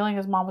 Killing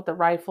his mom with the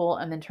rifle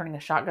and then turning a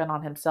shotgun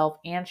on himself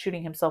and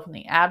shooting himself in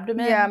the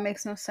abdomen. Yeah, it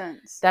makes no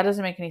sense. That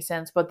doesn't make any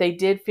sense. But they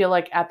did feel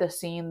like at the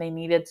scene they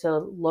needed to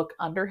look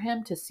under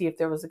him to see if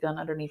there was a gun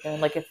underneath him.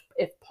 Like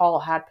if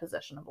Paul had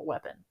possession of a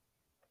weapon.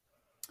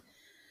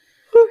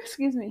 Ooh,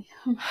 excuse me.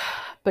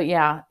 But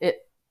yeah,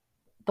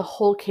 the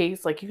whole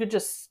case, like you could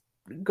just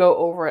go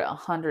over it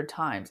 100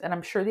 times. And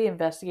I'm sure the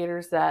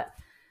investigators and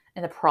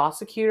the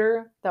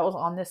prosecutor that was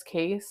on this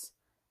case,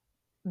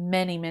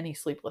 many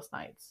sleepless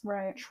nights,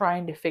 right,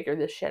 trying to figure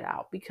this shit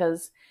out.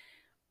 Because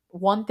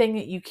one thing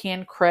that you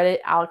can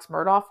credit Alex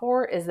Murdaugh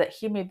for is that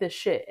he made this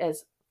shit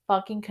as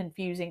fucking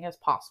confusing as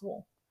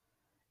possible.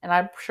 And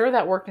I'm sure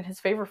that worked in his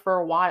favor for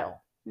a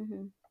while.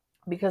 Mm-hmm.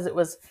 Because it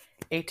was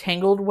a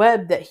tangled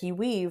web that he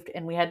weaved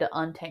and we had to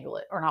untangle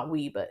it. Or not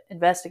we, but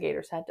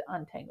investigators had to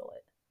untangle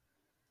it.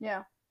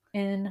 Yeah.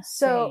 Insane.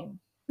 So,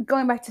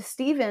 going back to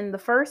Stephen, the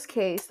first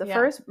case, the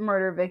first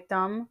murder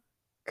victim,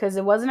 because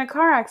it wasn't a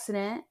car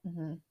accident,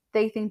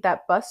 they think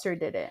that Buster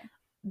did it.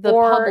 The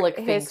public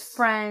thinks. His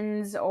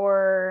friends,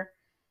 or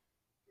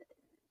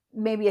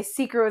maybe a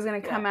secret was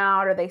going to come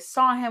out, or they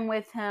saw him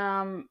with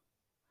him.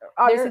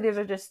 Obviously, these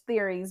are just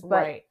theories, but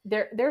right.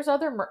 There's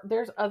other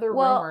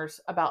rumors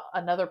about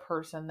another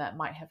person that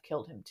might have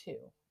killed him too.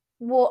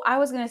 Well, I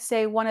was going to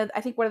say one of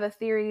the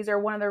theories, or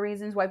one of the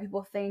reasons why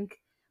people think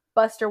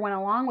Buster went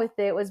along with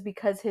it, was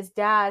because his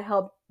dad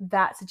helped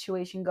that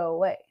situation go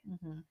away.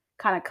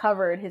 Kind of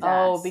covered his ass.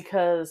 Oh,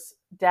 because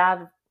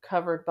dad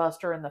covered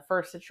Buster in the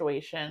first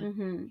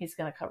situation. He's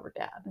going to cover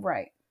dad.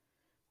 Right.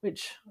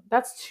 Which,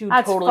 that's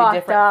totally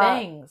different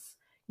things.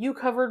 You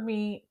covered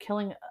me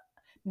killing,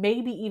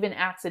 maybe even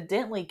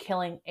accidentally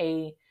killing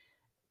a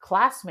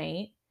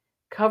classmate,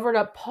 covered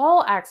up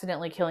Paul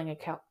accidentally killing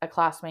a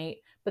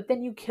classmate, but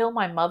then you kill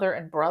my mother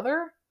and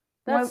brother?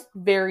 That's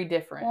very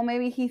different. Well,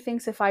 maybe he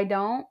thinks if I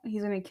don't,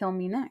 he's going to kill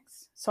me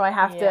next. So I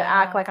have to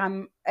act like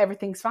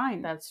everything's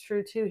fine. That's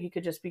true too. He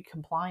could just be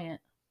compliant.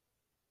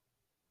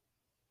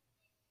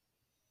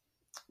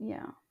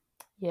 Yeah.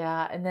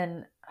 Yeah, and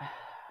then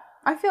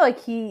I feel like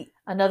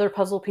another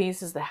puzzle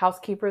piece is the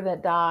housekeeper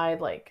that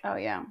died. Like, oh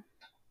yeah.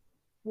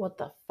 What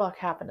the fuck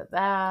happened to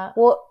that?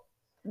 Well,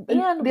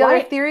 and the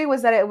other theory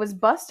was that it was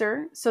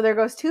Buster, so there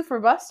goes 2 for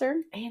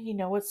Buster. And you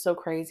know what's so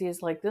crazy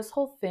is like this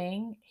whole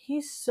thing,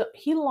 he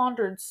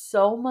laundered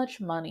so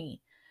much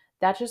money.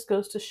 That just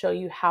goes to show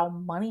you how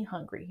money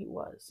hungry he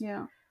was.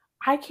 Yeah.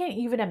 I can't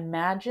even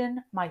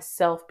imagine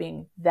myself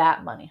being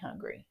that money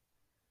hungry.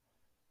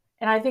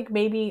 And I think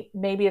maybe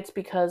it's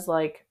because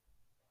like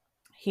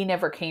he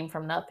never came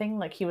from nothing.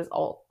 Like he was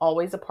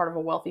always a part of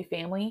a wealthy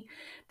family.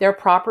 Their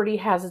property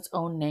has its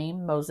own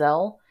name,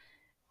 Moselle.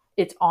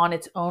 It's on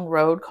its own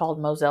road called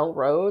Moselle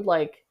Road.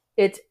 Like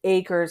it's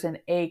acres and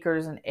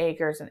acres and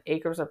acres and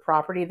acres of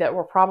property that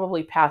were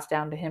probably passed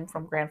down to him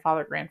from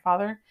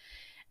grandfather.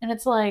 And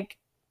it's like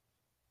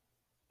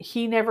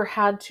he never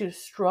had to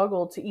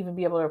struggle to even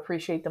be able to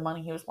appreciate the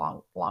money he was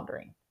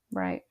laundering.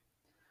 Right.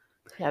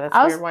 Yeah, that's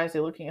weird. Why is he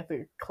looking at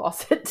the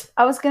closet?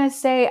 I was gonna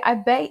say, I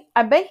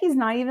bet he's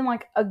not even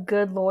like a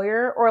good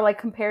lawyer, or like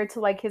compared to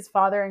like his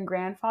father and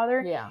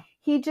grandfather. Yeah.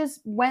 He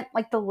just went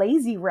like the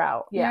lazy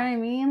route. You know what I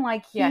mean?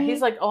 Like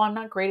he's like, oh, I'm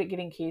not great at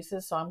getting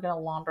cases, so I'm gonna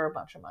launder a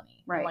bunch of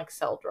money. Right. And like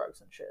sell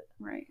drugs and shit.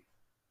 Right.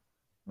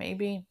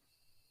 Maybe.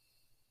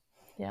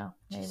 Yeah,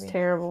 maybe. It's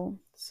terrible.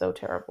 So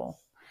terrible.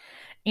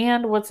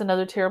 And what's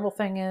another terrible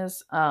thing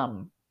is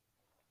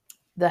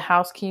the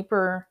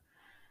housekeeper,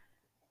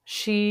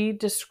 she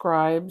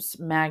describes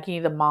Maggie,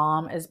 the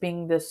mom, as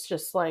being this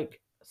just like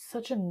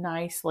such a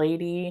nice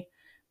lady,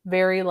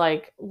 very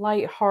like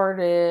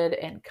lighthearted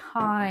and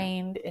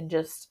kind, and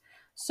just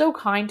so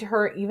kind to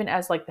her, even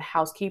as like the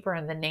housekeeper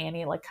and the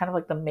nanny, like kind of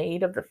like the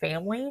maid of the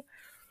family,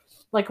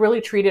 like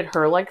really treated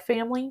her like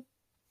family.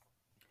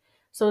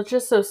 So it's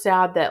just so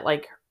sad that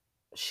like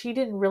she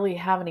didn't really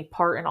have any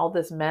part in all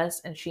this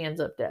mess and she ends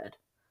up dead.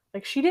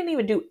 Like she didn't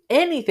even do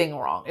anything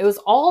wrong. It was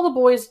all the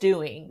boys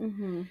doing.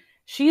 Mm-hmm.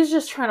 She's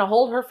just trying to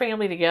hold her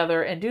family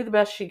together and do the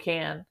best she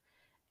can.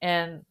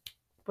 And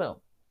boom,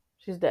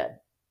 she's dead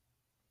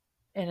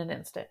in an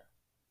instant.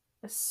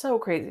 It's so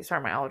crazy.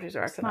 Sorry, my allergies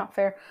are acting up. Not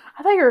fair.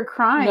 I thought you were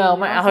crying. No,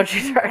 my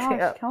allergies are acting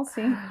up.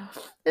 Kelsey.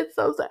 It's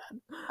so sad.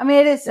 I mean,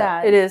 it is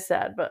sad. It is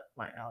sad, but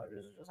my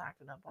allergies are just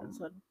acting up all of a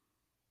sudden.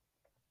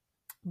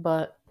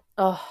 But,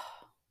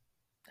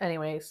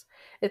 anyways,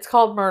 it's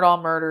called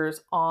Murdaugh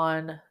Murders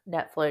on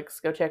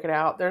Netflix. Go check it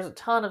out. There's a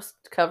ton of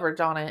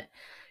coverage on it.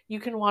 You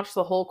can watch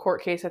the whole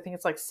court case. I think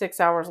it's like 6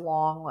 hours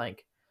long.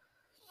 Like,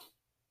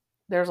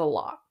 there's a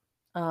lot.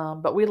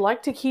 But we'd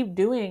like to keep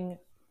doing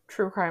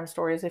true crime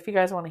stories. If you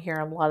guys want to hear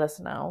them, let us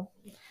know.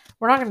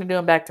 We're not going to do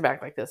them back to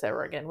back like this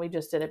ever again. We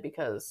just did it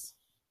because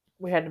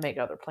we had to make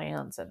other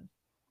plans and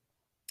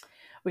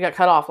we got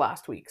cut off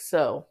last week.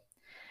 So,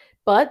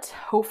 but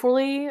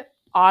hopefully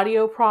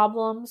audio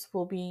problems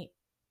will be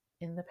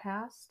in the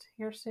past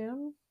here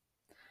soon.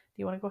 Do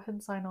you want to go ahead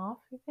and sign off,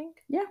 you think?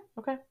 Yeah.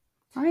 Okay.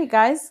 All right,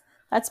 guys.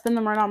 That's been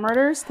the Murdaugh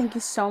Murders. Thank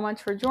you so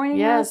much for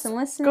joining us and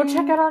listening. Go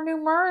check out our new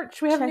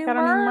merch. We have new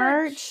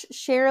merch.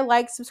 Share,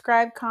 like,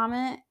 subscribe,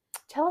 comment.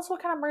 Tell us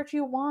what kind of merch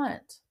you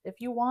want.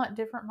 If you want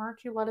different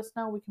merch, you let us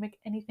know. We can make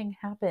anything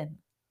happen.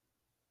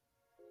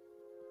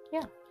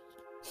 Yeah.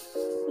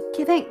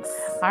 Okay, thanks.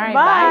 All right,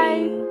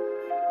 bye. bye.